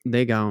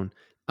 They gone.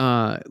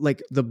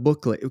 Like the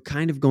booklet,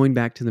 kind of going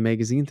back to the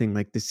magazine thing,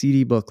 like the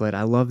CD booklet.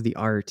 I love the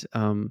art.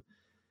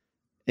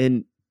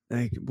 And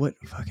like what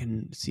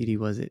fucking CD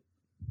was it?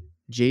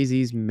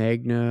 Jay-Z's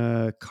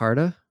Magna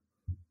Carta,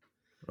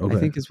 I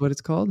think is what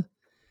it's called.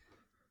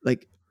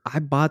 Like I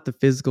bought the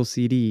physical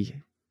CD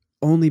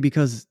only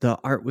because the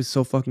art was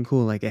so fucking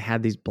cool. Like it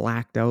had these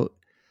blacked out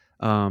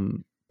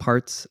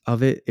parts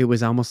of it. It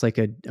was almost like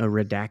a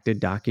redacted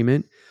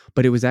document,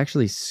 but it was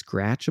actually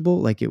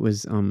scratchable. Like it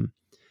was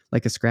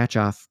like a scratch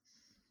off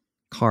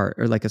card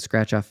or like a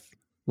scratch off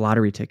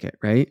lottery ticket,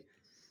 right?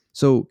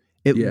 So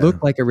it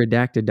looked like a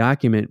redacted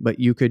document, but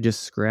you could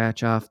just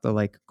scratch off the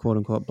like quote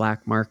unquote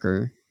black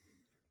marker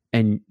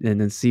and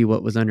then see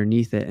what was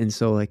underneath it. And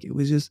so like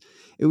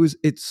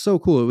it's so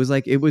cool. It was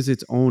like it was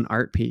its own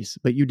art piece.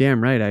 But you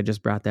damn right, I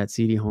just brought that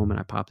CD home and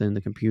I popped it in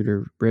the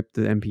computer, ripped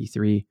the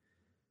MP3.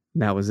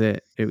 That was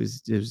it. It was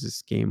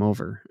just game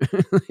over.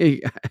 I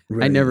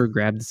never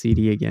grabbed the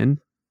CD again.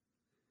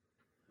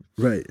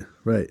 Right.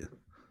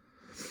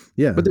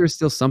 Yeah. But there's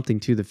still something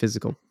to the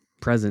physical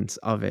presence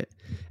of it.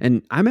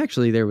 And I'm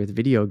actually there with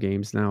video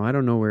games now. I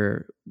don't know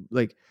where,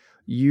 like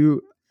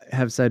you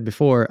have said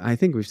before, I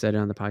think we've said it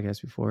on the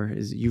podcast before,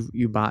 is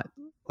you bought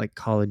like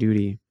Call of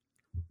Duty.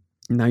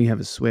 Now you have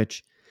a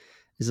Switch.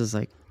 It's just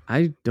like,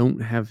 I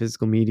don't have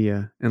physical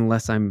media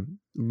unless I'm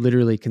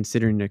literally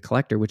considering a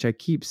collector, which I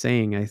keep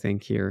saying, I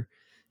think here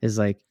is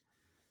like,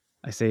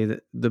 I say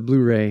that the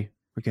Blu-ray,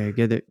 okay, I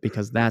get it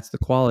because that's the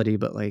quality,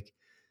 but like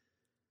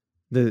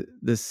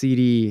the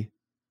CD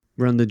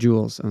Run the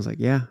Jewels. I was like,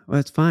 yeah, well,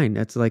 that's fine.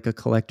 That's like a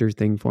collector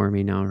thing for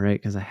me now, right?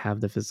 Because I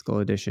have the physical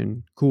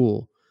edition.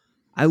 Cool.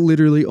 I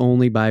literally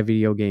only buy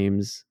video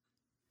games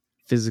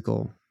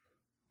physical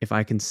if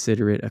I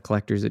consider it a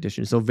collector's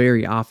edition. So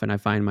very often I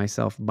find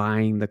myself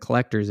buying the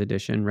collector's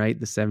edition, right?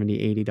 The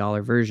 $70,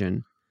 $80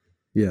 version.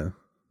 Yeah.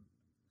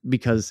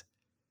 Because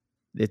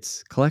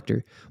it's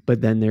collector.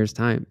 But then there's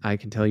time. I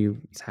can tell you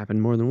it's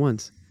happened more than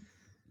once.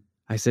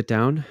 I sit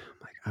down, I'm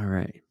like, all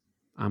right,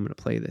 I'm going to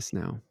play this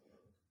now.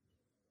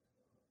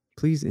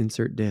 Please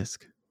insert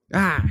disc.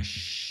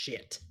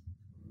 Shit.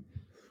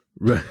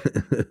 Right.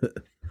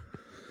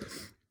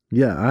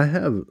 Yeah, I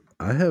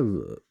have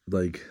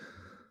like,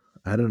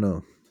 I don't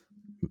know.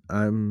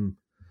 I'm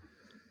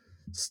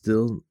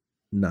still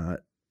not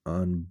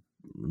on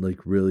like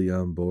really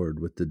on board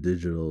with the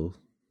digital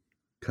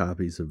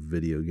copies of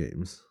video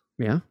games.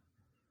 Yeah.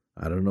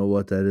 I don't know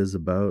what that is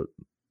about.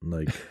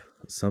 Like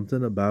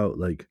something about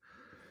like,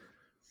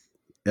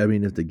 I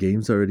mean, if the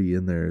game's already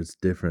in there, it's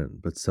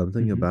different, but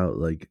something about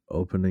like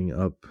opening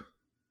up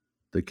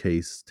the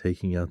case,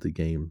 taking out the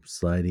game,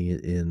 sliding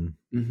it in,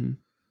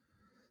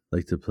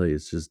 like to play,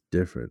 it's just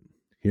different.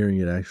 Hearing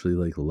it actually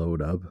like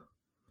load up,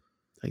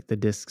 like the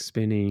disc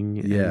spinning.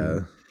 Yeah.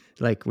 And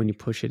like when you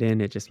push it in,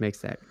 it just makes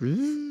that.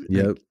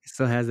 Yep. Like, it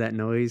still has that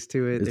noise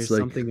to it. There's like,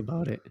 something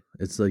about it.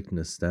 It's like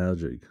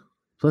nostalgic.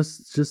 Plus,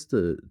 just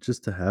to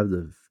have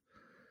the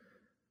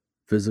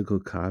physical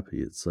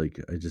copy, it's like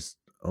I just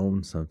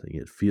own something.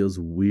 It feels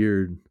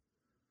weird,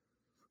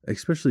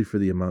 especially for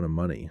the amount of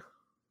money.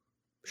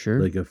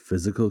 Sure. Like a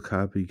physical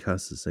copy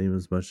costs the same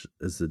as much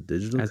as the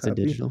digital copy. As a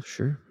digital,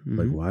 sure.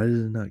 Like, why does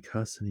it not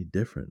cost any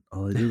different?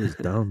 All I do is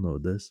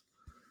download this.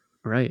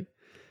 Right.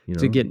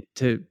 To get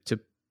to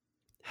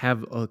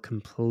have a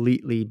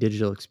completely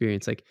digital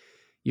experience. Like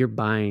you're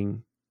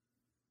buying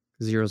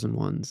zeros and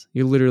ones.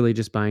 You're literally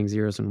just buying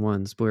zeros and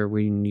ones, where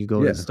when you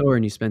go to the store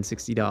and you spend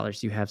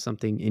 $60, you have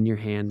something in your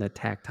hand, that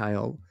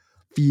tactile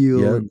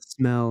feel and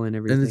smell and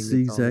everything. And it's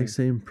the exact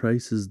same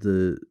price as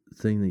the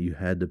thing that you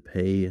had to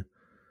pay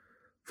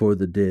for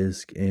the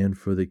disc and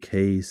for the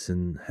case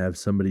and have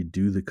somebody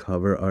do the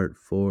cover art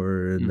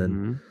for, and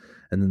then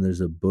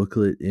there's a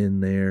booklet in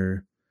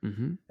there.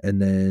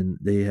 And then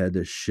they had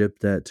to ship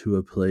that to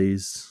a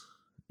place,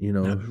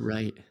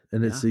 right.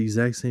 And it's the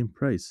exact same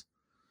price.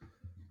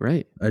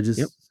 Right. I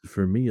just,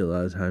 for me, a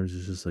lot of times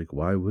it's just like,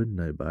 why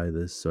wouldn't I buy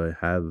this? So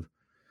I have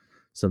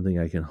something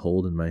I can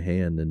hold in my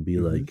hand and be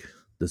like,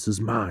 this is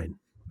mine.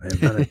 I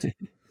have done it.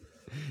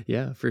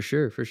 Yeah, for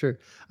sure. For sure.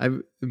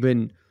 I've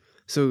been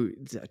So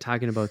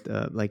talking about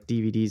like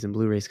DVDs and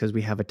Blu-rays, because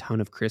we have a ton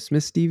of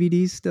Christmas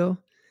DVDs still.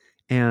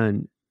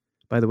 And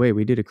by the way,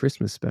 we did a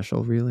Christmas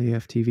special, Real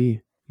AF TV.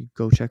 You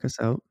go check us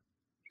out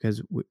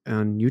because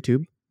on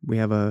YouTube we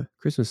have a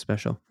Christmas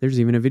special.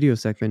 There's even a video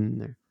segment in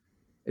there.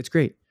 It's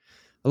great.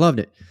 I loved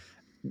it.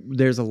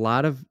 There's a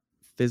lot of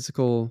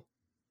physical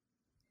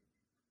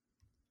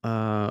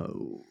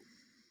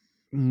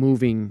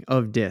moving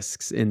of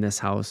discs in this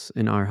house,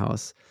 in our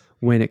house,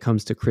 when it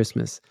comes to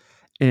Christmas.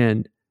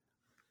 And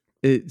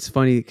it's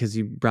funny because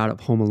you brought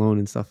up Home Alone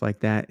and stuff like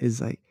that. Is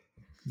like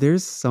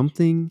there's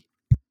something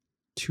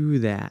to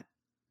that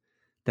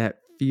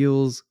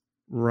feels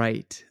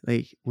right.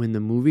 Like when the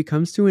movie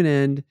comes to an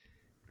end,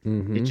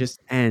 it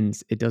just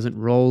ends. It doesn't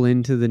roll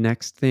into the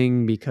next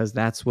thing because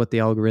that's what the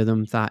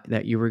algorithm thought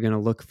that you were going to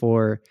look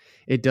for.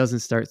 It doesn't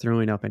start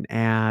throwing up an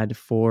ad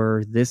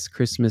for this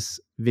Christmas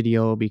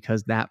video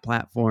because that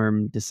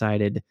platform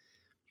decided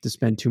to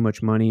spend too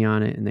much money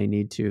on it and they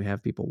need to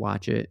have people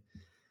watch it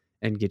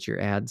and get your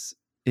ads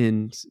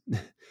in.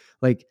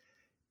 Like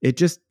it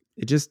just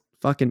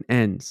fucking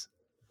ends.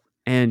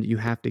 And you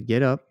have to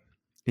get up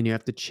and you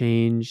have to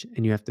change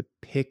and you have to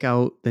pick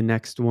out the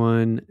next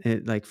one,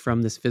 like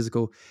from this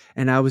physical.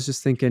 And I was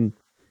just thinking,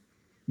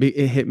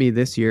 it hit me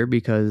this year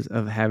because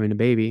of having a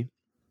baby.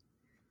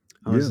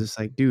 I was just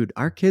like, dude,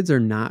 our kids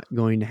are not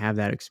going to have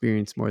that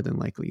experience more than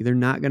likely. They're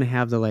not going to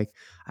have the, like,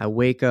 I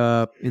wake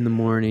up in the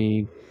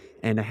morning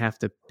and I have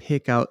to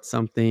pick out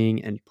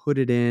something and put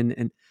it in.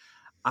 And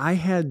I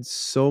had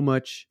so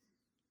much,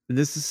 I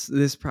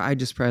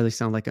just probably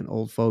sound like an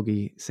old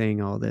fogey saying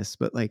all this,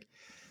 but like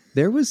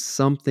there was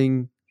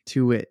something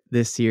to it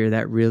this year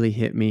that really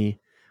hit me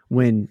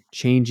when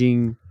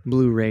changing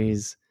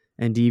Blu-rays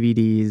and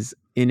DVDs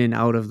in and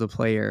out of the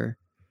player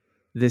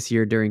this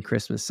year during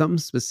Christmas. Something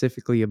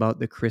specifically about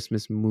the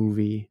Christmas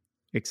movie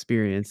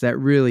experience that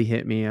really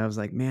hit me. I was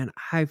like, man,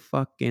 I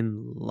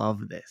fucking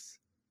love this.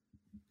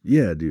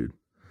 Yeah, dude.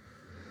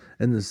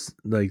 And this,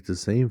 like, the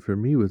same for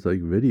me with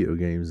like video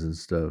games and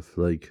stuff.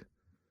 Like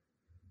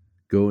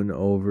going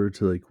over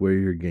to like where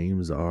your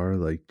games are,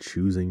 like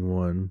choosing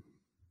one,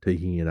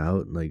 taking it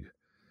out, and like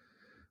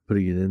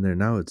putting it in there.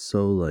 Now it's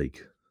so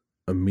like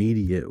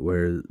immediate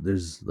where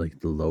there's like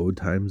the load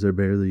times are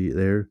barely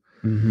there.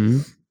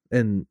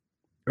 And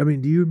I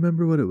mean, do you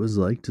remember what it was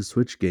like to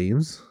switch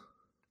games?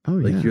 Oh,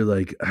 like, yeah. You're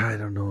like, I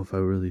don't know if I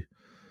really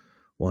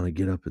want to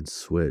get up and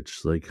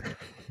switch. Like,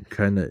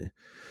 kind of,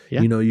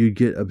 Yeah. you know, you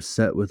get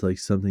upset with like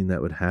something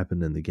that would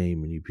happen in the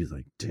game, and you'd be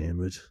like,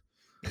 damn it,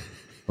 I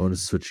want to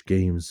switch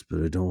games,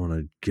 but I don't want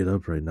to get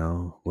up right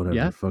now. Whatever,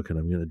 Yeah. fucking,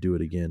 I'm gonna do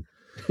it again.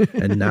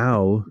 And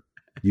now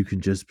you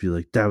can just be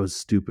like, that was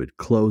stupid.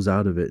 Close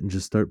out of it and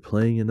just start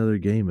playing another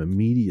game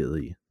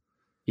immediately.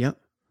 Yep.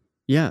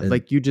 Yeah, And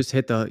like you just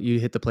hit the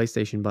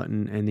PlayStation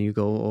button and then you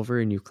go over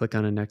and you click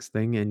on a next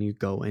thing and you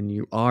go and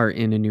you are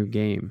in a new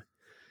game.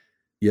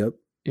 Yep.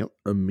 Yep.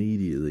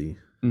 Immediately.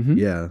 Mm-hmm.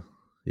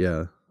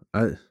 Yeah.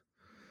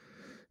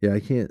 I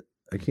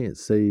can't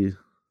say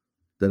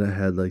that I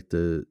had like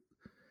the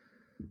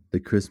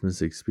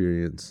Christmas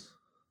experience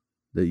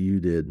that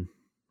you did,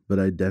 but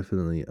I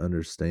definitely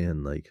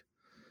understand. Like,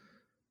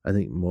 I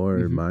think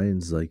more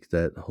mine's like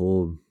that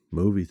whole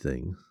movie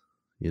thing,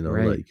 you know,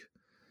 Right. like,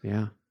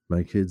 yeah,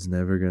 my kid's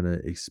never gonna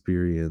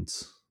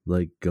experience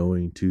like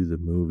going to the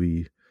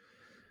movie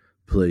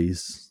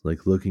place,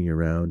 like looking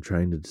around,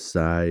 trying to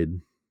decide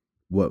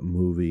what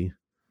movie.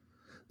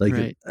 Like,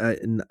 right.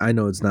 I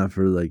know it's not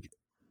for like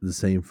the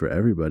same for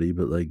everybody,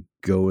 but like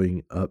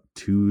going up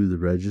to the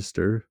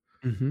register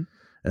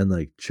and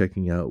like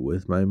checking out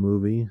with my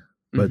movie,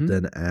 but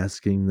then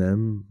asking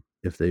them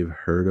if they've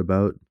heard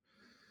about,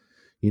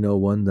 you know,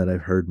 one that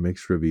I've heard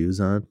mixed reviews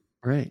on.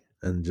 Right.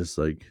 And just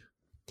like,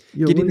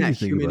 yo, Getting what do that you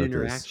think human about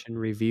interaction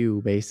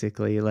review,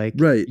 basically. Like,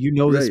 Right, you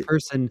know, right.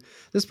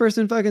 this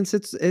person fucking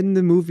sits in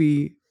the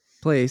movie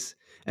place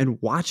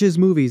and watches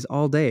movies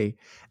all day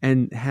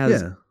and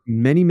has Yeah.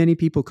 many, many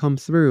people come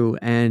through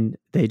and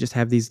they just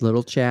have these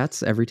little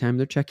chats every time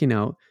they're checking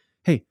out.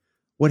 Hey,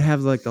 what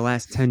have like the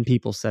last 10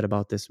 people said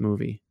about this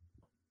movie?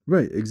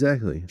 Right,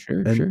 exactly.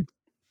 Sure.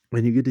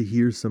 And you get to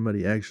hear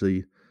somebody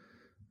actually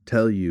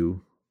tell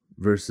you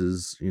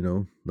versus, you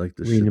know, like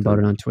the Reading shit about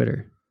that, it on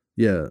Twitter.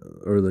 yeah,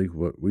 or like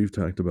what we've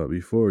talked about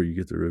before. You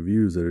get the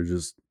reviews that are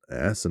just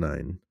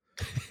asinine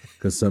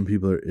because some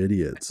people are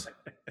idiots.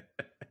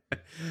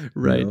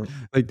 Right. You know?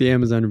 Like the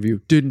Amazon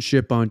review, didn't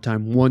ship on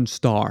time, 1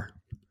 star.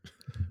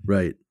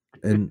 Right.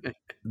 And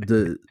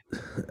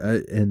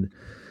and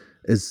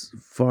as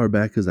far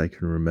back as I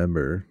can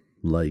remember,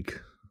 like,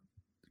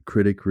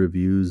 critic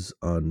reviews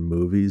on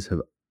movies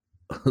have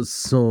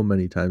so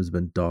many times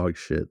been dog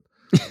shit.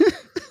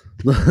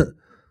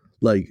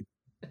 Like,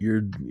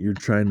 you're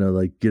trying to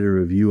like get a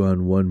review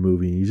on one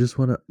movie and you just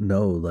want to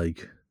know,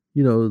 like,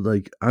 you know,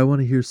 like, I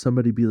want to hear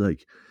somebody be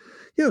like,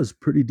 yeah, it was a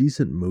pretty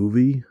decent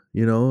movie,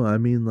 you know, I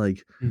mean,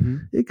 like,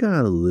 it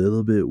got a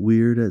little bit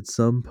weird at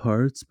some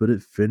parts, but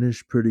it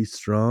finished pretty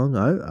strong.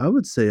 I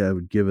would say I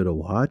would give it a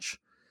watch.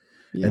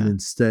 And Yeah.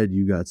 instead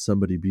you got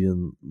somebody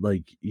being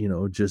like,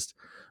 just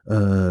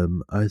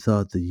I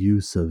thought the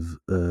use of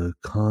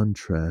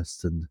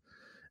contrast and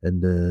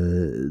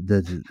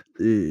that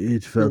it They're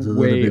felt a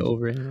little way bit,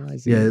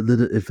 overanalyzing yeah, it. it felt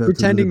a little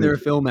Pretending bit they're a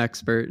film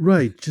expert.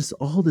 right, just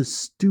all this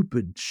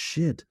stupid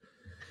shit.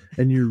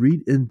 And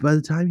and by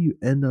the time you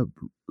end up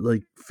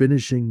like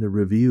finishing the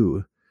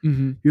review,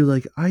 Mhm. you're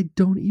like, I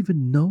don't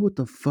even know what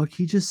the fuck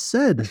he just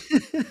said.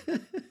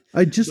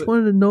 I just But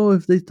wanted to know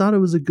if they thought it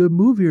was a good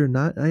movie or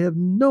not. I have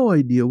no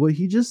idea what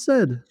he just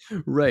said.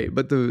 right,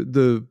 but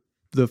the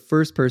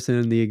first person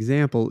in the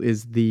example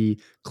is the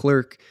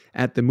clerk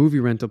at the movie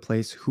rental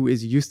place who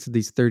is used to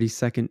these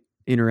 30-second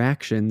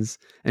interactions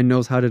and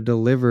knows how to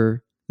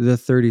deliver the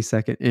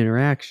 30-second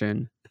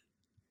interaction.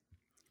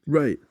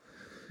 Right.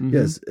 Mhm.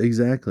 Yes,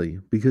 exactly.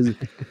 Because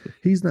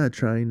he's not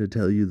trying to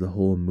tell you the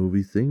whole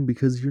movie thing,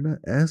 because you're not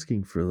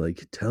asking for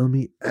like, tell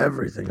me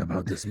everything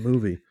about this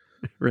movie.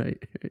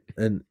 Right.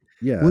 And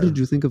What yeah, did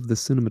you think of the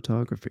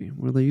cinematography?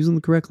 Were they using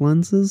the correct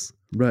lenses?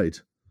 right.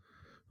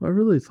 I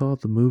really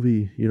thought the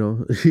movie,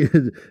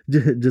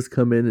 just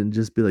come in and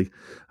just be like,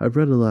 I've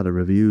read a lot of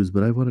reviews,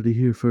 but I wanted to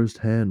hear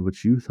firsthand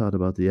what you thought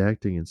about the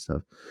acting and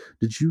stuff.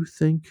 Did you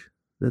think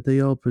that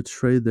they all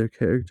portrayed their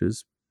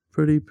characters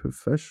pretty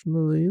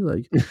professionally?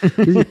 Like,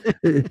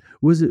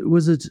 was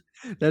it,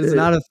 That's uh,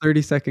 not a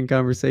 30-second yeah,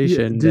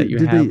 conversation that you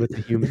did have they, with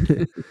a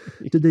human.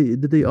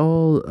 did they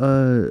all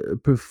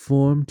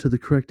perform to the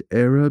correct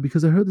era?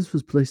 Because I heard this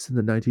was placed in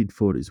the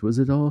 1940s. Was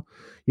it all,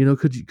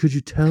 could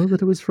you tell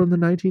that it was from the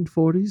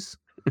 1940s?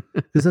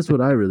 Because that's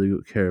what I really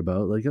care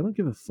about. Like, I don't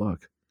give a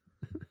fuck.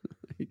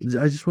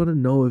 I just want to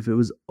know if it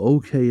was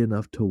okay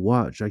enough to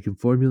watch. I can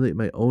formulate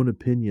my own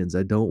opinions.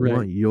 I don't Right.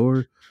 want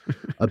your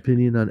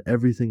opinion on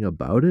everything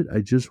about it.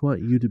 I just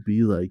want you to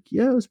be like,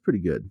 yeah, it was pretty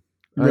good.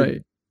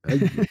 Right.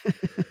 I,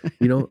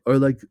 or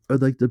like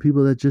the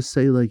people that just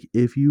say like,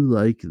 if you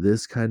like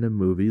this kind of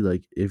movie,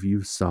 like if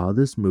you saw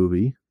this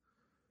movie,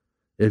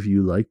 if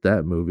you like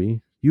that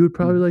movie, you would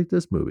probably Mhm. like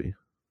this movie.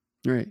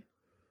 Right.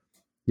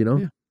 You know,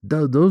 Yeah.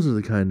 those are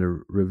the kind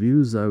of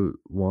reviews I would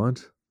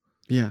want.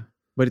 Yeah.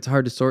 But it's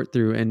hard to sort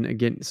through. And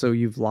again, so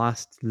you've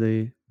lost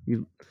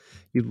you've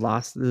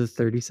lost the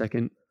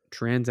 30-second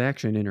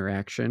transaction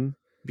interaction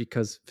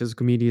because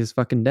physical media is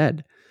fucking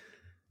dead.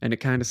 And it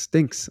kind of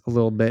stinks a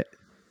little bit.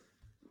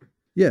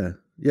 Yeah,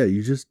 yeah,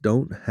 you just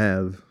don't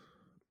have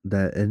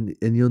that, and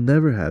you'll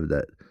never have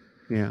that.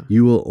 Yeah.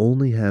 You will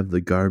only have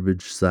the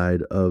garbage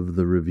side of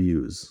the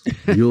reviews.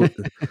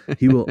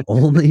 He will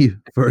only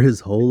for his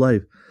whole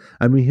life.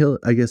 I mean,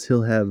 I guess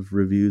he'll have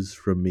reviews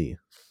from me.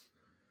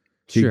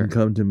 He can Sure.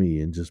 come to me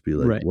and just be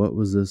like, Right. "What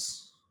was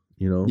this?"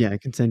 You know? Yeah, I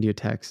can send you a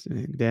text.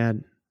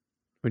 Dad,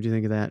 what'd you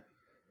think of that?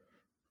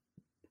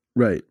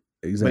 Right.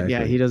 But yeah, he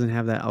Exactly. doesn't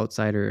have that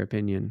outsider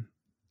opinion.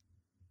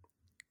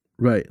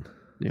 Right.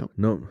 You know,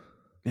 No.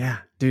 yeah,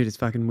 dude, it's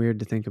fucking weird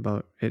to think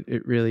about.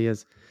 It really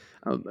is.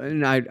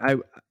 And I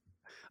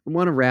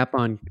want to wrap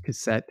on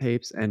cassette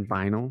tapes and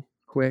vinyl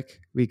quick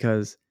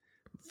because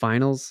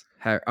vinyls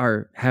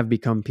have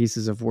become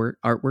pieces of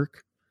artwork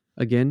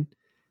again,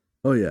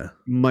 Oh yeah.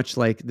 much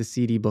like the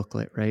CD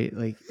booklet, right?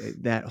 Like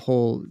that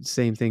whole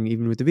same thing,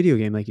 even with the video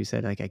game, like you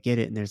said, like I get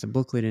it, and there's a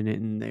booklet in it,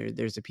 and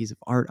there's a piece of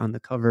art on the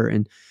cover,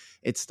 and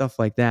it's stuff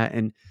like that.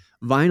 And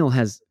vinyl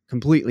has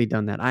completely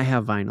done that. I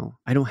have vinyl.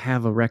 I don't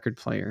have a record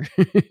player,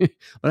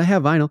 but I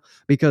have vinyl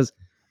because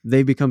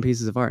they've become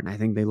pieces of art, and I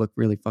think they look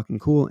really fucking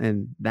cool,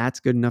 and that's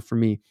good enough for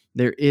me.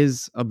 There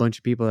is a bunch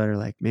of people that are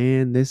like,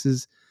 man, this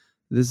is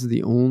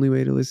the only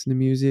way to listen to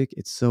music.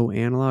 It's so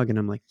analog. And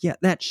I'm like, yeah,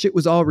 that shit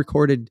was all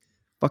recorded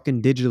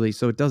fucking digitally.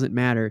 So it doesn't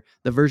matter.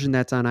 The version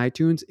that's on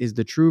iTunes is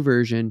the true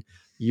version.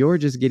 You're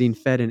just getting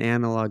fed an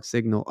analog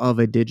signal of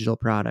a digital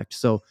product.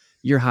 So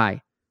you're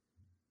high.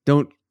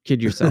 Don't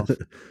kid yourself.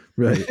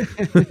 Right.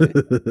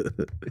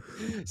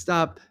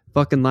 Stop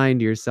fucking lying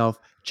to yourself.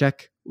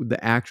 Check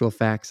the actual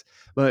facts.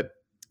 But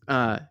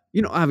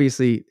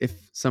obviously if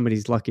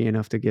somebody's lucky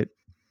enough to get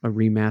a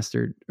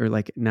remastered, or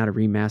like not a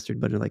remastered,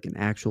 but like an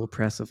actual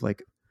press of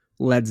like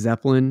Led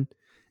Zeppelin,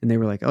 and they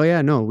were like, oh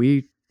yeah, no,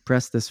 we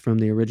pressed this from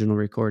the original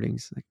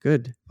recordings. Like,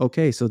 good.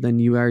 Okay, so then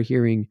you are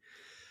hearing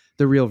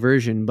the real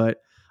version. But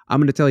I'm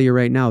going to tell you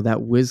right now,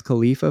 that Wiz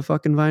Khalifa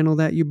fucking vinyl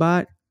that you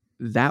bought,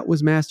 that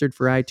was mastered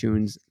for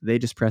iTunes. They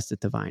just pressed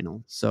it to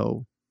vinyl.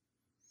 So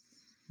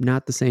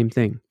not the same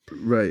thing.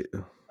 Right.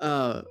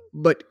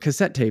 But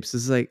cassette tapes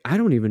is like, I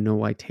don't even know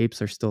why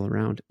tapes are still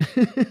around.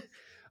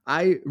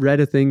 I read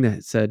a thing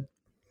that said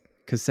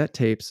cassette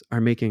tapes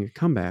are making a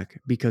comeback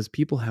because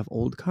people have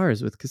old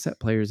cars with cassette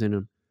players in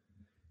them.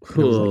 And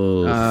I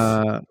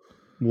was like,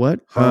 what?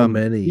 How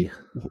many?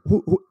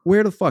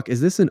 Where the fuck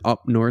is this an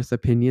up north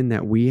opinion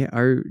that we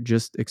are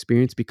just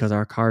experienced because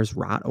our cars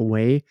rot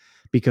away?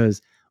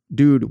 Because,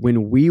 dude,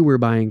 when we were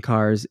buying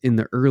cars in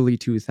the early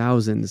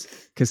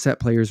 2000s, cassette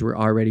players were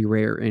already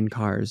rare in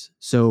cars.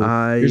 So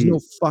there's I no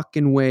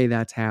fucking way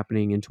that's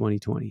happening in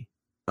 2020,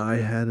 I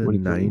had a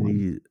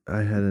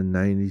 2021.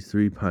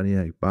 93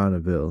 Pontiac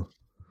Bonneville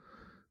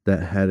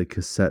that had a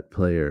cassette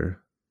player,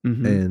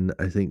 Mm-hmm. and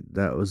I think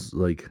that was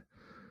like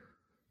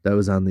that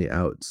was on the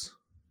outs,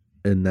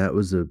 and that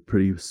was a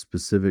pretty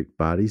specific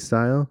body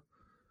style.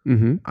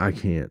 Mm-hmm. I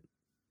can't.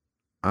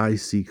 I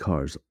see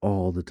cars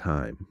all the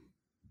time,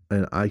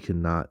 and I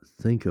cannot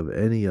think of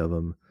any of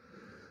them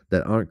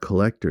that aren't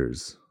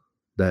collectors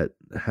that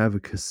have a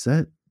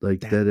cassette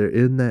that are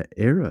in that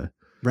era,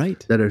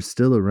 right? That are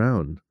still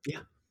around. Yeah.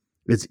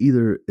 It's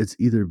either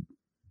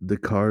the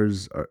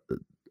cars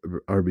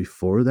are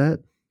before that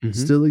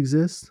still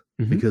exist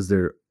because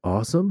they're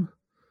awesome,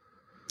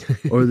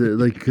 or they're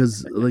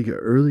because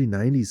early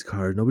 90s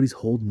car, nobody's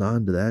holding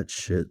on to that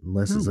shit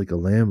unless it's like a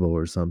Lambo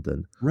or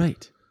something,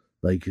 right?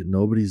 Like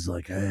nobody's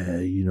like,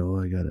 hey,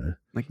 I gotta,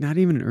 like, not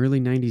even an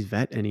early 90s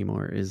vet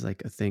anymore is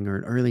like a thing, or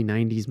an early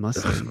 90s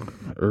Mustang.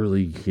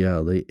 Late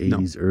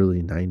 80s,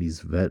 early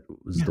 90s vet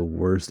was the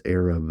worst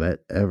era vet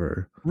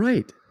ever.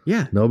 Right.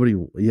 Yeah. Nobody,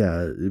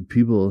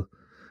 people,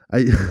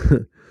 I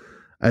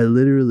I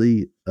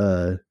literally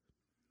it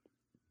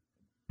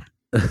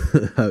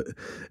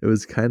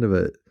was kind of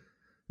a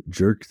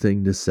jerk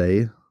thing to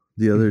say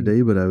the other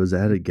day, but I was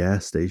at a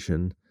gas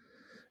station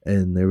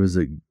and there was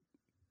a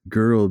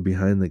girl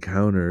behind the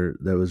counter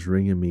that was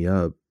ringing me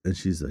up, and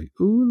she's like,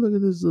 "Ooh, look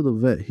at this little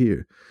vet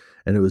here."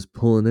 And it was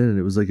pulling in, and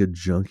it was like a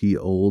junky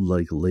old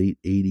late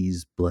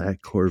 80s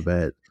black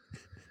Corvette.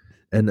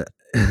 And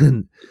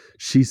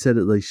she said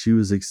it like she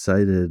was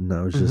excited, and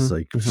I was just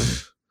like,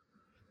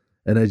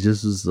 and I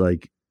just was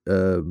like,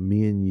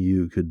 me and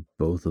you could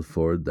both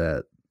afford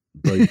that.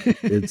 Like,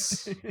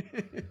 it's,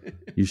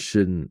 you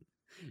shouldn't.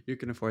 You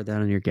can afford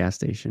that on your gas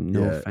station.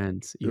 No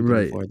offense. You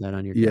can afford that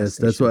on your gas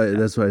station.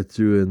 That's why I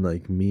threw in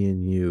like me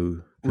and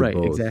you could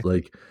both. Exactly.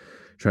 Like,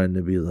 trying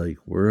to be like,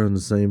 we're on the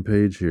same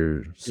page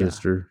here,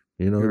 sister.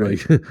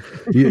 Like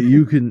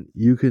you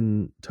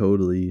can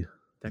totally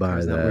buy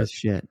that. Not worth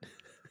shit.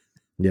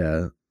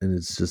 Yeah, and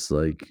it's just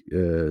like,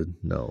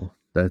 no,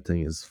 that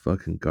thing is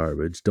fucking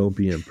garbage. Don't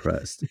be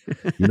impressed.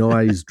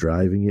 Why he's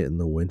driving it in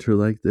the winter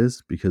like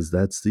this? Because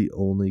that's the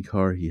only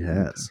car he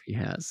has. He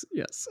has,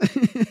 yes.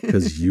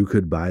 Because you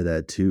could buy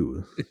that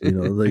too.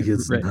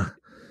 It's not,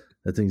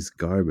 that thing's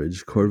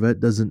garbage. Corvette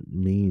doesn't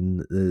mean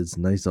that it's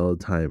nice all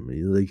the time.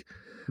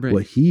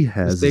 What he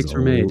has mistakes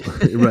were made.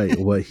 Right.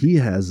 What he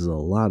has is a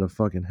lot of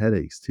fucking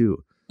headaches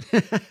too.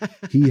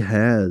 He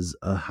has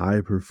a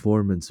high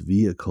performance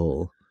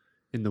vehicle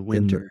in the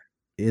winter.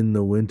 In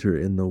the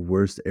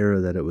worst era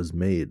that it was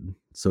made.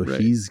 So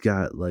he's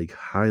got like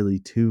highly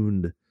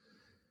tuned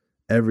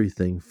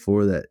everything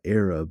for that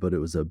era, but it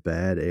was a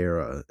bad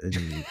era,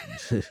 and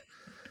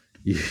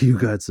you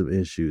got some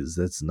issues.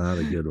 That's not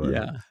a good one.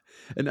 Yeah.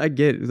 And I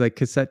get, like,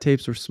 cassette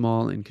tapes were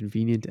small and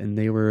convenient, and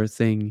they were a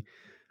thing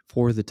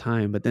for the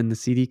time, but then the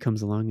CD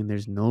comes along and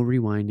there's no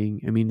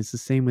rewinding. I mean, it's the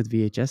same with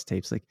VHS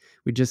tapes. Like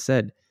we just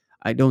said,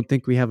 I don't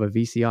think we have a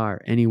VCR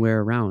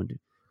anywhere around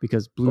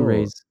because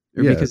Blu-rays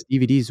because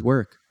DVDs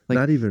work. Like,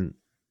 not even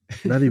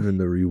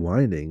the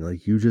rewinding.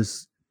 Like, you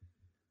just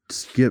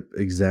skip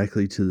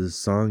exactly to the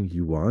song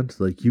you want.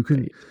 Like, you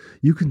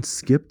can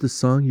skip the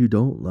song you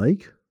don't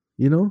like,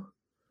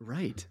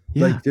 Right.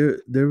 Yeah. Like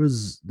there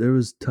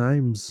was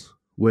times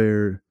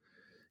where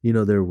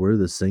there were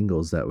the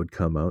singles that would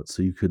come out,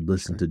 so you could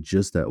listen to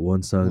just that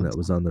one song that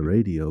was on the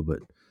radio, but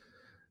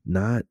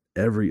not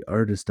every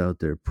artist out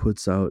there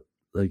puts out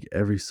like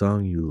every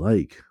song you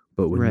like.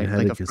 But when you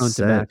had a cassette, front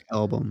to back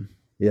album.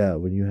 Yeah,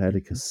 when you had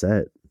a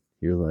cassette,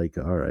 you're like,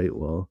 all right,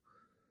 well,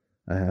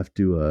 I have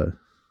to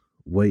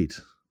wait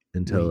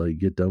until I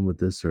get done with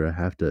this, or I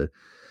have to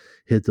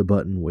hit the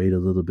button, wait a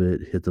little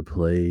bit, hit the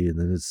play, and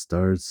then it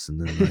starts,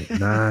 and then like,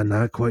 nah,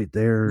 not quite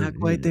there. Not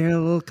quite there.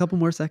 A couple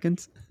more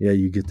seconds. Yeah,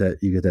 you get that.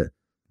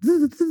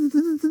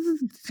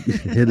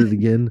 Hit it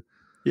again.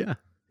 Yeah.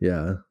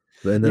 Yeah.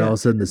 And then all of a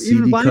sudden the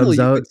CD comes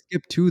out. You could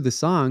skip to the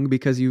song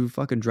because you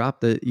fucking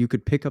dropped you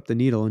could pick up the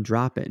needle and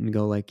drop it and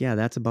go like, yeah,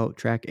 that's about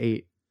track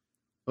 8.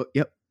 Oh,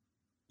 yep.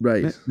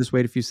 Right. Just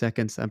wait a few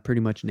seconds. I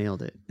pretty much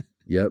nailed it.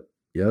 Yep.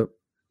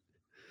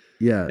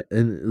 Yeah,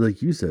 and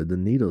like you said, the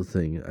needle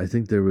thing, I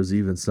think there was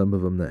even some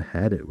of them that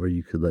had it where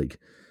you could like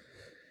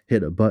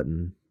hit a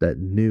button that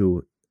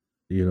knew,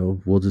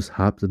 we'll just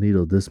hop the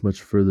needle this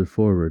much further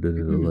forward, and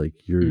it'll like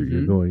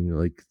you're going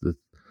like the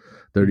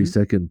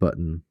 30-second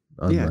button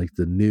on like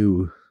the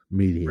new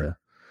media.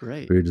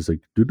 Right. Where you're just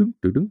like dudunk,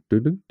 dudunk,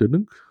 dudunk,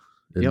 dudunk.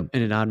 Yep,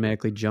 and it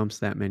automatically jumps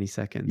that many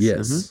seconds.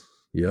 Yes.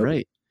 Yep.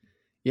 Right.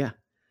 Yeah.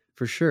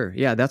 For sure.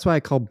 Yeah, that's why I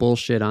call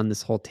bullshit on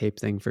this whole tape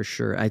thing for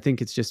sure. I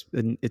think it's just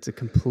it's a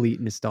complete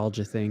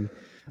nostalgia thing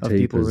of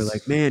people who are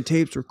like, man,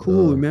 tapes were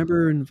cool.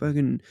 Remember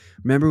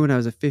when I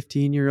was a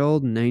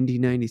 15-year-old in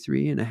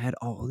 1993 and I had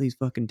all these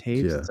fucking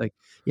tapes? Yeah. It's like,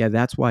 yeah,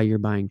 that's why you're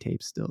buying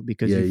tapes still,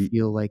 because you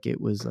feel like it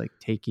was like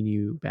taking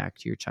you back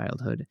to your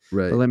childhood.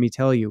 Right. But let me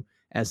tell you,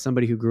 as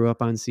somebody who grew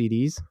up on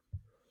CDs,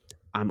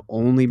 I'm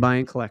only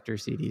buying collector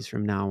CDs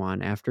from now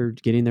on. After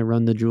getting the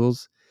Run the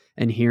Jewels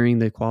and hearing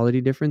the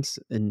quality difference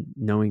and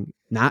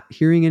not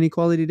hearing any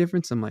quality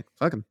difference, I'm like,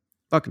 fuck them.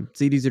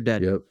 CDs are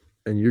dead. Yep.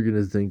 And you're going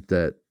to think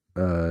that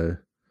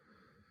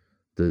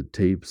the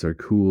tapes are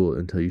cool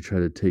until you try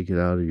to take it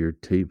out of your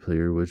tape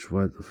player, which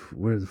where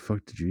the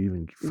fuck did you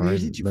even find? Where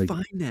did you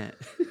find that?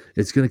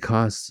 It's going to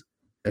cost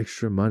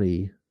extra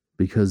money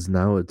because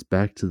now it's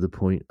back to the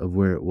point of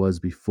where it was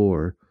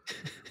before,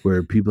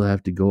 where people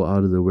have to go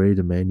out of their way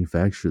to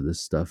manufacture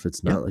this stuff.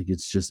 It's not like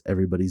it's just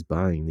everybody's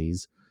buying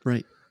these.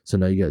 Right. So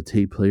now you got a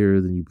tape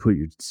player, then you put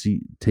your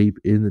tape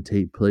in the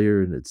tape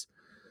player, and it's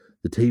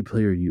the tape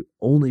player you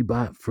only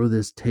bought for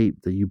this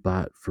tape that you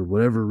bought for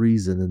whatever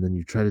reason, and then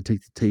you try to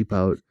take the tape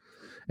out,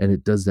 and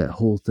it does that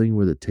whole thing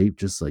where the tape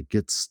just like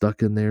gets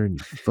stuck in there,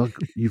 and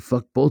you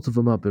fuck both of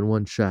them up in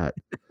one shot.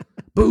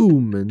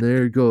 Boom, and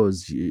there it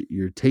goes.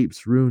 Your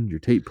tape's ruined, your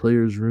tape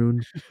player's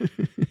ruined,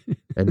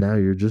 and now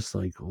you're just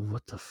like, oh,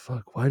 what the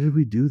fuck? Why did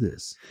we do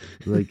this?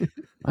 Like,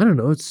 I don't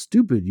know. It's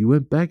stupid. You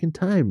went back in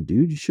time,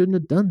 dude. You shouldn't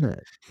have done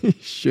that. You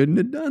shouldn't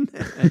have done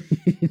that.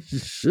 You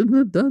shouldn't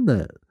have done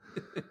that.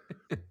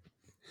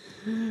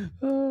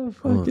 Oh,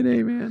 fucking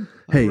A, man.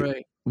 Hey,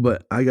 right.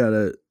 But I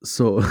gotta,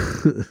 so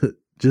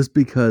just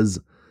because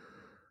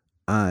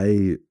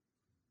I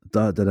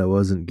thought that I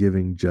wasn't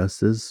giving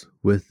justice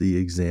with the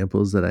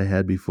examples that I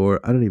had before,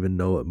 I don't even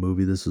know what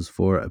movie this was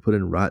for. I put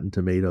in Rotten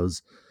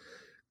Tomatoes,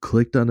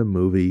 clicked on a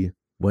movie,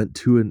 went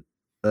to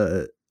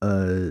a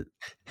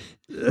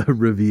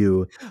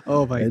review.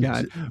 Oh my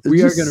god.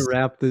 We are going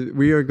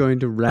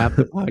to wrap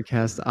the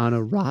podcast on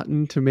a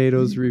Rotten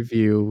Tomatoes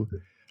review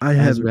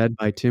as read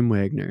by Tim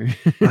Wagner.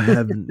 I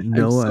have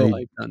no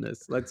idea on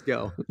this. Let's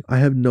go. I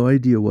have no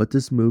idea what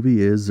this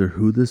movie is or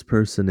who this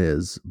person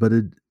is, but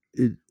it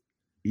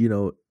you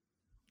know,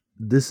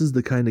 this is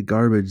the kind of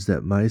garbage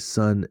that my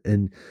son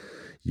and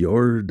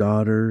your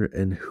daughter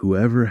and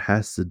whoever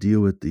has to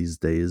deal with these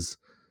days,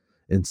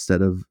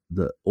 instead of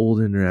the old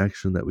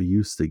interaction that we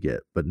used to get.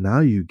 But now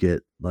you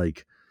get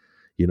like,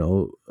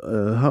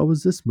 how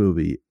was this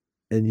movie?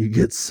 And you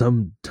get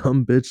some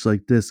dumb bitch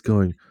like this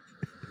going,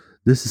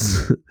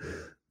 this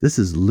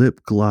is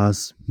lip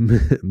gloss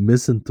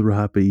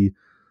misanthropy.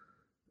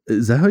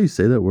 Is that how you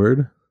say that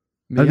word?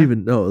 I don't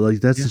even know. Like,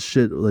 that's the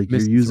shit. Like,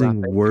 you're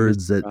using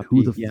words that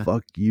who the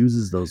fuck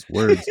uses those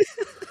words?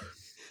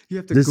 You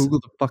have to Google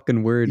the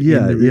fucking word in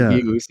the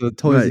review, so it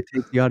totally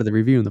takes you out of the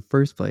review in the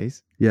first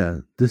place. Yeah,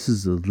 this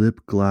is a lip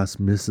gloss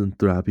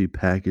misanthropy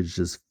packaged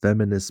as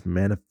feminist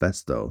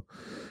manifesto.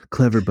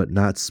 Clever but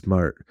not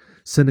smart.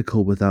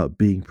 Cynical without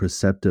being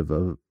perceptive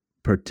of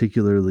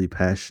particularly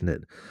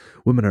passionate.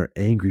 Women are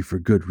angry for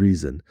good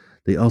reason.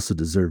 They also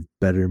deserve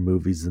better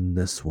movies than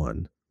this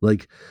one.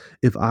 Like,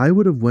 if I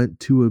would have went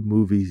to a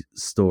movie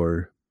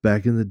store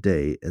back in the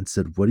day and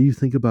said, what do you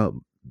think about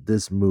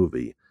this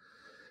movie?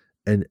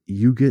 And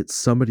you get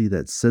somebody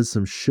that says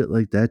some shit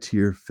like that to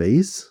your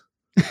face,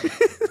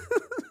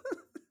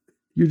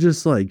 you're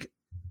just like,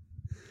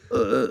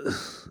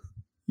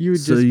 you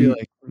would just be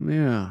like,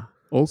 yeah,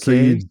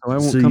 okay, so I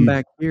won't come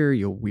back here,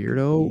 you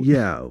weirdo.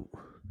 Yeah.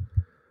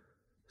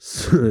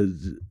 So,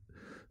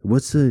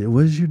 what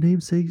does your name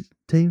say?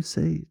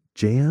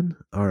 Jan?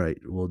 All right.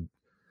 Well,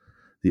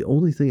 the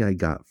only thing I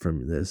got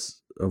from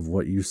this of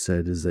what you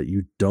said is that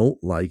you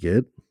don't like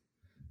it.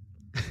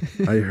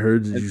 I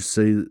heard you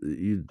say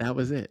that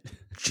was it.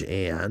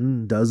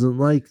 Jan doesn't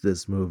like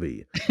this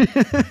movie.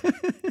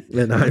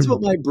 And that's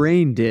what my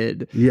brain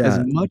did. Yeah. As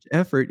much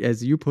effort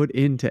as you put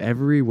into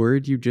every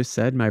word you just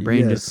said, my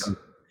brain just goes,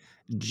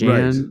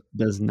 Jan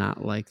does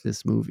not like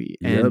this movie.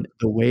 And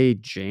the way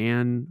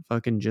Jan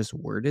fucking just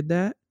worded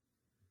that,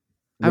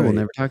 I will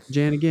never talk to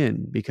Jan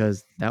again,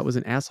 because that was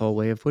an asshole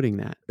way of putting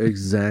that.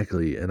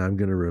 Exactly. And I'm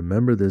going to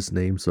remember this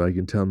name so I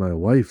can tell my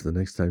wife the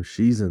next time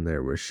she's in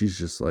there, where she's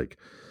just like,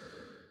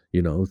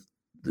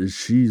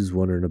 she's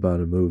wondering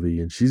about a movie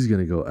and she's going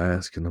to go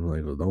ask. And I'm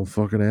like, well, don't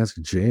fucking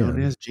ask Jan.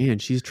 Don't ask Jan.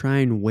 She's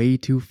trying way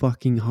too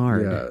fucking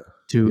hard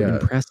to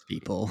impress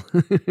people.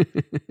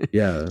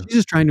 Yeah. She's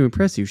just trying to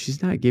impress you.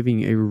 She's not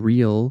giving a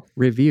real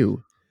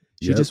review.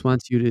 She just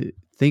wants you to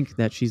think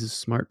that she's a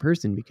smart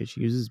person because she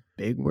uses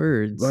big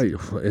words. Right.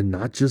 And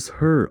not just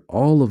her,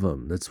 all of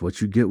them. That's what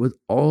you get with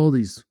all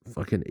these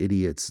fucking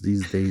idiots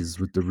these days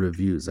with the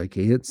reviews. I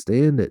can't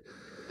stand it.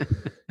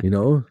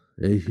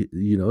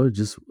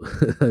 Just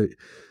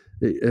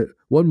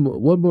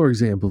one more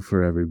example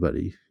for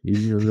everybody.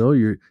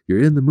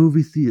 You're in the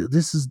movie theater.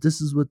 This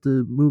is what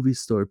the movie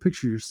store.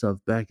 Picture yourself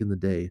back in the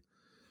day.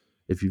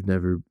 If you've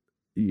never,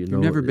 you've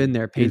never been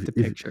there, paint the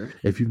picture.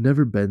 If you've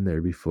never been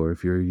there before,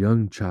 if you're a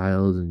young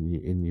child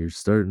and you're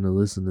starting to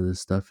listen to this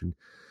stuff and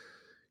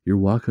you're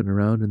walking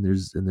around and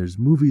there's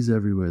movies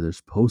everywhere.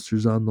 There's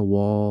posters on the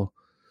wall.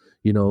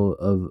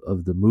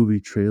 Of the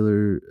movie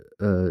trailer,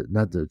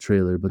 not the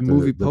trailer, but the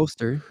movie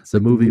poster. The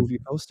movie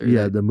poster.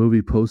 Yeah, the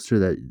movie poster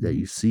that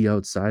you see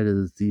outside of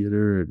the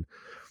theater,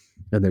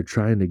 and they're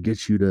trying to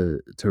get you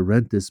to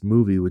rent this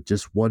movie with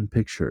just one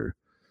picture,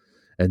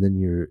 and then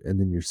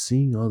you're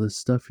seeing all this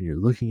stuff and you're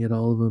looking at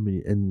all of them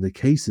and the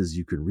cases.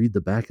 You can read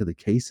the back of the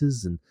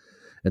cases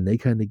and they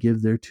kind of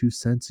give their 2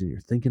 cents, and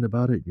you're thinking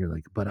about it and you're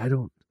like, but I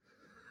don't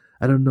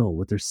know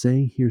what they're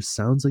saying here.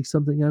 Sounds like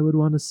something I would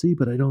want to see,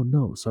 but I don't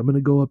know. So I'm going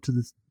to go up to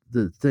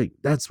the thing.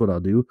 That's what I'll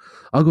do.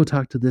 I'll go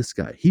talk to this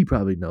guy. He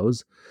probably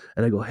knows.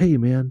 And I go, hey,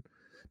 man,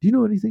 do you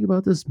know anything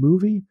about this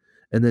movie?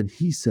 And then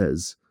he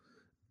says,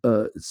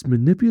 it's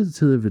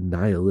manipulative and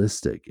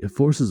nihilistic. It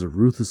forces a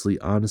ruthlessly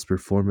honest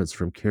performance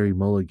from Carey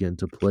Mulligan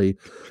to play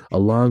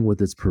along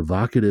with its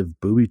provocative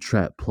booby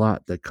trap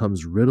plot that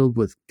comes riddled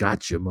with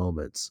gotcha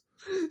moments.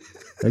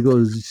 I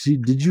go,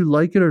 did you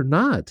like it or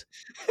not?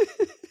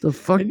 The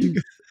fuck? And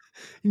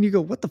you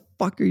go, what the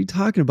fuck are you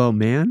talking about,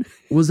 man?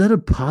 Was that a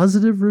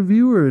positive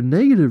review or a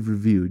negative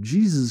review?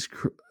 Jesus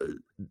Christ.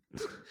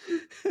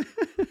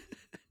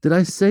 Did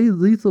I say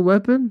Lethal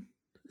Weapon?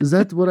 Is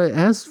that what I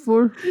asked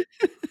for?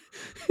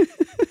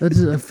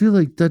 I feel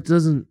like that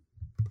doesn't.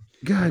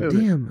 God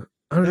damn!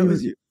 I don't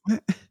even.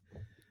 What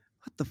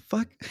the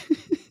fuck?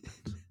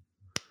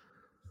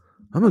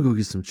 I'm gonna go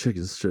get some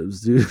chicken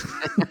strips, dude.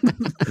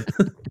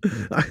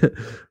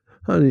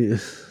 Honey,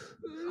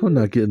 I'm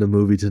not getting a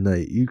movie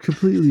tonight. You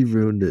completely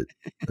ruined it.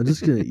 I'm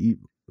just gonna eat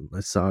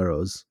my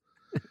sorrows.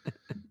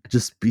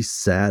 Just be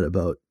sad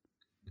about.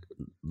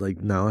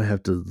 Like, now I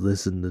have to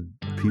listen to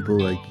people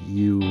like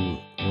you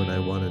when I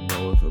want to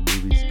know if a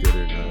movie's good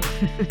or not.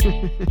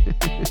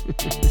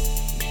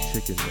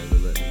 Chicken never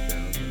let me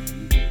down.